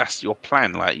if that's your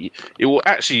plan? Like, it will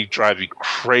actually drive you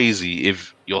crazy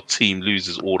if your team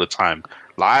loses all the time.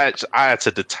 Like, I had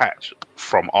to detach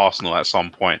from Arsenal at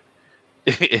some point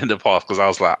in the past because I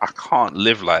was like, I can't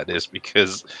live like this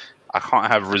because I can't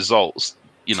have results,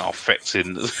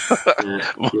 affecting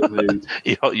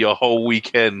your whole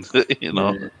weekend.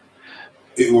 Yeah.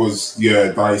 It was,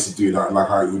 I used to do that. Like,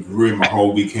 I would ruin my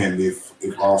whole weekend if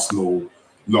Arsenal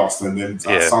lost, and then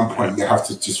at some point you have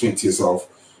to just think to yourself,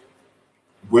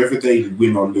 whether they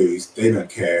win or lose, they don't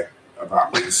care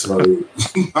about me. So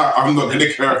I'm not going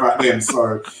to care about them.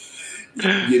 So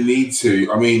you need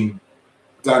to. I mean,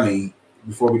 Danny,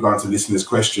 before we go on to listeners'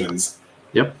 questions,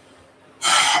 yep.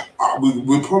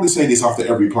 We'll probably say this after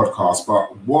every podcast, but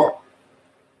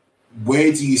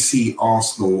where do you see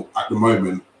Arsenal at the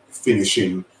moment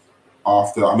finishing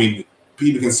after? I mean,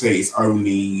 people can say it's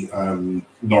only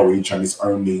Norwich and it's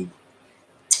only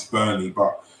Burnley,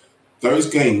 but those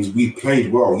games we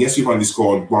played well. Yes, we've only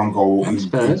scored one goal in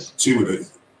 2 of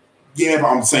those. Yeah, but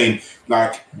I'm saying,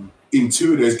 like, in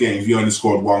 2 of those games we only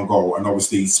scored 1 goal, and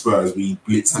obviously Spurs, we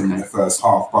blitzed them in the first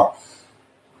half. But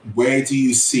where do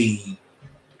you see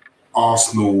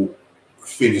Arsenal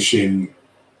finishing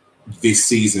this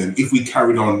season if we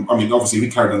carried on? I mean, obviously, if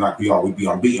we carried on like we are, we'd be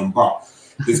unbeaten. But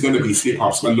there's going to be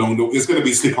slip-ups along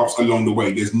the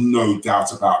way. There's no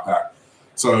doubt about that.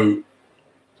 So,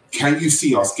 can you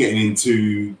see us getting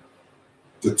into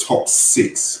the top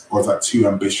 6, or is that too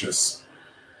ambitious?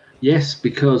 Yes,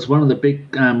 because one of the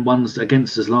big ones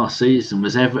against us last season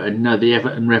was Everton. The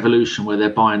Everton revolution, where they're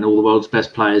buying all the world's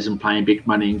best players and paying big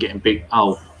money and getting big.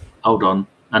 Oh, hold on,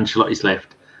 Ancelotti's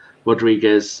left.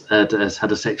 Rodriguez has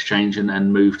had a sex change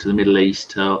and moved to the Middle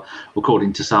East,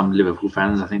 according to some Liverpool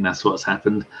fans. I think that's what's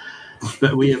happened.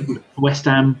 But West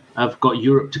Ham have got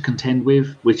Europe to contend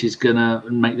with, which is going to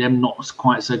make them not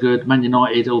quite so good. Man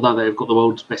United, although they've got the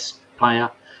world's best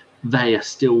player, they are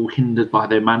still hindered by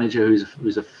their manager,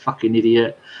 who's a fucking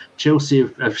idiot. Chelsea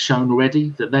have shown already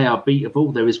that they are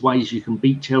beatable. There is ways you can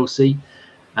beat Chelsea,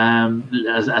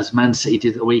 as Man City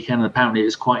did at the weekend. And apparently, it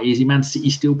was quite easy. Man City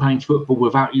still playing football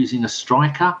without using a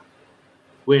striker,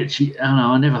 which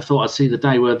I never thought I'd see the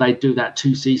day where they do that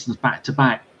 2 seasons back to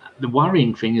back. The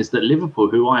worrying thing is that Liverpool,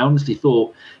 who I honestly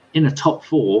thought in a top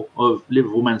 4 of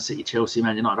Liverpool, Man City, Chelsea,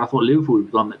 Man United, I thought Liverpool would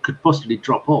be one that could possibly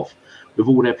drop off with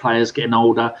all their players getting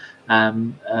older.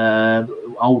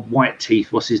 Old white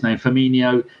teeth, what's his name?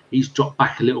 Firmino, he's dropped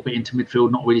back a little bit into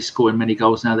midfield, not really scoring many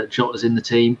goals now that Jota's in the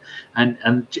team.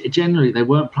 And generally, they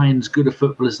weren't playing as good a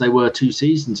football as they were 2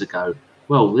 seasons ago.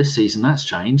 Well, this season, that's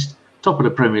changed. Top of the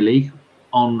Premier League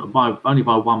only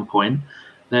by 1 point.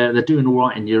 They're doing all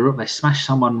right in Europe. They smashed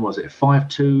someone,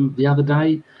 5-2 the other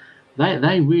day?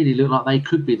 They really look like they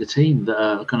could be the team that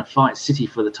are going to fight City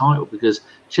for the title, because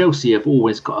Chelsea have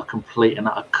always got a complete and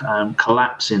utter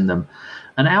collapse in them.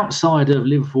 And outside of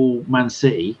Liverpool, Man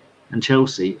City and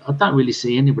Chelsea, I don't really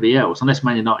see anybody else, unless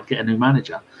Man United get a new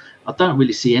manager. I don't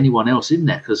really see anyone else in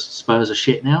there, because Spurs are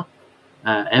shit now.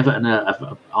 Everton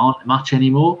aren't much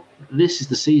anymore. This is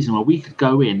the season where we could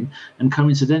go in, and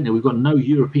coincidentally, we've got no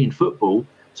European football,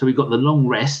 so we've got the long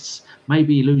rests,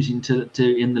 maybe losing to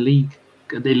in the League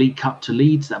Cup to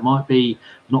Leeds. That might be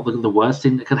not the worst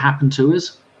thing that could happen to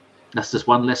us. That's just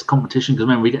one less competition, because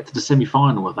remember, we get to the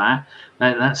semi-final of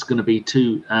that's going to be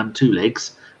two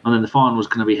legs, and then the final is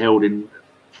going to be held in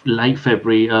late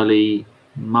February, early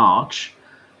March.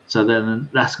 So then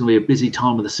that's going to be a busy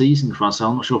time of the season for us. So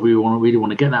I'm not sure if we really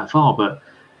want to get that far, but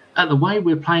at the way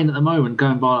we're playing at the moment,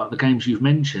 going by the games you've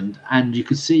mentioned, and you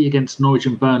could see against Norwich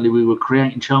and Burnley, we were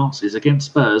creating chances. Against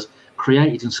Spurs,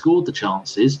 created and scored the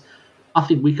chances. I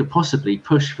think we could possibly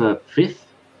push for 5th,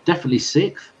 definitely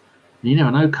 6th. You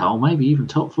never know, Carl, maybe even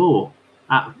top 4.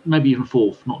 Maybe even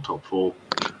 4th, not top 4.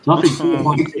 So I think 4,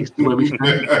 5, 6 is where we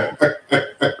stand.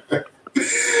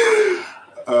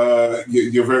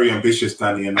 You're very ambitious,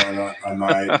 Danny, and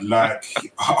I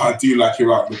do like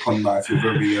your outlook on life. You're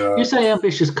very. You say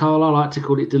ambitious, Carl. I like to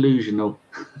call it delusional.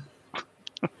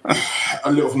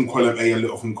 A little from column A, a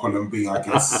little from column B, I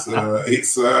guess.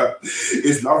 It's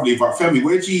lovely. But Femi,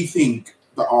 where do you think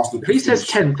the Arsenal? If he says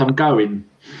 10th, I'm going.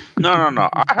 No.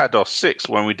 I had our 6th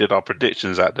when we did our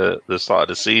predictions at the start of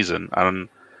the season, and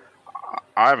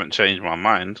I haven't changed my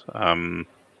mind. Well,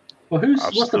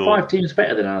 what's the 5 teams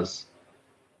better than us?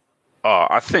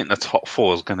 I think the top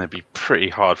four is going to be pretty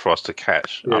hard for us to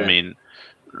catch. Yeah. I mean,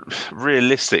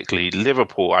 realistically,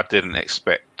 Liverpool, I didn't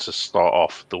expect to start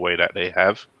off the way that they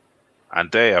have. And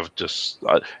they have just...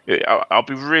 I'll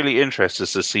be really interested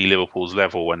to see Liverpool's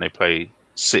level when they play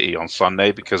City on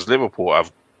Sunday, because Liverpool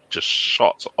have just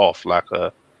shot off like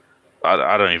a...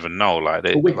 I don't even know. Like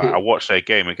I watched their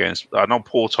game against... I know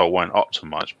Porto weren't up to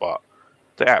much, but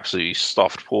they absolutely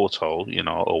stuffed Porto,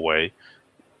 away.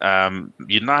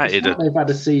 United, they've had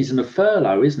a season of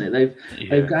furlough, isn't it?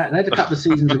 They've had a couple of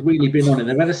seasons have really been on it.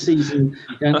 They've had a season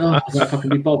going, I don't know if I can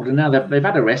be bothered, and now they've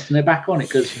had a rest and they're back on it,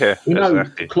 because we know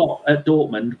exactly. Klopp at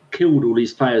Dortmund killed all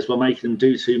these players by making them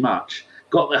do too much.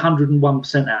 Got the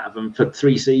 101% out of them for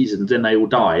 3 seasons, then they all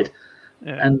died.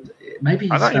 Yeah. And maybe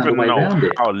he's found a way around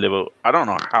it. I don't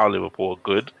know how Liverpool are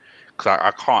good, because I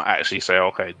can't actually say,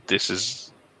 okay, this is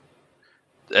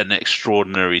an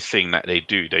extraordinary thing that they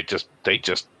do. They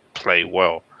just play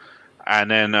well.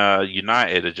 And then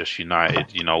United are just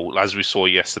United. As we saw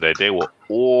yesterday, they were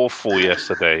awful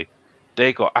yesterday.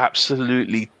 They got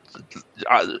absolutely...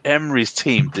 Emery's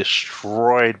team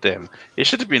destroyed them. It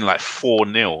should have been like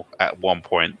 4-0 at one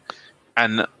point.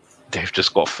 And they've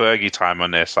just got Fergie time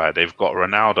on their side. They've got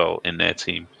Ronaldo in their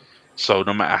team. So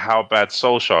no matter how bad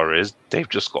Solskjaer is, they've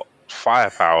just got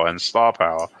firepower and star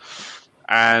power.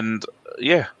 And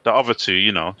yeah, the other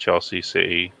two, Chelsea,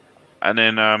 City. And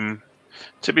then,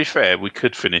 to be fair, we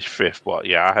could finish 5th, but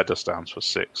yeah, I had us down for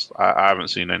 6th. I haven't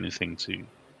seen anything to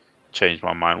change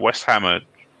my mind. West Ham are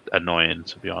annoying,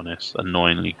 to be honest.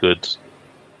 Annoyingly good.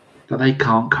 But they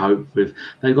can't cope with...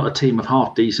 They've got a team of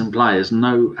half-decent players,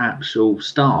 no actual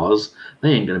stars.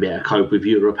 They ain't going to be able to cope with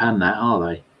Europe and that, are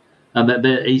they? And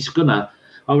he's going to...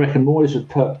 I reckon Moyes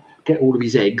would get all of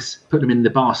his eggs, put them in the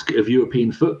basket of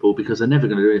European football, because they're never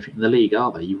going to do anything in the league,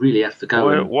 are they? You really have to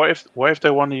go. What if they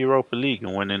won the Europa League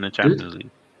and win in the Champions League?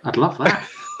 I'd love that.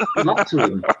 I'd love to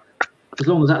win. As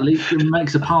long as that league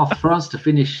makes a path for us to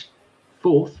finish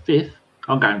 4th, 5th,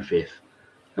 I'm going 5th.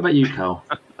 How about you, Carl?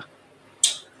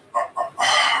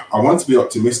 I want to be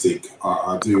optimistic.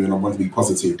 I do, and I want to be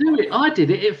positive. Do it. I did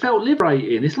it. It felt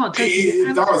liberating. It's like taking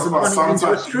it does, but sometimes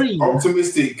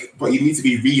optimistic, but you need to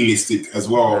be realistic as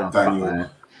well, Daniel.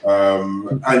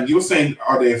 And you're saying,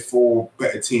 are there 4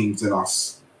 better teams than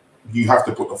us? You have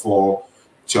to put the 4: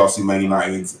 Chelsea, Man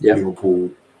United,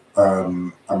 Liverpool,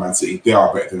 and Man City. They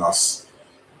are better than us.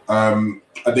 And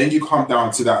then you come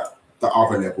down to the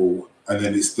other level, and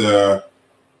then it's the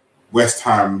West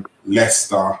Ham,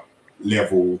 Leicester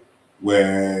level,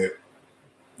 where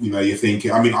you're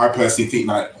thinking... I mean, I personally think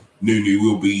that Nunu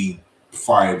will be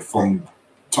fired from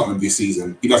Tottenham this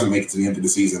season. He doesn't make it to the end of the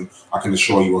season, I can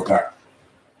assure you of that.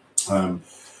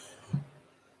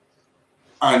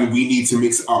 And we need to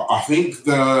mix it up. I think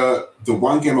the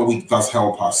one game a week does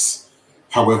help us.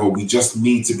 However, we just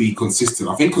need to be consistent.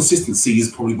 I think consistency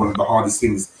is probably one of the hardest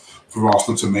things for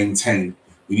Arsenal to maintain.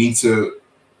 We need to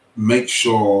make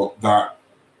sure that,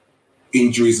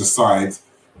 injuries aside,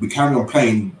 we carry on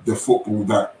playing the football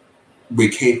that we're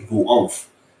capable of.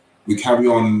 We carry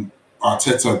on...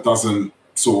 Arteta doesn't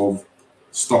sort of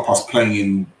stop us playing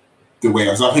in the way...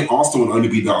 I think Arsenal will only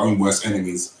be their own worst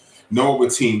enemies. No other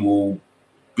team will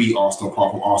beat Arsenal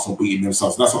apart from Arsenal beating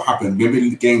themselves. That's what happened. Remember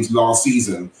in the games last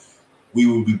season, we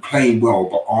will be playing well,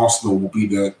 but Arsenal will be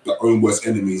their own worst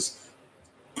enemies,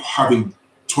 having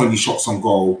 20 shots on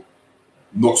goal,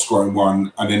 not scoring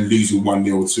one, and then losing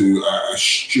 1-0 to a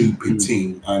stupid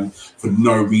team, and for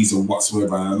no reason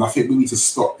whatsoever. And I think we need to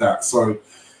stop that. So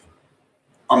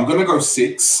I'm going to go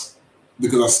 6,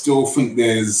 because I still think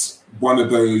there's one of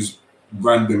those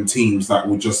random teams that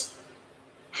will just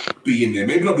be in there.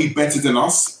 Maybe not be better than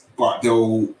us, but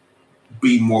they'll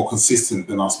be more consistent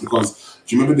than us. Because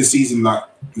do you remember the season that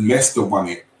Leicester won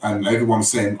it? And everyone's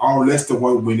saying, oh, Leicester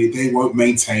won't win it. They won't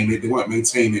maintain it. They won't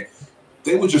maintain it.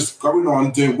 They were just going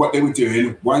on doing what they were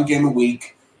doing, 1 game a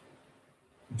week.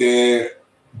 Their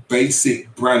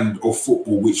basic brand of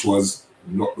football, which was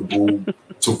knock the ball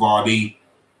to Vardy,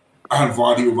 and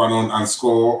Vardy would run on and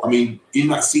score. I mean, in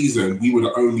that season, we were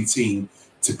the only team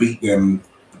to beat them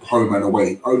home and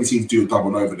away. Only team to do a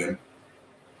double over them.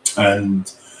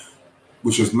 And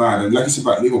which was mad. And like I said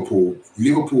about Liverpool,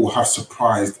 Liverpool have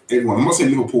surprised everyone. I'm not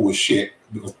saying Liverpool was shit,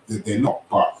 because they're not,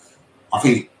 but I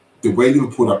think the way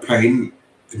Liverpool are playing,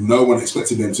 no one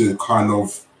expected them to kind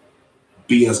of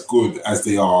be as good as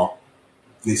they are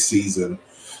this season.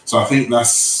 So I think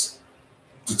that's...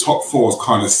 the top 4 is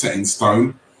kind of set in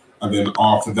stone. And then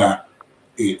after that,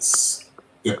 it's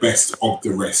the best of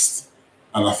the rest.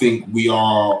 And I think we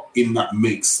are in that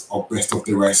mix of best of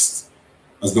the rest,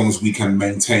 as long as we can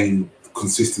maintain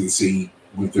consistency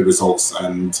with the results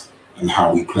and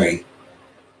how we play.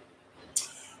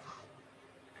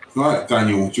 Right,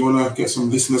 Daniel, do you want to get some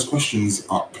listeners' questions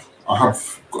up? I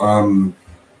have,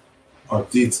 I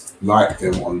did like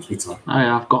them on Twitter. Oh,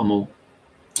 yeah, I've got them all.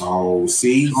 Oh,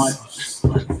 see? No, it's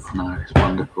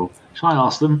wonderful. Shall I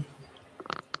ask them?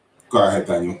 Go ahead,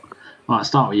 Daniel. Right,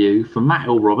 start with you. From Matt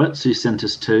L. Roberts, who sent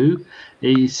us 2,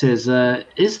 he says,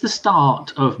 is the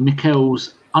start of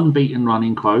Mikel's unbeaten run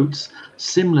in quotes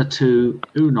similar to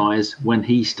Unai's when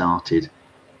he started?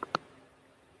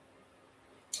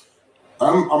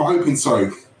 I'm hoping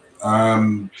so.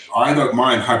 I don't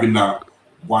mind having that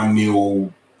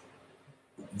 1-0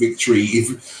 victory.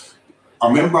 If I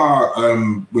remember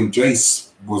when Jace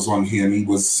was on here and he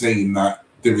was saying that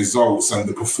the results and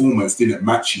the performance didn't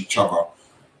match each other.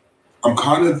 I'm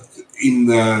kind of in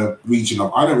the region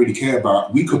of I don't really care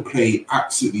about. We could play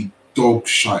absolutely dog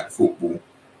shite football,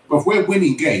 but if we're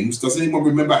winning games, does anyone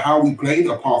remember how we played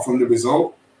apart from the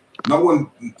result? No one,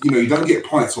 you don't get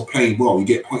points for playing well. You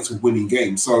get points for winning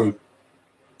games. So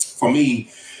for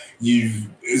me,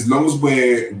 as long as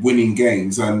we're winning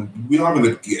games, and we are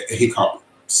going to get a hiccup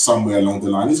somewhere along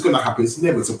the line, it's going to happen. It's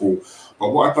inevitable. But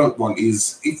what I don't want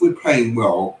is if we're playing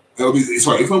well,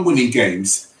 if we're winning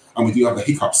games and we do have a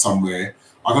hiccup somewhere,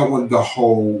 I don't want the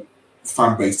whole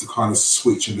fan base to kind of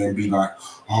switch and then be like,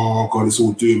 oh God, it's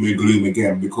all doom and gloom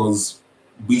again, because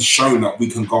we've shown that we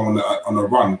can go on a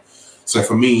run. So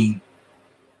for me,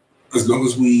 as long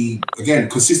as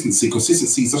consistency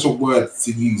is such a word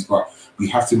to use, but we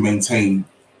have to maintain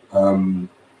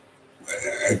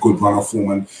a good run of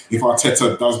form. And if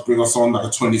Arteta does bring us on like a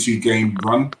 22-game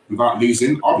run without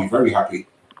losing, I'll be very happy.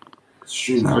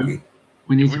 Extremely happy.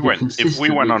 We need to be consistent. If we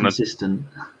went on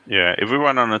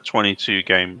a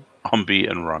 22-game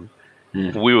unbeaten run,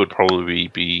 we would probably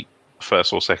be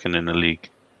first or second in the league.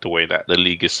 The way that the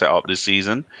league is set up this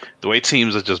season, the way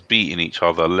teams are just beating each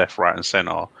other left, right, and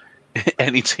centre.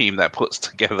 Any team that puts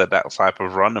together that type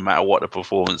of run, no matter what the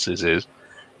performances is,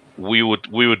 we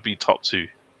would be top 2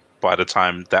 by the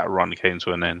time that run came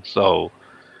to an end. So,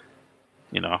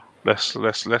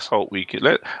 let's hope we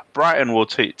could. Brighton will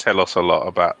tell us a lot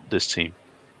about this team.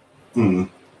 All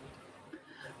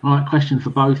right, question for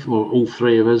both or all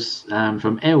 3 of us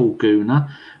from El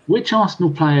Guna. Which Arsenal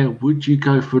player would you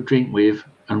go for a drink with,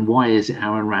 and why is it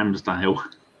Aaron Ramsdale?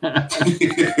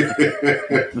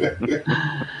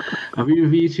 Have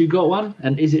you 2 got one?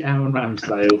 And is it Aaron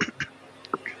Ramsdale?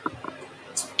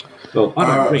 Well, I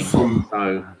don't drink, so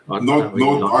I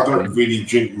don't really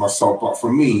drink myself. But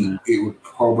for me, it would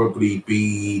probably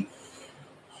be.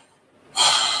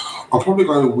 I'll probably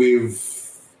go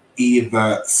with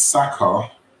either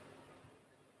Saka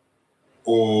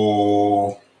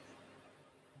or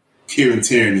Kieran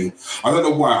Tierney. I don't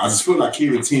know why. I just feel like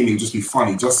Kieran Tierney would just be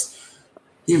funny. But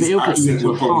he'll get you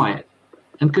into a fight.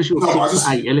 And because you're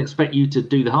 6'8", he'll expect you to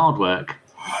do the hard work.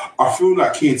 I feel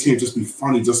like Kieran Tierney would just be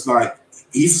funny. Just like,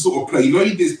 he's the sort of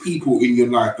player, there's people in your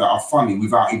life that are funny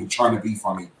without even trying to be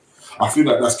funny. I feel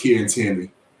like that's Kieran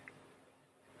Tierney.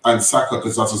 And Saka,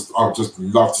 because I'd just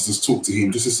love to just talk to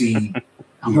him, just to see...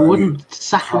 wouldn't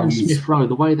Saka and Smith Rowe,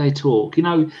 the way they talk,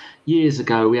 years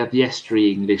ago we had the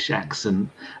Estuary English accent,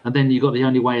 and then you got the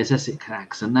Only Way is Essex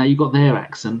accent. Now you got their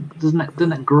accent. Doesn't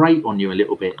that grate on you a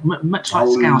little bit? Much like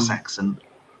Scouse accent.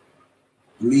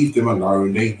 Leave them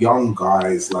alone. They're young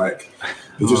guys. They're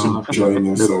just enjoying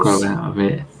themselves. They'll grow out of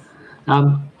it.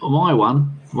 My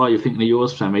one, while you're thinking of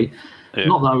yours, Femi. Yeah.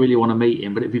 Not that I really want to meet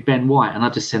him, but it'd be Ben White, and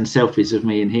I'd just send selfies of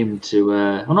me and him to...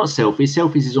 well, not selfies.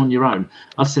 Selfies is on your own.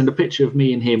 I'd send a picture of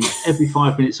me and him every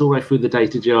 5 minutes all the way through the day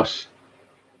to Josh.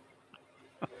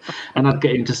 And I'd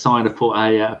get him to sign a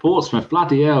Portsmouth.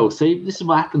 Bloody hell. See, this is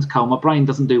what happens, Cole. My brain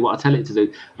doesn't do what I tell it to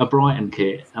do. A Brighton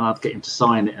kit. And I'd get him to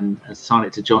sign it and sign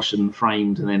it to Josh and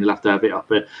framed, and then he'll have to have it up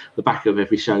at the back of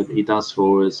every show that he does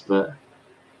for us. But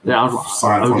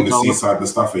sign from the seaside, the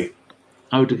stuffy.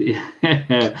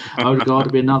 Odegaard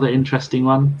would be another interesting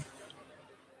one.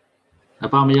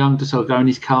 Aubameyang just go in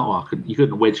his car. You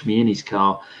couldn't wedge me in his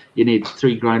car. You need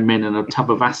 3 grown men and a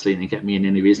tub of Vaseline to get me in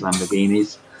any of his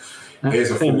Lamborghinis. Here's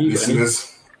a full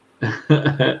listeners.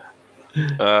 I'll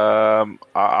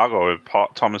go with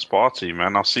Thomas Partey,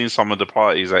 man. I've seen some of the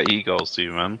parties that he goes to,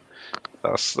 man.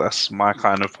 That's my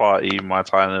kind of party, my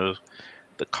kind of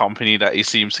the company that he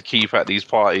seems to keep at these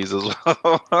parties as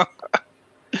well.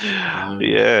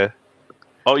 Yeah.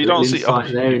 Oh, you don't see?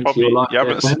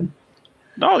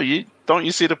 No, you don't.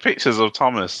 You see the pictures of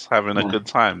Thomas having a good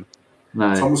time.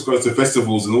 No. Thomas goes to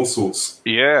festivals and all sorts.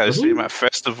 Yeah, I see him at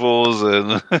festivals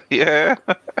and yeah.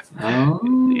 Oh.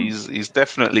 He's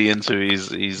definitely into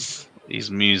his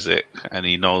music, and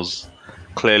he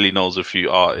clearly knows a few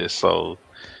artists. So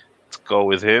to go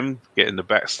with him, get in the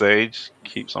backstage,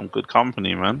 keep some good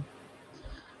company, man.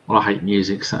 Well, I hate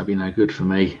music, so that'd be no good for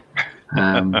me.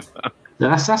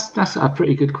 That's a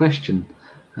pretty good question.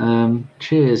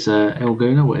 Cheers,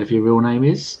 Elguna, whatever your real name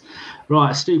is.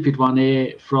 Right, a stupid one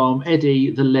here from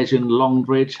Eddie, the legend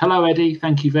Longbridge. Hello, Eddie.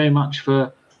 Thank you very much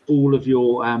for all of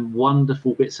your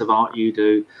wonderful bits of art you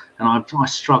do. And I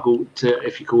struggle to,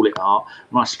 if you call it art,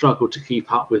 and I struggle to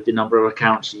keep up with the number of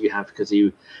accounts that you have because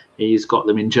he's got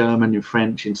them in German, in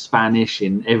French, in Spanish,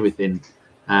 in everything.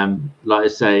 Like I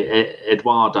say,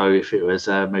 Eduardo, if it was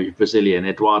maybe Brazilian,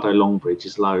 Eduardo Longbridge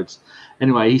is loads.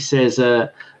 Anyway, he says,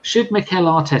 should Mikel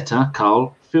Arteta,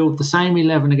 Carl, field the same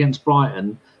 11 against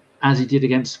Brighton as he did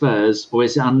against Spurs, or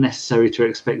is it unnecessary to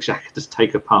expect Xhaka to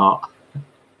take a part?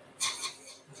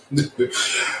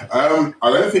 I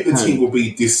don't think the team will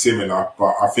be dissimilar,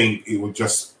 but I think it would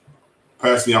just,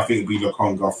 personally, I think it would be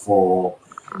Lokonga for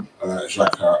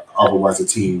Xhaka. Otherwise, the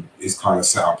team is kind of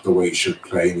set up the way it should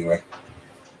play anyway.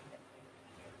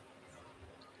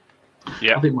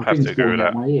 Yeah, I think my have thing's to agree with falling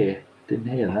out that. my ear. Didn't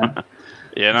hear that.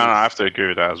 Yeah, no, I have to agree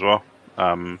with that as well.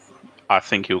 I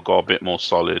think he'll go a bit more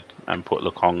solid and put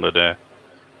Lokonga there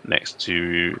next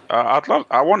to.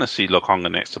 I want to see Lokonga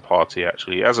next to Partey.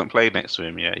 Actually, he hasn't played next to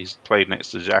him yet. He's played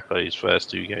next to Xhaka his first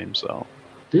 2 games. So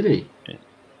Did he?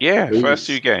 yeah, Jeez. first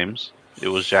 2 games it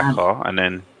was Xhaka, and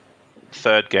then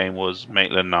third game was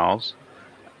Maitland-Niles.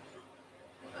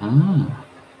 I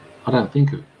don't think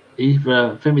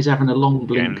either. Femi's having a long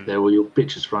blink there, or your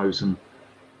picture's frozen.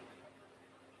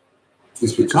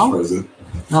 This picture's Carl? frozen.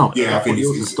 Oh, Yeah, I think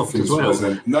yours it's stopped as well.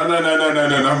 frozen. No,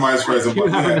 mine's frozen. You're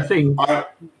But having a yeah, thing. I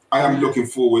am looking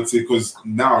forward to, because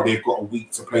now they've got a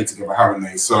week to play together, haven't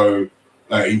they? So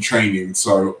in training,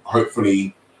 so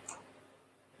hopefully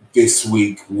this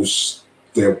week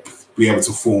they'll be able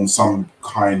to form some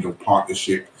kind of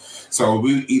partnership. So it'll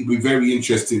be very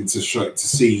interesting to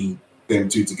see them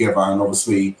two together, and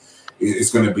obviously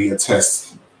it's going to be a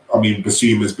test. I mean,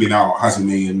 Basuma's been out, hasn't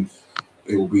he? And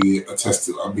it will be a test.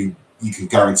 I mean, you can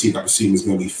guarantee that Basuma's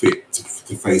going to be fit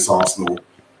to face Arsenal.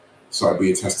 So it'll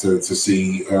be a test to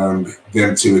see them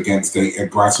two against a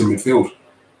Brighton midfield.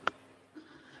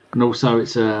 And also,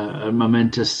 it's a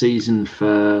momentous season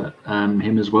for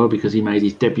him as well, because he made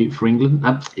his debut for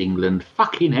England.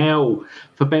 Fucking hell!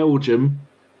 For Belgium.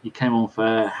 He came on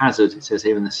for Hazard, it says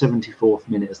here, in the 74th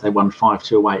minute as they won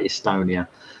 5-2 away at Estonia.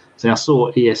 So I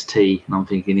saw EST, and I'm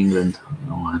thinking England.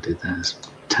 Oh, I did that. It's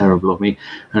terrible of me.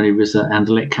 And he was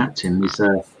Anderlecht captain. He's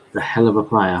a hell of a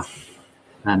player.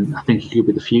 And I think he could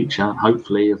be the future,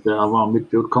 hopefully, of the our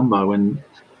midfield combo when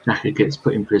Xhaka gets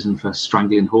put in prison for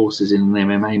strangling horses in an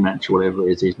MMA match or whatever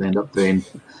it is he's going to end up doing,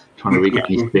 trying to regain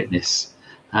his fitness.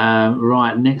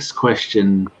 Right, next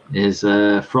question is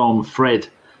from Fred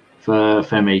for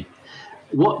Femi.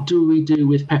 What do we do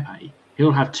with Pepe?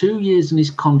 He'll have 2 years in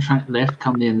his contract left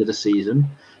come the end of the season.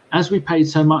 As we paid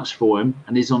so much for him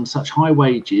and he's on such high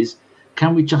wages,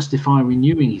 can we justify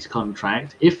renewing his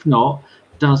contract? If not,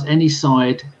 does any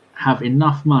side have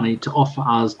enough money to offer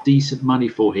us decent money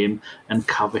for him and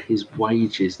cover his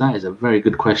wages? That is a very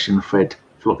good question, Fred.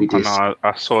 Floppy disk.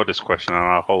 I saw this question and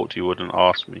I hoped you wouldn't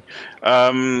ask me.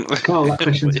 Carl, that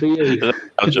question's for you.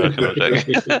 I'm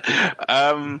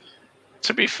joking.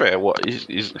 To be fair,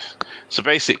 so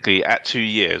basically at 2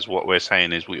 years, what we're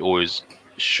saying is we always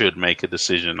should make a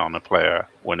decision on a player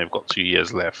when they've got 2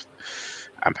 years left.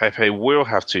 And Pepe will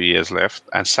have 2 years left,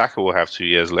 and Saka will have 2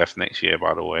 years left next year,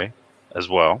 by the way, as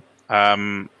well.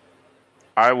 I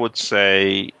would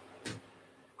say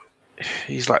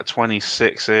he's like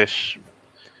 26-ish.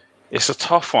 It's a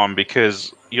tough one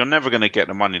because you're never going to get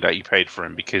the money that you paid for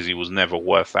him because he was never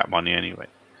worth that money anyway.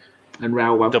 And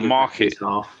Raul won't the give market,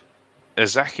 half.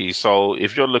 Exactly. So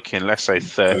if you're looking, let's say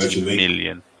 30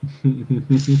 million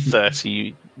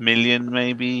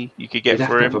maybe you could get He'd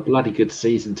for have him. to have a bloody good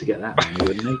season to get that money,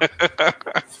 wouldn't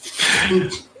he?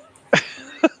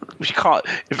 You can't.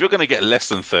 If you're going to get less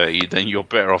than 30, then you're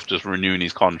better off just renewing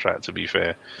his contract, to be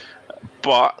fair.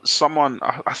 But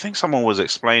I think someone was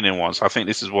explaining once. I think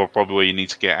this is probably where you need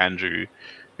to get Andrew,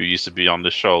 who used to be on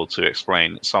the show, to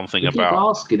explain something You keep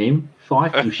about. asking him,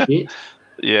 Fife, you shit.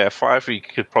 Yeah, Fifey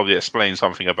could probably explain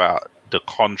something about the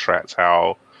contract,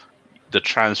 how the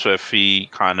transfer fee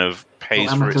kind of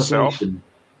pays for itself.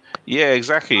 Yeah,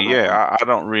 exactly. Yeah, I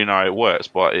don't really know how it works,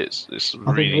 but it's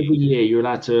I think every year you're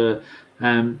allowed to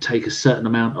take a certain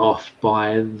amount off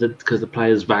because the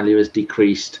player's value has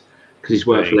decreased because he's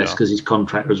worth less because his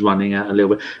contract was running out a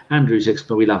little bit. Andrew's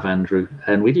expert. We love Andrew,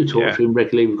 and we do talk to him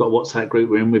regularly. We've got a WhatsApp group.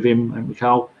 We're in with him, and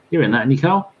Carl, you're in that, and you,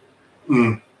 Carl?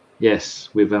 Mm. Yes,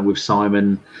 with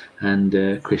Simon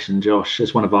and Chris and Josh.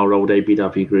 It's one of our old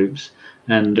ABW groups.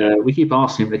 And we keep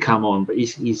asking him to come on, but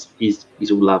he's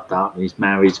all loved up and he's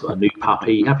married. He's got a new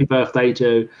puppy. Happy birthday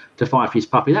to Fifey's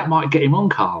puppy. That might get him on,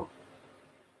 Carl.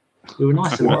 We were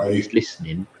nice enough that he's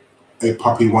listening. A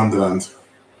puppy wonderland.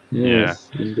 Yes,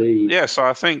 indeed. Yeah, so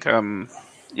I think,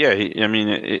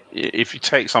 if you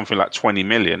take something like 20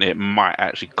 million, it might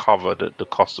actually cover the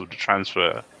cost of the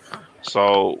transfer.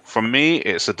 So for me,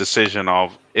 it's a decision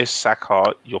of, is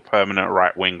Saka your permanent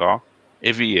right winger?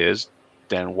 If he is,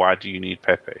 then why do you need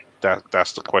Pepe?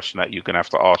 That's the question that you're going to have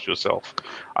to ask yourself.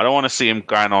 I don't want to see him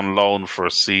going on loan for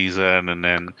a season and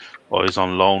then, he's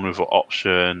on loan with an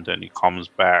option, then he comes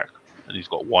back and he's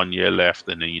got 1 year left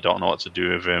and then you don't know what to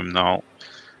do with him. No,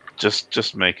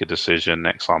 just make a decision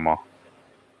next summer.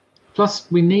 Plus,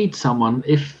 we need someone.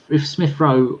 If Smith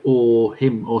Rowe or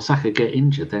him or Saka get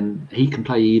injured, then he can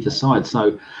play either side.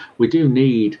 So we do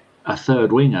need a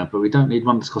third winger, but we don't need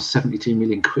one that's cost 72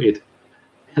 million quid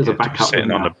as a backup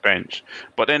sitting on the bench.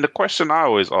 But then the question I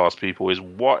always ask people is,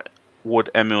 what would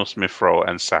Emil Smith Rowe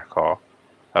and Saka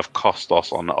have cost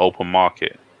us on the open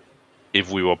market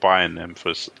if we were buying them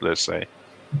for, let's say,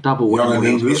 double young and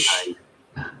English?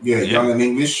 Young and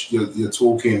English. You're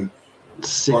talking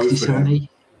 60, 70.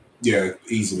 Yeah,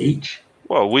 easily. Each.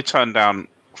 Well, we turned down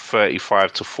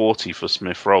 35 to 40 for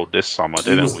Smith Rowe this summer,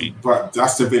 didn't we? But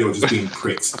that's the video just being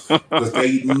pricks. Because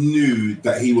they knew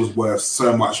that he was worth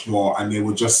so much more and they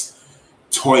were just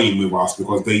toying with us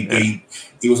because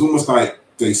it was almost like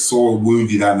they saw a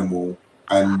wounded animal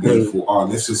and they thought,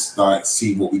 let's just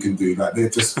see what we can do. Like, they're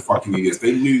just fucking idiots.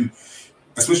 They knew,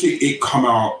 especially it come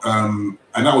out, and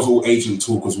that was all agent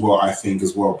talk as well, I think,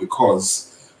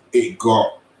 because it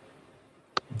got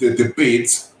the bid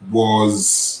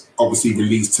was obviously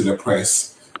released to the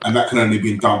press, and that can only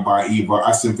be done by either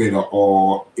Aston Villa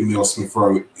or Emil Smith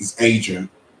Rowe, his agent,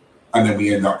 and then he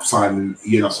ended up signing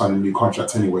a new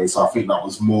contract anyway. So I think that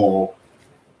was more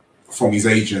from his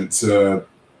agent to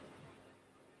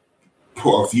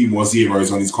put a few more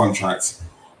zeros on his contract,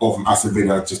 or from Aston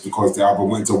Villa just because they either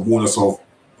went to warn us of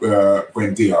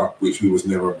Buendia, which we was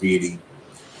never really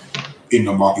in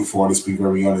the market for, let's be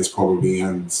very honest, probably,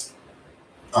 and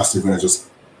Aston Villa just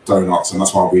donuts, and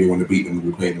that's why I really want to beat them when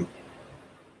we play them.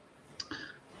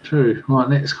 True. Right,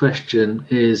 next question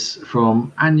is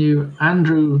from Andrew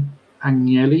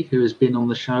Agnelli, who has been on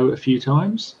the show a few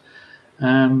times.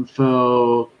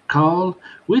 For Carl,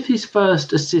 with his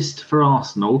first assist for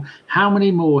Arsenal, how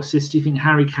many more assists do you think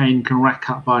Harry Kane can rack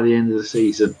up by the end of the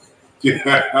season?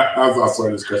 Yeah, I saw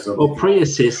this question. Or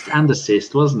pre-assist and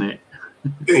assist, wasn't it?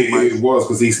 It was,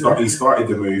 because he started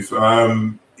the move.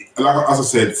 Like as I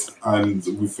said, and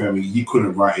with Femi, you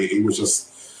couldn't write it. It was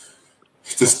just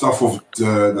the stuff of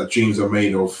that dreams are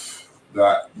made of.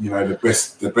 That,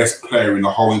 the best player in the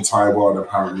whole entire world,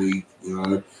 apparently,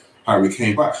 Harry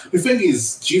Kane. But the thing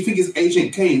is, do you think it's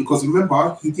Agent Kane? Because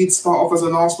remember, he did start off as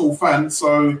an Arsenal fan,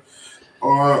 so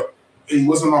he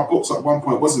was on our books at one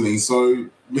point, wasn't he? So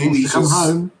maybe he's come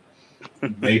home.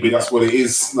 Maybe that's what it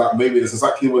is. Like, maybe that's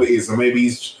exactly what it is, and maybe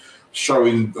he's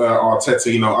showing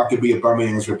Arteta, I could be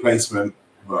Aubameyang's replacement,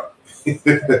 but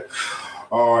it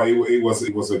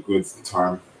was a good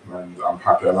time, and I'm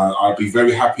happy. And I'd be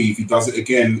very happy if he does it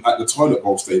again at the Toilet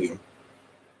Bowl Stadium.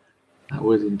 That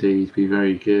would indeed be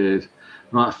very good.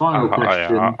 Right, final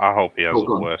question. I hope he has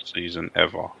the worst season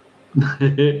ever.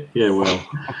 Yeah, well,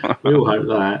 we all hope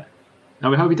that.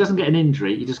 Now we hope he doesn't get an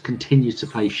injury. He just continues to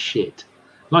play shit,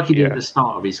 like he did at the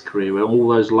start of his career, where all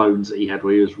those loans that he had,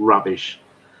 where he was rubbish.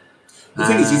 The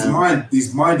thing is, his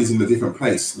mind is in a different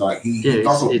place. Like he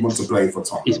doesn't want to play for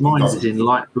Tottenham. His mind is in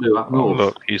light blue up north.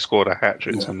 Look, he scored a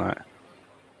hat-trick tonight.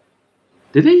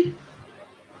 Did he?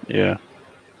 Yeah.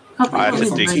 I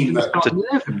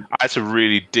had to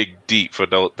really dig deep for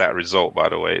that result. By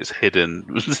the way, it's hidden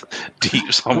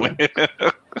deep somewhere.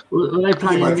 Were they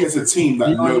playing against a team that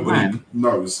nobody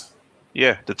knows?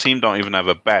 Yeah, the team don't even have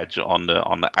a badge on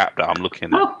the app that I'm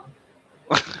looking at.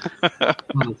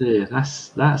 Oh dear,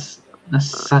 that's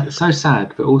so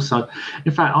sad, but also,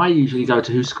 in fact, I usually go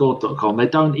to whoscored.com. They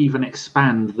don't even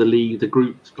expand the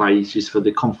group pages for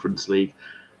the Conference League.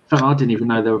 In fact, I didn't even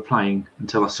know they were playing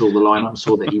until I saw the lineup and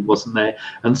saw that he wasn't there.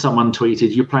 And someone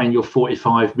tweeted, "You're playing your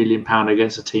 £45 million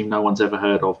against a team no one's ever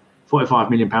heard of. £45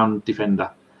 million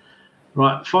defender."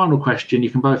 Right, final question. You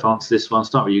can both answer this one.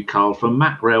 Start with you, Carl. From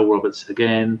Matt Rail Roberts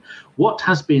again. What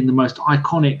has been the most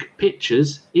iconic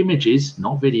images,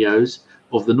 not videos,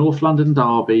 of the North London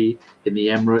derby in the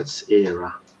Emirates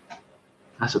era?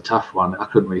 That's a tough one. I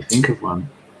couldn't really think of one.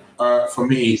 For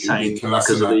me,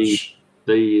 because of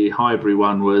the Highbury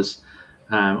one was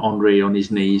Henry on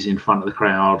his knees in front of the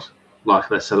crowd, like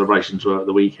their celebrations were at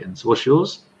the weekend. So what's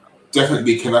yours?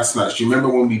 definitely Kolasinac. Do you remember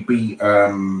when we beat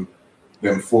them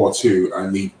 4-2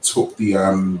 and he took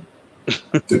the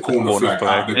corner flag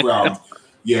out of the ground?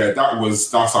 Yeah, that's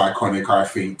iconic, I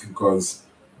think, because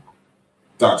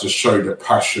that just showed the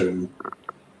passion.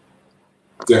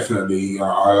 Definitely,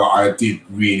 I did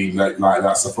really like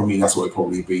that. So for me, that's what it'd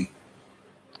probably be.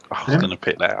 I was gonna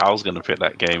pick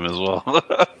that game as well.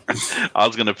 I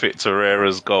was gonna pick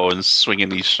Torreira's goal and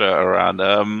swinging his shirt around.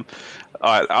 All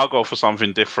right, I'll go for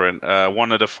something different.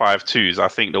 One of the 5-2s. I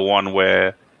think the one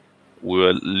where we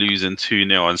were losing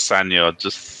 2-0 and Sanya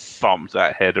just thumped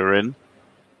that header in,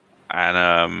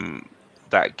 and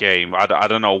that game. I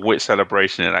don't know which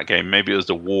celebration in that game. Maybe it was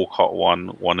the Walcott one.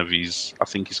 One of his. I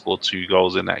think he scored 2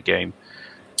 goals in that game.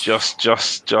 Just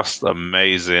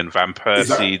amazing. Van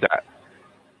Persie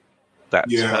that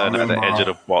turn at the edge of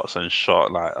the box and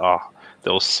shot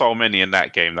there was so many in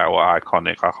that game that were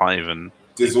iconic. I can't even.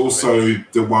 There's also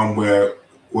the one where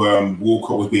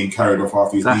Walcott was being carried off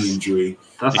after his knee injury.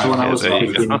 That's the one I was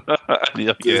thinking. That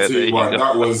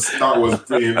was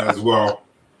brilliant as well.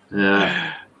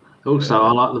 Yeah. Also,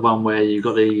 I like the one where you've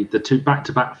got the 2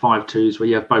 back-to-back 5-2s where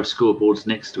you have both scoreboards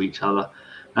next to each other.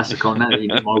 That's the kind of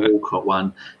my Walcott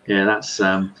one. Yeah, that's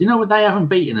you know what, they haven't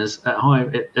beaten us at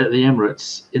the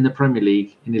Emirates in the Premier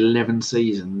League in 11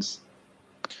 seasons.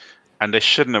 And they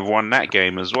shouldn't have won that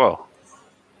game as well,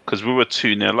 because we were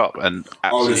 2-0 up and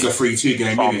it's a 3-2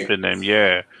 game, thumping them.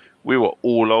 Yeah, we were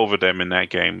all over them in that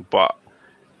game. But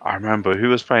I remember who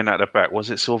was playing at the back. Was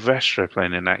it Silvestre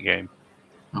playing in that game?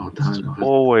 Oh, don't.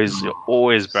 You're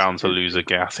always bound to lose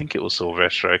again. I think it was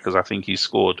Silvestre because I think he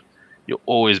scored. You're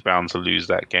always bound to lose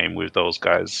that game with those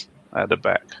guys at the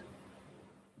back.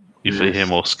 Either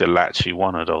him or Scalacci,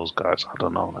 one of those guys. I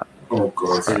don't know that. Oh,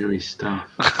 God. Scary stuff.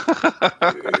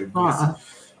 Right,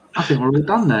 I think we're all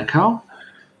done there, Carl.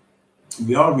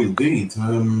 We are indeed. I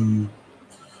mean,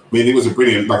 it was a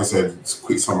brilliant, like I said,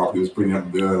 quick sum up, it was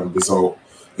brilliant result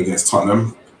against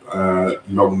Tottenham.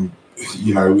 Everyone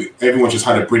just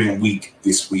had a brilliant week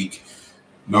this week.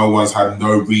 No one's had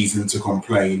no reason to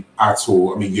complain at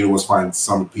all. I mean, you always find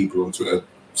some people on Twitter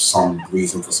some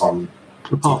reason for some.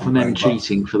 Apart from them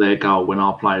cheating for their goal when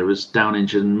our player was down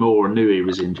injured and Moore knew he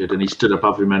was injured and he stood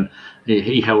above him and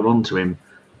he held on to him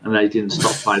and they didn't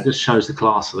stop play. It just shows the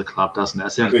class of the club, doesn't it?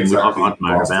 That's the only thing I'd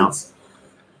moan about.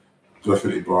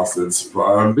 Definitely bastards. But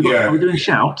are we doing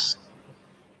shouts?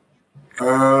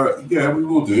 Yeah, we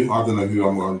will do. I don't know who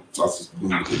I'm on. I just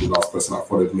the last person that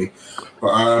followed me.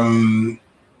 But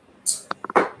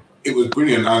it was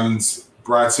brilliant. And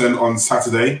Brighton on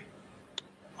Saturday,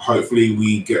 hopefully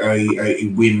we get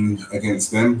a win against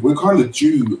them. We're kind of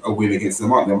due a win against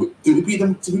them, aren't we? Did we beat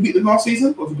them last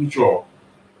season or did we draw?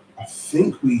 I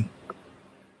think we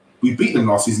beat them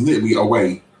last season, didn't we?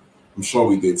 Away. I'm sure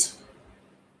we did.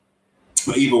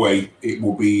 But either way, it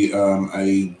will be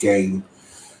a game.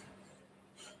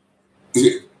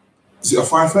 Is it a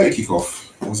 5:30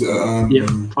 kickoff? Or was it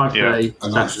 5:30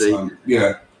 Saturday?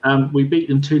 Yeah. We beat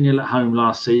them 2-0 at home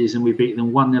last season. We beat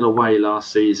them 1-0 away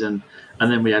last season,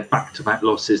 and then we had back-to-back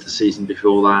losses the season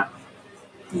before that.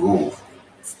 Ooh.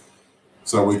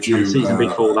 So we're due. The season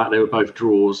before that, they were both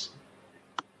draws.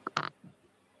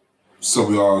 So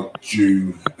we are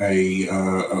due a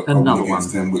win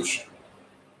against them, which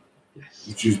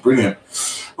is brilliant.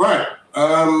 Right.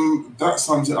 That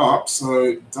sums it up.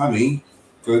 So, Danny,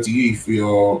 go to you for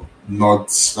your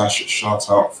nod/shout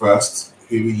out first.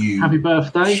 Who are you? Happy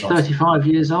birthday, 35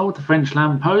 years old, the French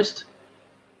lamppost.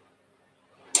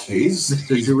 It is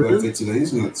his birthday today,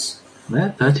 isn't it?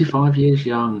 Yeah, 35 years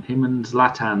young. Him and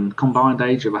Zlatan, combined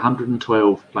age of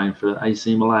 112, playing for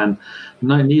AC Milan.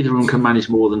 No, neither of them can manage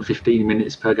more than 15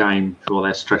 minutes per game before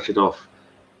they stretch it off.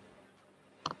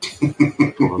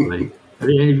 Probably.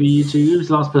 Any of you two, who's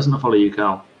the last person to follow you,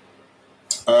 Carl?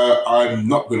 I'm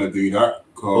not going to do that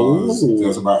because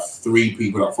there's about 3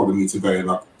 people that follow me today and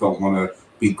I don't want to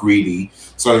be greedy.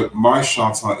 So my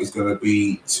shout out is going to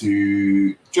be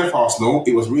to Jeff Arsenal.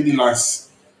 It was really nice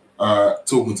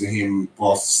talking to him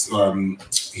whilst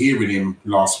hearing him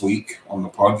last week on the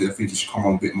pod. I think he should come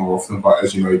on a bit more often, but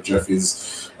as you know, Jeff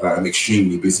is an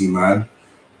extremely busy man.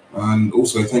 And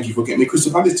also, thank you for getting me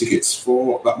Crystal Palace tickets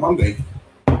for that Monday.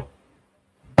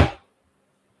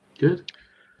 Good.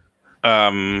 I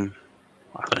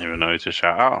don't even know who to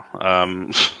shout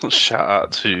out. Shout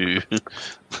out to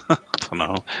I don't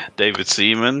know, David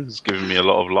Seaman. He's given me a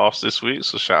lot of laughs this week,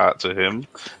 so shout out to him.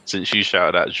 Since you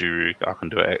shouted out Giroud, I can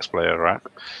do an ex-player, right?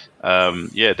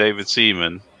 David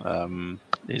Seaman.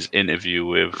 His interview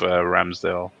with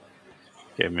Ramsdale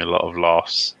gave me a lot of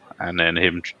laughs, and then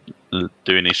him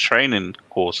doing his training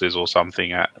courses or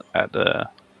something at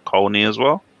Colney as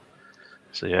well.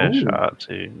 So yeah, shout out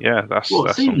to that's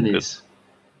What some Seaman good. is?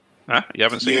 Huh? You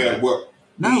haven't seen Yeah, him? well,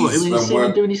 No, I mean, he's Seaman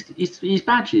work, doing his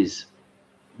badges.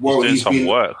 well, He's doing some been.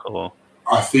 work, or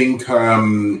I think.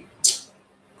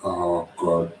 Oh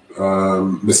God,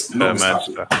 not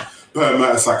Mr. Bert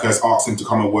Mertesacker has asked him to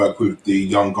come and work with the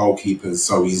young goalkeepers,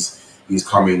 so he's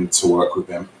coming to work with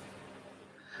them.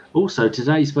 Also,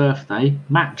 today's birthday,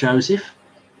 Matt Joseph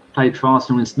played for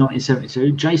Arsenal in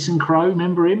 1972. Jason Crowe,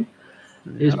 remember him?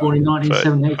 He was born in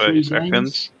 1973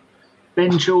 games.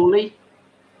 Ben Chorley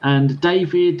and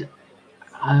David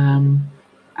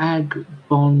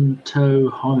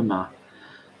Agbontohoma.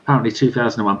 Apparently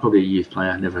 2001, probably a youth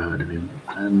player. Never heard of him.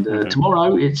 And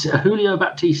tomorrow it's Julio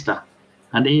Baptista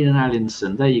and Ian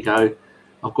Allinson. There you go.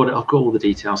 I've got it. I've got all the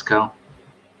details, Carl.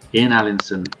 Ian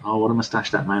Allinson. Oh, what a moustache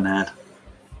that man had.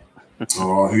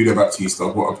 Oh, Julio Baptista,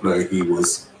 what a player he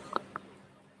was.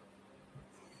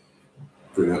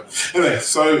 Brilliant.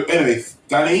 Anyway,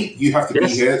 Danny, you have to be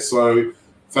here, so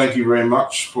thank you very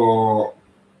much for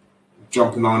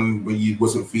jumping on when you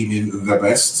wasn't feeling the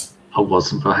best. I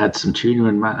wasn't, but I had some tuna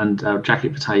and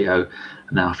jacket potato,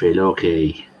 and now I feel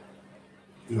okay.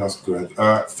 That's good.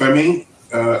 Femi,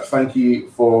 thank you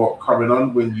for coming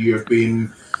on when you have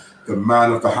been the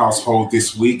man of the household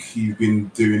this week. You've been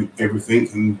doing everything,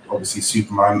 and obviously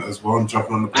Superman as well, and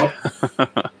jumping on the pod.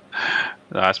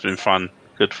 It's been fun.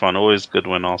 Good fun. Always good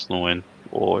when Arsenal win.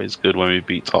 Always good when we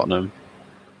beat Tottenham.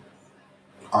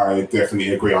 I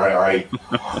definitely agree. I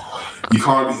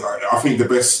think the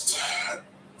best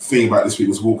thing about this week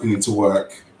was walking into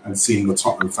work and seeing the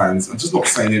Tottenham fans and just not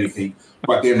saying anything,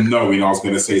 but them knowing I was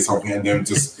going to say something and them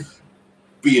just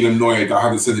being annoyed that I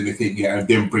haven't said anything yet and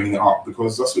then bringing it up,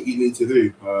 because that's what you need to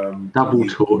do. Double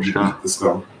torture. Yeah,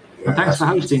 and thanks for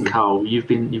hosting, Carl. You've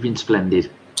been splendid.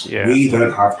 Yeah. We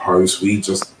don't have hosts. We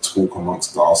just talk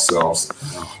amongst ourselves.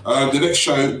 The next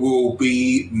show will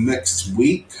be next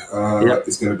week.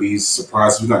 It's going to be a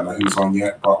surprise. We don't know who's on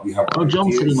yet, but we have.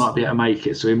 John said he might be able to make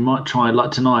it, so we might try.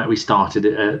 Like tonight, we started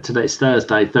it. Today's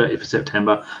Thursday, 30th of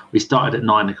September. We started at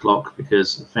 9 o'clock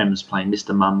because Fem's playing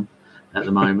Mr. Mum at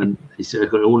the moment. He's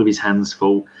got all of his hands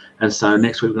full, and so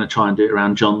next week we're going to try and do it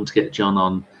around John to get John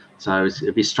on. So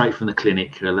it'll be straight from the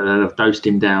clinic. They'll have dosed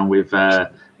him down with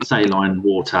saline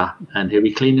water, and he'll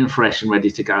be clean and fresh and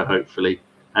ready to go, hopefully.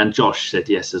 And Josh said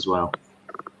yes as well.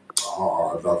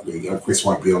 Oh, lovely. Chris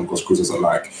won't be on because Chris doesn't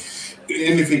like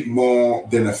anything more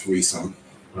than a threesome.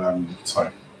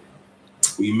 So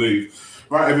we move.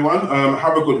 Right, everyone,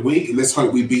 have a good week. Let's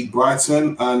hope we beat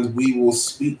Brighton, and we will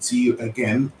speak to you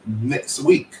again next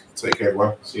week. Take care,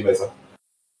 everyone. See you later.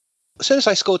 As soon as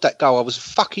I scored that goal, I was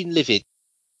fucking livid.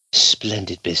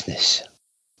 Splendid business.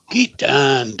 Get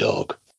down, dog.